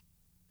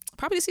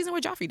the season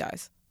where Joffrey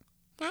dies.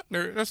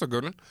 That's a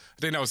good one.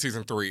 I think that was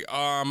season 3.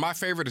 My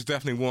favorite is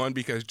definitely 1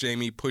 because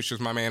Jaime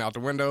pushes my man out the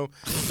window,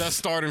 thus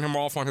starting him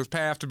off on his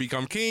path to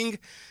become king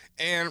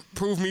and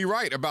prove me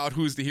right about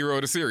who's the hero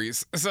of the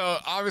series. So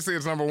obviously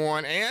it's number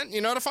 1. And,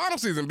 the final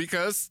season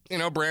because,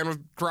 Bran was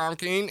crowned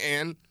king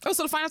and... Oh,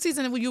 so the final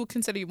season you would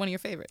consider one of your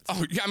favorites?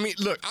 Oh, yeah.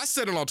 Look, I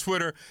said it on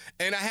Twitter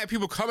and I had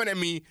people coming at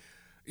me.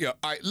 Yeah,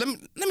 all right, let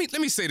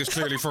me say this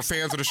clearly for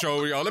fans of the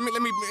show, y'all. Let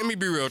me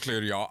be real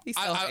clear to y'all.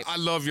 I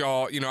love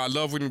y'all. I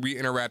love when we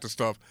interact and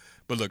stuff.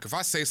 But look, if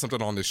I say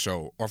something on this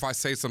show or if I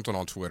say something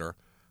on Twitter,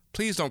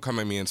 please don't come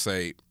at me and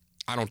say,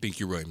 I don't think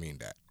you really mean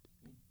that.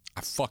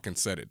 I fucking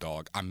said it,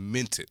 dog. I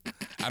meant it.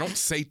 I don't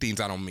say things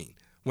I don't mean.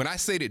 When I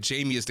say that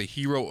Jaime is the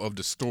hero of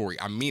the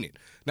story, I mean it.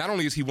 Not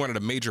only is he one of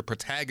the major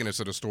protagonists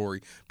of the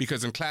story,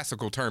 because in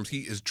classical terms, he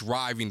is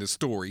driving the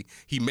story.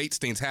 He makes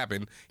things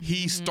happen.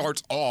 He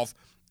starts off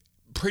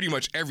pretty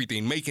much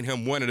everything, making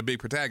him one of the big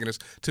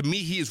protagonists. To me,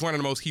 he is one of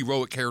the most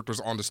heroic characters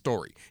on the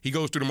story. He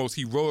goes through the most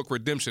heroic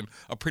redemption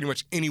of pretty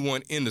much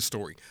anyone in the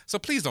story. So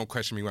please don't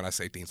question me when I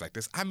say things like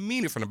this. I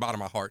mean it from the bottom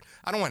of my heart.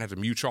 I don't want to have to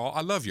mute y'all. I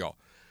love y'all.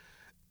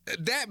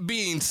 That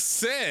being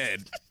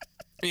said,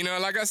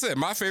 like I said,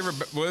 my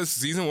favorite was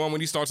season 1 when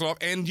he starts off.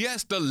 And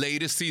yes, the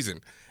latest season.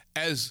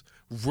 As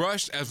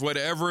rushed as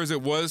whatever as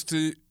it was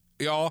to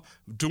y'all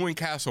doing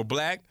Castle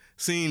Black,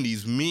 seeing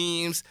these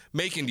memes,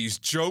 making these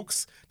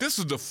jokes. This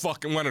was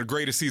one of the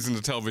greatest seasons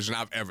of television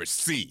I've ever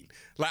seen.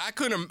 Like,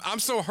 I'm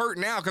so hurt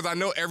now because I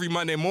know every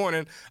Monday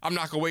morning I'm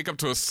not gonna wake up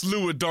to a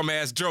slew of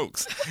dumbass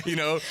jokes.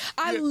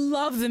 I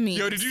love the memes.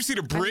 Yo, did you see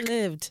the brick?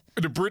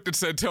 The brick that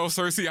said, "Tell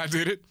Cersei I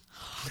did it"?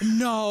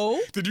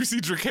 No. Did you see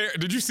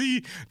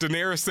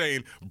Daenerys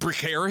saying Brick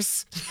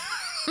Harris?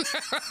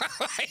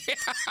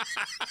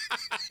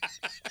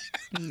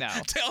 No.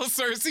 Tell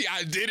Cersei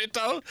I did it,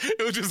 though.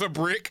 It was just a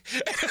brick.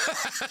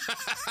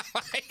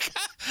 like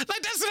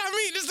that's what I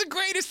mean. This is the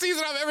greatest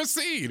season I've ever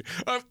seen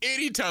of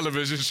any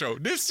television show.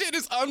 This shit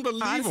is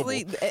unbelievable.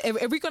 Honestly,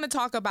 if we're going to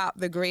talk about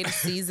the greatest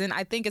season,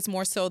 I think it's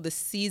more so the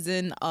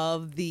season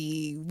of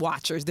the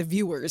watchers, the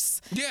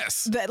viewers.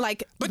 Yes. But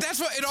that's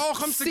what it all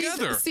comes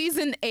together.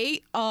 Season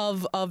 8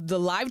 of the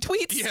live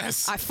tweets.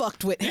 Yes. I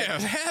fucked with. Yeah,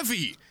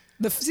 heavy.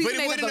 The season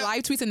 8 of the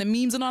live tweets and the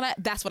memes and all that,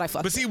 that's what I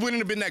fucked with. But see, it wouldn't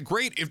have been that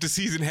great if the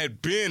season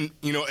had been,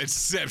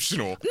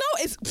 exceptional. No,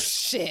 it's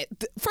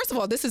shit. First of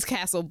all, this is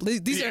Castle. This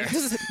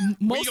is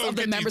most of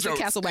the members of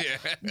Castle Black.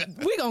 Yeah.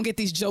 We're going to get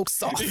these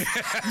jokes off. Yeah.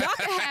 Y'all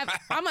can have,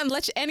 I'm going to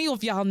let any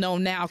of y'all know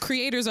now,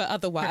 creators or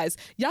otherwise,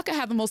 y'all can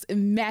have the most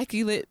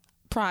immaculate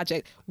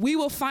project. We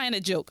will find a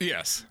joke.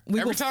 Yes.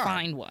 We will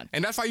find one.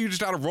 And that's why you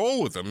just got to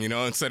roll with them,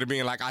 instead of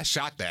being like, I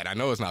shot that. I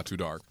know it's not too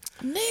dark.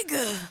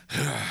 Nigga.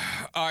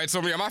 All right,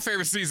 so my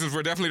favorite seasons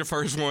were definitely the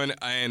first one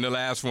and the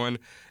last one.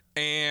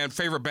 And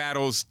favorite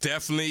battles,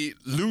 definitely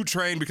Loot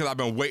Train, because I've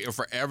been waiting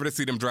forever to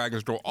see them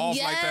dragons go off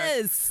like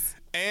that.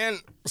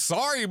 And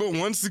sorry, but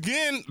once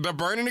again, the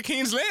burning of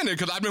King's Landing,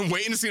 because I've been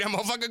waiting to see that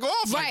motherfucker go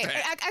off like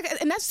that.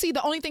 And that's,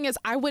 the only thing is,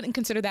 I wouldn't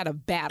consider that a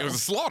battle. It was a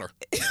slaughter.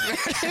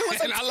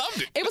 And I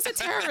loved it. It was a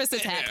terrorist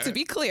attack, to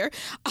be clear.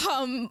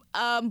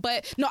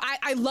 But no,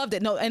 I loved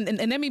it. No, and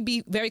let me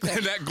be very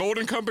clear. That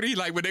Golden Company,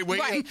 like when they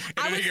waiting and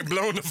then they get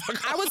blown the fuck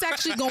up. I was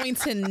actually going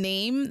to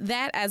name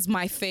that as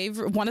my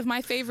favorite, one of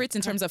my favorites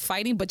in terms of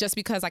fighting, but just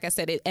because, like I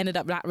said, it ended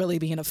up not really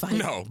being a fight.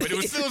 No, but it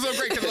was still so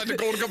great because like the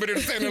Golden Company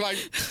was standing like...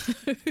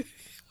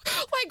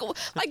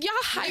 like y'all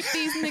hype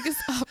these niggas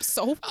up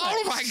so much.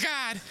 Oh my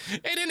God.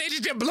 And then they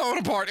just get blown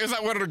apart. It's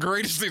like one of the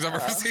greatest things I've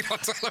ever seen on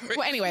television.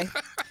 Well, anyway,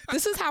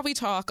 this is how we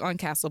talk on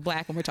Castle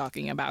Black when we're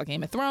talking about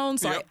Game of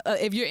Thrones. So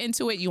if you're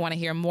into it, you want to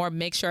hear more,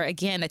 make sure,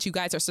 again, that you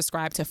guys are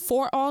subscribed to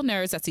For All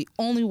Nerds. That's the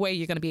only way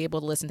you're going to be able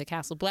to listen to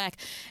Castle Black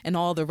and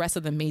all the rest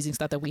of the amazing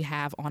stuff that we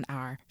have on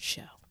our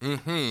show.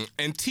 Mm-hmm.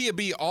 And Tia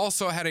B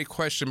also had a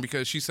question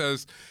because she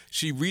says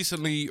she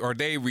recently, or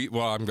they,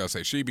 well, I'm going to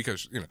say she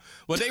because,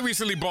 they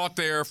recently bought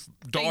their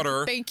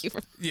daughter. Thank you.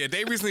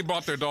 They recently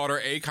bought their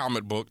daughter a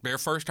comic book, their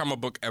first comic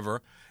book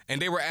ever.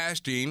 And they were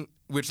asking,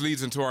 which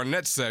leads into our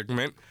next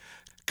segment,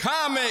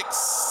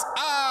 Comics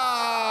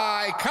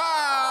Icon.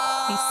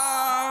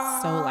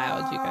 He's so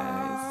loud, you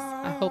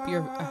guys. I hope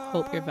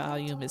your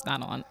volume is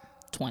not on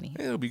 20.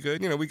 It'll be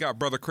good. We got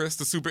Brother Chris,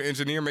 the super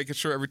engineer, making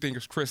sure everything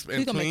is crisp and clean.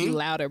 He's going to make you clean.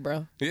 louder,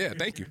 bro. Yeah,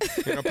 thank you.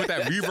 Put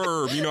that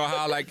reverb, how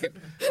I like it,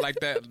 like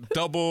that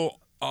double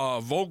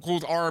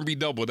vocals R&B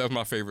double. That's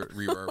my favorite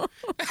reverb.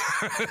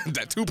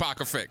 That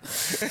Tupac effect.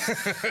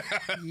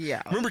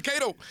 Yeah. Remember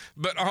Kato?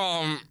 But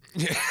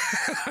yeah.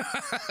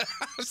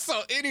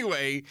 So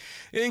anyway,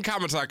 in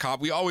Comics I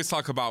Cop, we always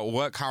talk about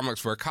what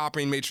comics we're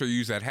copying. Make sure you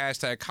use that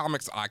hashtag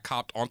Comics I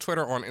Copped on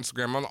Twitter, on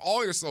Instagram, on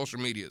all your social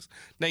medias.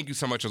 Thank you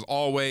so much as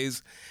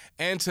always.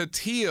 And to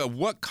Tia,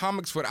 what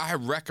comics would I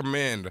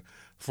recommend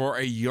for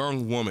a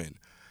young woman?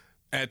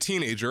 A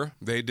teenager.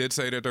 They did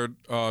say that their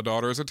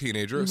daughter is a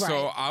teenager. Right.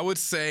 So I would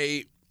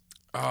say...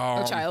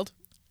 a child.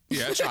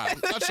 Yeah, a child.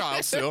 A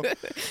child still.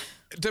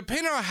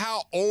 Depending on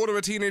how old of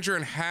a teenager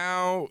and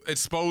how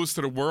exposed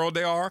to the world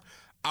they are,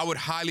 I would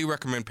highly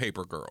recommend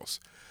Paper Girls.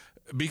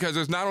 Because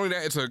it's not only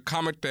that, it's a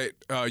comic that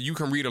you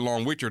can read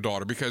along with your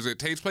daughter because it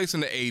takes place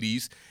in the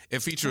 80s.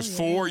 It features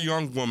 4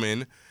 young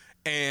women,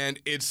 and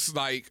it's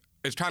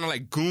kind of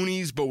like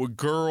Goonies, but with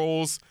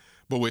girls...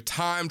 But with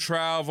time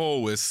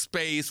travel, with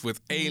space,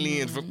 with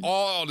aliens, with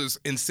all this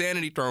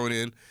insanity thrown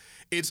in,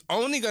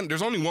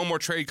 there's only one more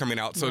trade coming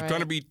out, so it's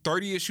going to be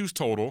 30 issues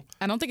total.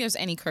 I don't think there's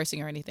any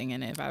cursing or anything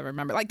in it, if I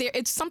remember.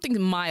 It's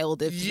something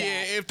mild,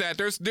 if that.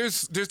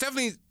 There's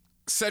definitely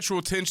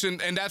sexual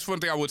tension, and that's one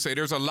thing I would say.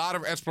 There's a lot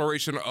of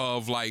exploration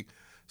of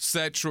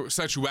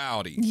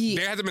sexuality.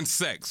 Yeah. There hasn't been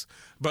sex,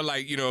 but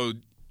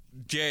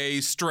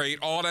gay, straight,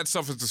 all that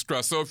stuff is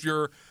discussed. So if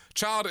your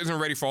child isn't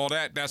ready for all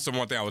that, that's the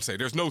one thing I would say.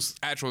 There's no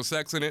actual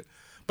sex in it.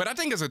 But I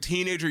think as a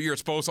teenager, you're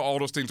exposed to all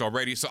those things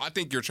already. So I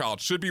think your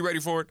child should be ready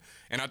for it.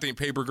 And I think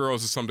Paper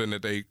Girls is something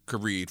that they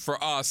could read. For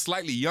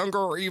slightly younger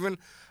or even,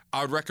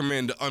 I would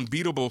recommend The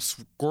Unbeatable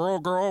Squirrel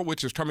Girl,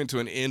 which is coming to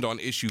an end on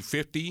issue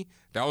 50.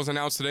 That was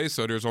announced today,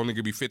 so there's only going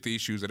to be 50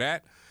 issues of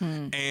that.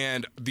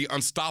 And The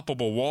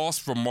Unstoppable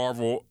Wasp from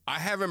Marvel. I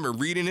haven't been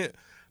reading it,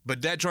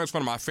 but that joint's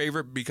one of my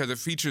favorite because it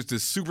features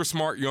this super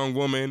smart young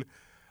woman.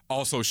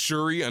 Also,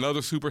 Shuri,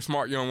 another super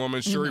smart young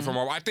woman, Shuri from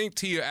Marvel. I think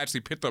Tia actually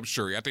picked up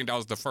Shuri. I think that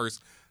was the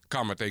first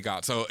comic they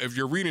got. So if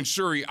you're reading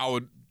Shuri, I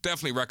would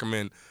definitely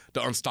recommend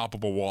The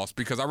Unstoppable Wasp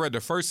because I read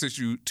the first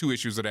 2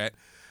 issues of that.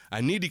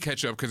 I need to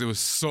catch up because it was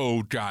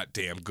so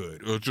goddamn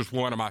good. It was just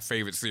one of my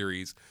favorite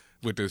series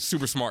with the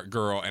super smart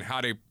girl and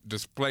how they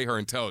display her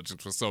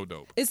intelligence was so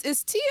dope.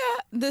 Is Tia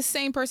the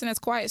same person as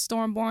Quiet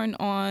Stormborn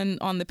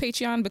on the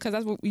Patreon? Because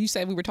that's what you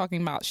said we were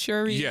talking about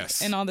Shuri.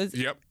 Yes. And all this.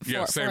 Yep.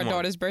 For her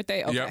daughter's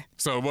birthday. Okay. Yep.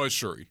 So it was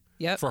Shuri.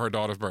 Yep. For her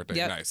daughter's birthday.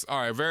 Yep. Nice. All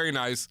right. Very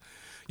nice.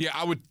 Yeah,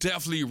 I would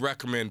definitely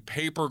recommend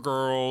Paper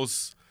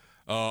Girls,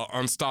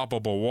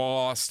 Unstoppable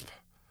Wasp.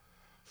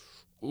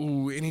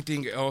 Ooh,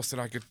 anything else that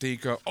I could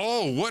think of?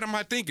 Oh, what am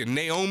I thinking?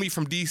 Naomi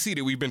from DC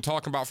that we've been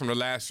talking about from the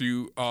last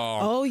few.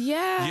 Oh,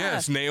 yeah.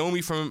 Yes,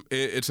 Naomi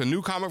it's a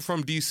new comic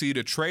from DC.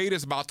 The trade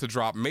is about to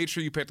drop. Make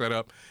sure you pick that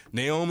up.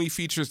 Naomi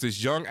features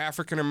this young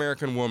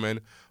African-American woman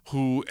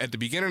who, at the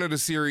beginning of the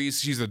series,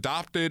 she's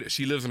adopted.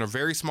 She lives in a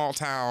very small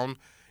town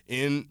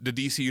in the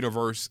DC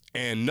universe,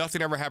 and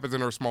nothing ever happens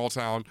in her small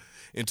town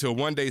until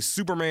one day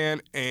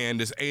Superman and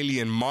this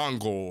alien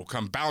Mongol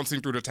come bouncing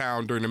through the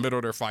town during the middle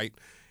of their fight.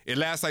 It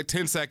lasts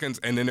 10 seconds,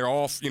 and then they're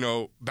off,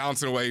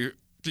 bouncing away,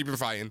 keeping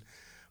fighting.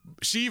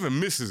 She even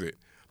misses it.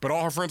 But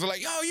all her friends are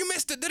like, yo, you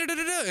missed it,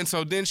 da-da-da-da-da. And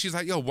so then she's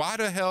like, yo, why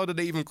the hell did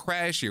they even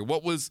crash here?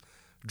 What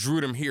drew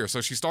them here? So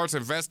she starts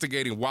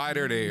investigating why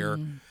they're there,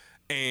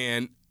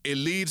 and it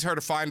leads her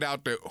to find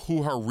out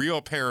who her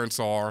real parents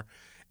are.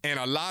 And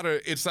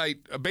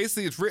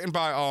basically it's written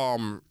by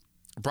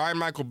Brian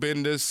Michael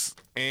Bendis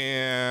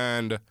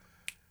and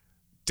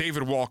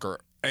David Walker.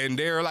 And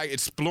they're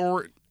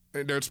exploring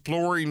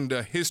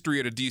the history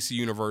of the DC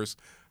universe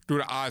through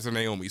the eyes of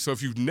Naomi. So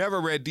if you've never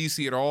read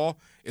DC at all,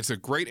 it's a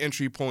great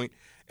entry point.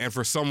 And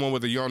for someone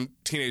with a young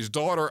teenage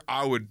daughter,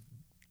 I would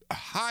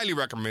highly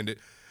recommend it.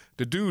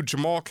 The dude,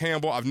 Jamal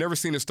Campbell, I've never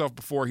seen his stuff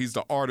before. He's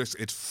the artist.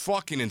 It's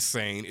fucking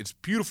insane. It's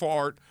beautiful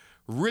art,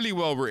 really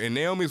well written.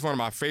 Naomi is one of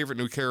my favorite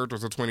new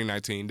characters of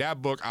 2019.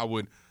 That book, I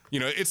would,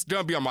 it's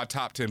going to be on my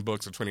top 10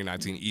 books of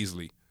 2019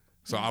 easily.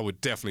 So I would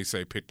definitely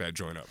say pick that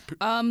joint up.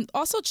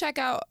 Also check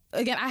out,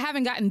 again, I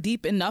haven't gotten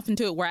deep enough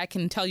into it where I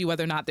can tell you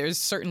whether or not there's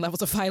certain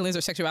levels of violence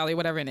or sexuality or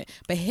whatever in it.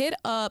 But hit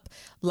up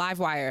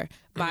Livewire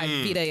by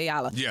Vita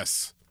Ayala.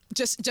 Yes.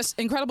 Just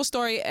incredible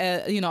story,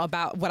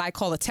 about what I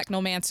call a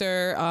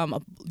technomancer,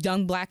 a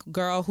young black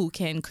girl who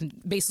can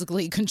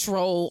basically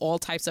control all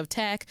types of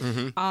tech.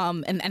 And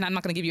I'm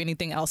not going to give you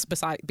anything else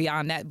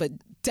beyond that, but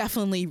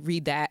definitely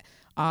read that.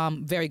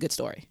 Very good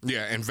story.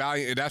 Yeah, and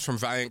Valiant, that's from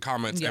Valiant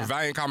Comics. Yeah. And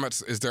Valiant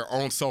Comics is their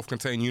own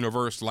self-contained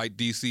universe like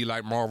DC,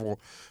 like Marvel,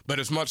 but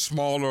it's much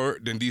smaller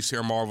than DC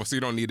or Marvel, so you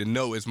don't need to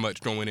know as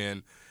much going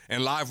in.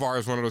 And Livewire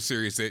is one of those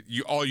series that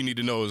all you need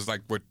to know is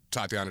like what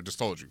Tatiana just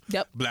told you.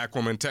 Yep. Black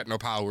woman, techno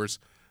powers,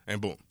 and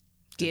boom.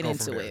 Get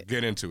into it.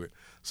 Get into it.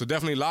 So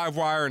definitely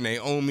Livewire,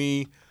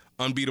 Naomi,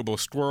 Unbeatable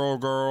Squirrel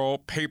Girl,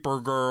 Paper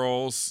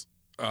Girls,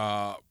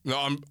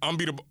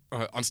 Unstoppable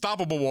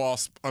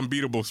Wasp,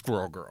 Unbeatable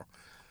Squirrel Girl.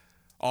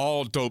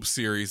 All dope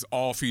series,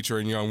 all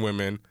featuring young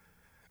women.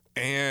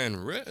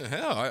 And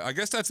hell, I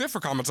guess that's it for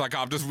Comics I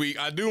Cop this week.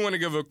 I do want to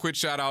give a quick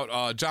shout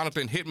out.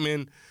 Jonathan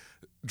Hickman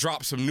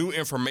dropped some new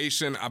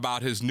information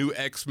about his new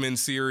X-Men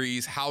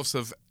series, House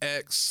of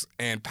X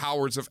and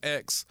Powers of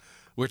X,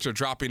 which are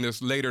dropping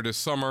later this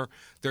summer.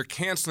 They're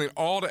canceling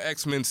all the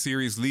X-Men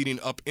series leading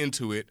up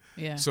into it.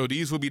 Yeah. So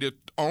these will be the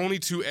only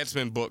 2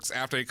 X-Men books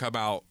after they come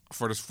out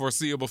for the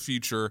foreseeable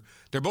future.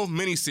 They're both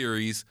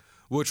miniseries,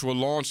 which will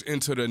launch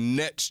into the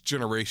next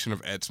generation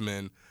of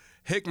X-Men.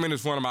 Hickman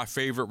is one of my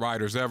favorite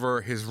writers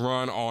ever. His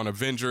run on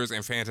Avengers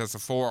and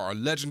Fantastic Four are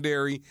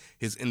legendary.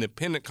 His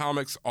independent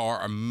comics are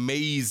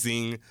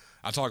amazing.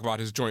 I talk about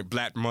his joint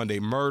Black Monday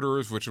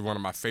Murders, which is one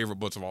of my favorite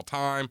books of all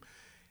time.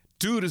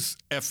 Dude is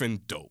effing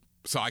dope.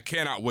 So I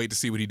cannot wait to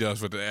see what he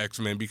does with the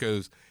X-Men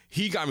because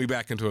he got me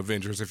back into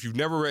Avengers. If you've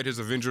never read his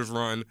Avengers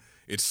run,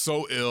 it's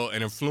so ill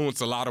and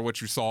influenced a lot of what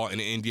you saw in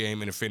the Endgame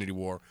and Infinity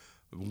War.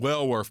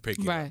 Well worth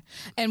picking up. Right.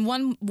 And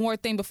one more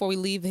thing before we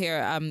leave here,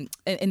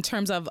 in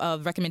terms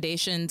of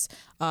recommendations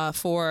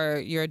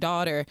for your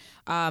daughter,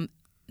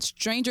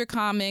 Stranger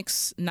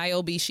Comics,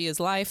 Niobe, She Is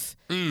Life,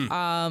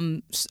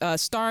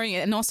 starring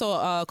and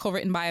also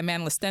co-written by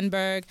Amanda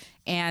Stenberg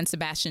and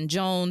Sebastian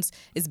Jones,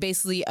 is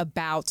basically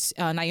about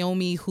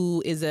Naomi,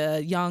 who is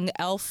a young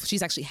elf.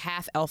 She's actually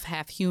half elf,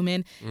 half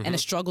human, and the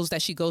struggles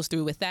that she goes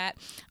through with that.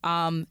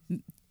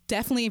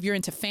 Definitely, if you're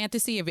into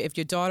fantasy, if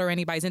your daughter or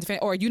anybody's into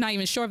fantasy, or you're not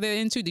even sure if they're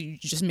into, you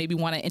just maybe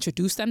want to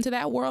introduce them to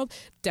that world,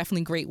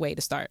 definitely great way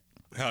to start.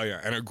 Hell yeah,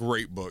 and a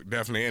great book,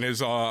 definitely. And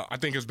I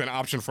think it's been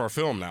optioned for a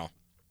film now.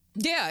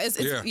 Yeah,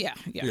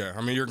 Yeah,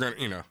 I mean, you're going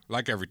to,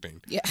 like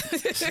everything. Yeah,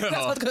 that's what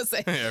I was going to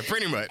say. Yeah,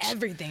 pretty much.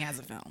 Everything has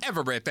a film.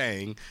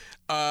 Everything.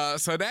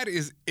 So that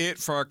is it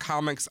for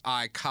Comics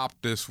I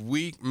Copped this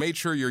week. Make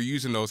sure you're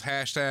using those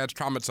hashtags,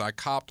 Comics I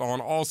Copped, on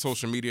all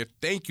social media.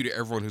 Thank you to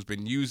everyone who's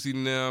been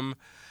using them.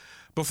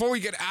 Before we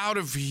get out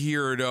of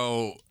here,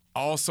 though,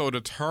 also the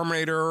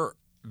Terminator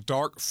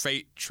Dark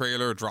Fate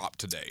trailer dropped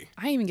today.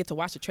 I didn't even get to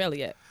watch the trailer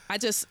yet.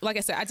 Like I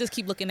said, I just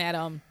keep looking at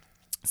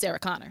Sarah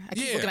Connor. I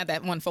keep looking at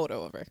that one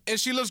photo of her. And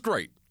she looks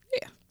great.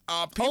 Yeah.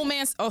 Old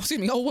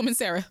woman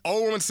Sarah.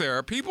 Old woman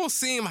Sarah. People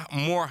seem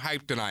more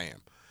hyped than I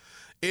am.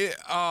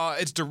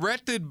 It's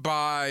directed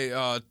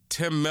by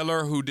Tim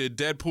Miller, who did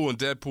Deadpool and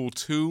Deadpool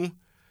 2.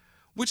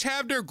 Which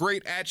have their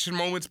great action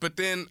moments, but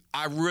then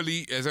I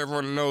really, as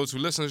everyone knows who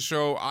listens to the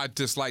show, I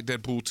dislike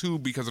Deadpool 2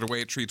 because of the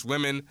way it treats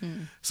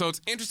women. So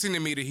it's interesting to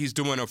me that he's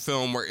doing a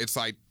film where it's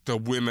like the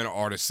women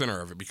are the center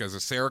of it, because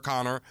it's Sarah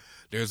Connor,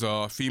 there's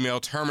a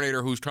female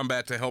Terminator who's come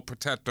back to help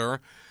protect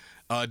her.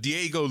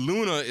 Diego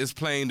Luna is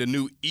playing the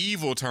new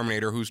evil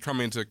Terminator who's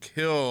coming to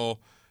kill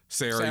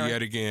Sarah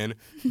yet again.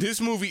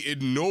 This movie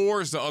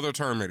ignores the other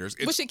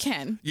Terminators. Which it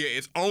can. Yeah,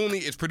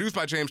 it's produced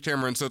by James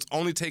Cameron, so it's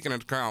only taking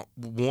into account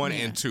 1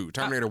 and 2.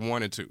 Terminator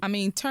 1 and 2. I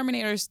mean,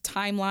 Terminator's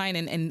timeline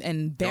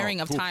and bearing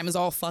of time is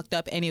all fucked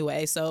up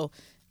anyway, so...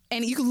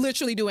 And you can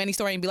literally do any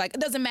story and be like, it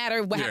doesn't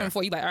matter what happened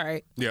before. You're like, all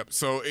right. Yep,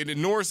 so it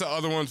ignores the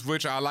other ones,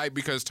 which I like,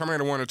 because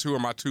Terminator 1 and 2 are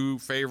my 2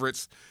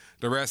 favorites.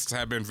 The rest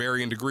have been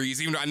varying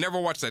degrees, even though I never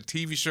watched that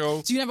TV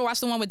show. So you never watched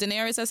the one with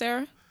Daenerys as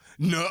Sarah?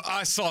 No,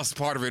 I saw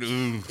part of it. It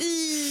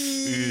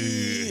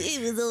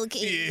was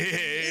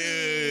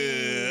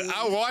okay. Yeah.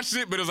 I watched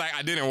it, but it was like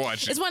I didn't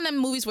watch it. It's one of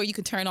them movies where you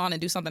could turn on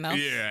and do something else.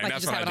 Yeah, like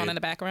that's you just what have I it on did. in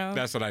the background.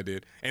 That's what I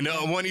did. And the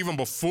one even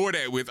before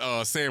that with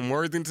Sam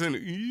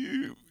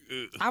Worthington.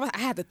 I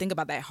had to think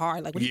about that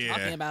hard. Like, what are you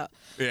talking about?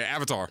 Yeah,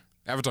 Avatar.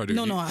 Avatar did.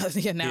 No,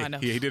 yeah, now I know.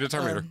 Yeah, he did a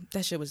Terminator.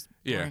 That shit was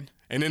boring.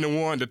 And then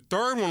the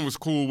third one was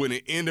cool when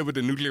it ended with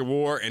the nuclear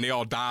war and they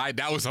all died.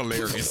 That was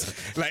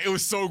hilarious. Like, it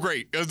was so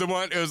great. It was the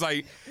one, it was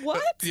like...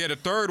 What? The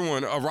third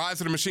one, Rise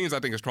of the Machines, I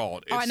think it's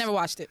called. I never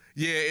watched it.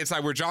 Yeah, it's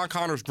like where John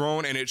Connor's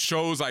grown and it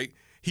shows like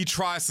he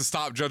tries to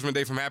stop Judgment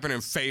Day from happening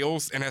and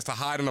fails and has to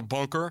hide in a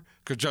bunker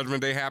because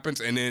Judgment Day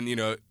happens, and then,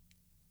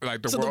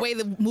 like the way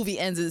the movie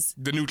ends is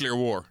the nuclear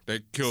war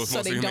that kills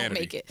most of humanity. So they don't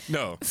make it.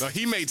 No,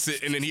 he makes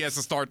it, and then he has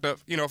to start the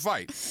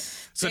fight.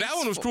 So that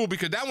one was cool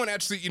because that one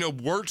actually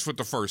works with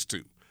the first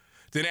two.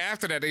 Then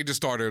after that, they just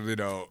started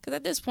because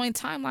at this point,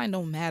 timeline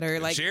don't matter.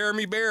 Like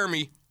Jeremy Bear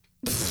Me.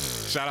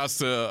 Shout outs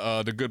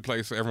to The Good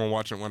Place for everyone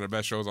watching one of the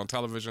best shows on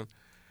television.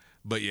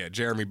 But yeah,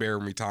 Jeremy Bear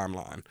Me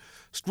timeline.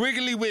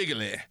 Squiggly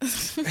wiggly.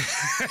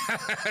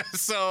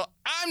 So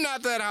I'm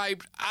not that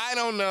hyped. I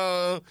don't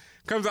know.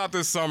 Comes out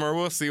this summer.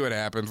 We'll see what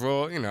happens.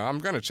 Well, I'm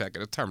going to check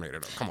it. It's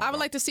Terminator, though. Come on. I would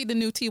like to see the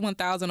new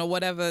T-1000 or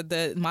whatever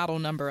the model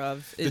number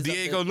of is. The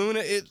Diego Luna?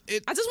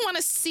 I just want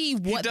to see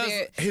what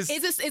is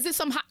it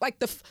some hot, like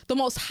the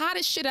most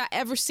hottest shit I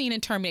ever seen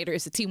in Terminator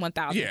is the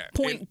T-1000. Yeah.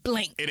 Point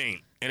blank. It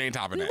ain't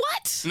topping that.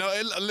 What? No,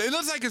 it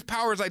looks like his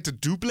power is like to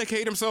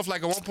duplicate himself.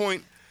 Like at one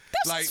point.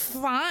 That's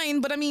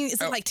fine, but I mean,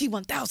 is it like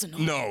T-1000?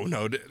 No.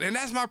 And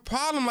that's my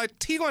problem. Like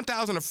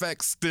T-1000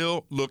 effects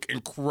still look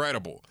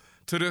incredible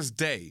to this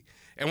day.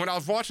 And when I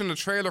was watching the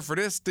trailer for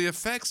this, the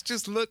effects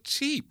just look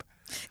cheap.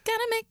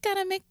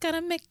 Gotta make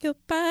your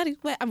body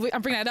wet. I'm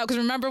bringing that up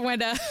because remember when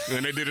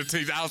when they did a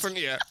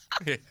T-1000? Yeah.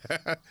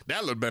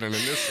 That looked better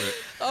than this shit.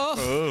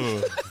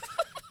 Oh.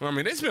 Well, I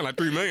mean, they spent like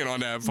 $3 million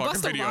on that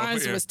fucking video. Busta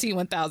Rhymes was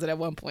T-1000 at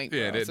one point.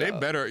 Yeah, they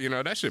better,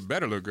 that shit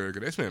better look good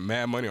because they spent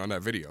mad money on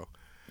that video.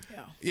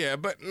 Yeah,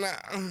 but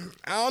I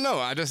don't know.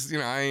 I just,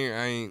 I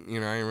ain't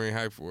really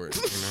hyped for it.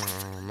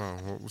 I don't know.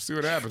 We'll see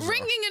what happens.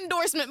 Ringing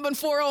endorsement, but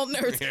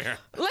ForAllNerds. Yeah.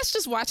 Let's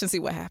just watch and see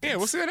what happens. Yeah,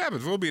 we'll see what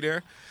happens. We'll be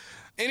there.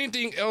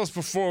 Anything else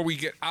before we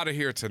get out of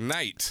here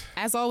tonight?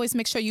 As always,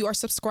 make sure you are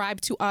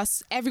subscribed to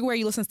us everywhere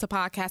you listen to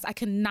podcasts. I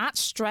cannot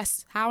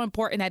stress how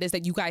important that is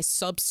that you guys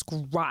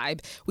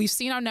subscribe. We've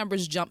seen our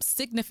numbers jump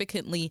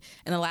significantly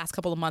in the last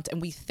couple of months,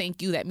 and we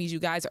thank you. That means you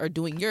guys are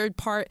doing your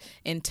part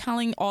in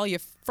telling all your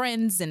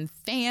friends and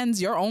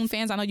fans, your own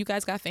fans. I know you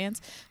guys got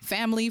fans,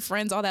 family,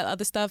 friends, all that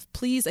other stuff.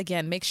 Please,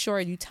 again, make sure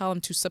you tell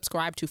them to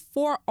subscribe to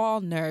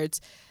ForAllNerds,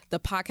 the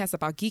podcast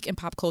about geek and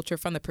pop culture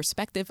from the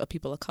perspective of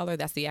people of color.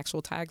 That's the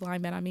actual tagline,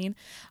 man. I mean,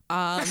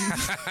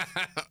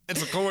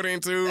 it's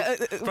according to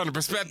from the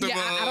perspective of.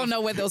 I don't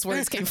know where those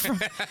words came from,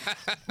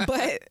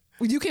 but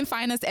you can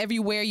find us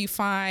everywhere you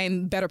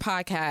find better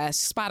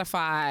podcasts,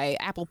 Spotify,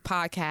 Apple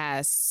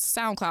Podcasts,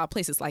 SoundCloud,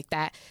 places like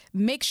that.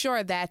 Make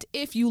sure that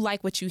if you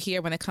like what you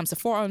hear when it comes to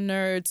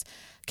ForAllNerds,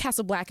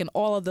 Castle Black, and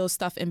all of those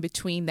stuff in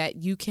between, that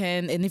you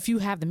can, and if you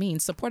have the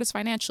means, support us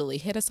financially.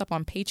 Hit us up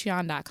on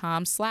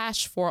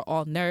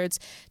patreon.com/ForAllNerds.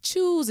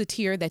 Choose a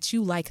tier that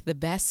you like the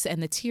best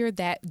and the tier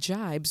that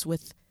jibes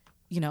with,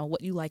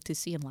 what you like to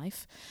see in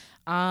life.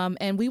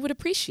 And we would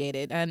appreciate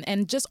it.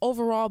 And just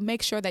overall,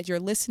 make sure that you're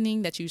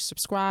listening, that you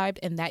subscribed,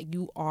 and that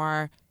you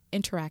are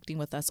interacting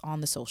with us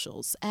on the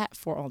socials at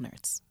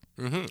ForAllNerds.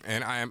 Mm-hmm.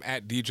 And I am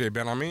at DJ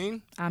Ben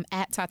Amin. I'm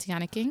at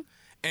Tatiana King.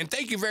 And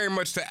thank you very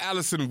much to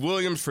Allison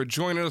Williams for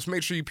joining us.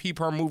 Make sure you peep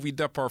her movie,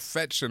 The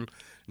Perfection,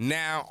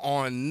 now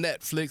on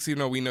Netflix. We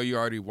know you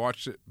already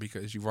watched it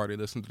because you've already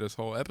listened to this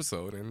whole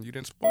episode and you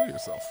didn't spoil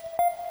yourself.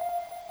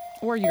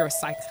 Or you're a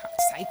psycho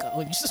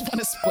and you just want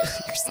to spoil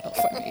yourself.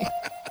 I mean,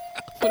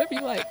 whatever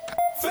you like.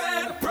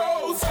 Fan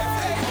Bros.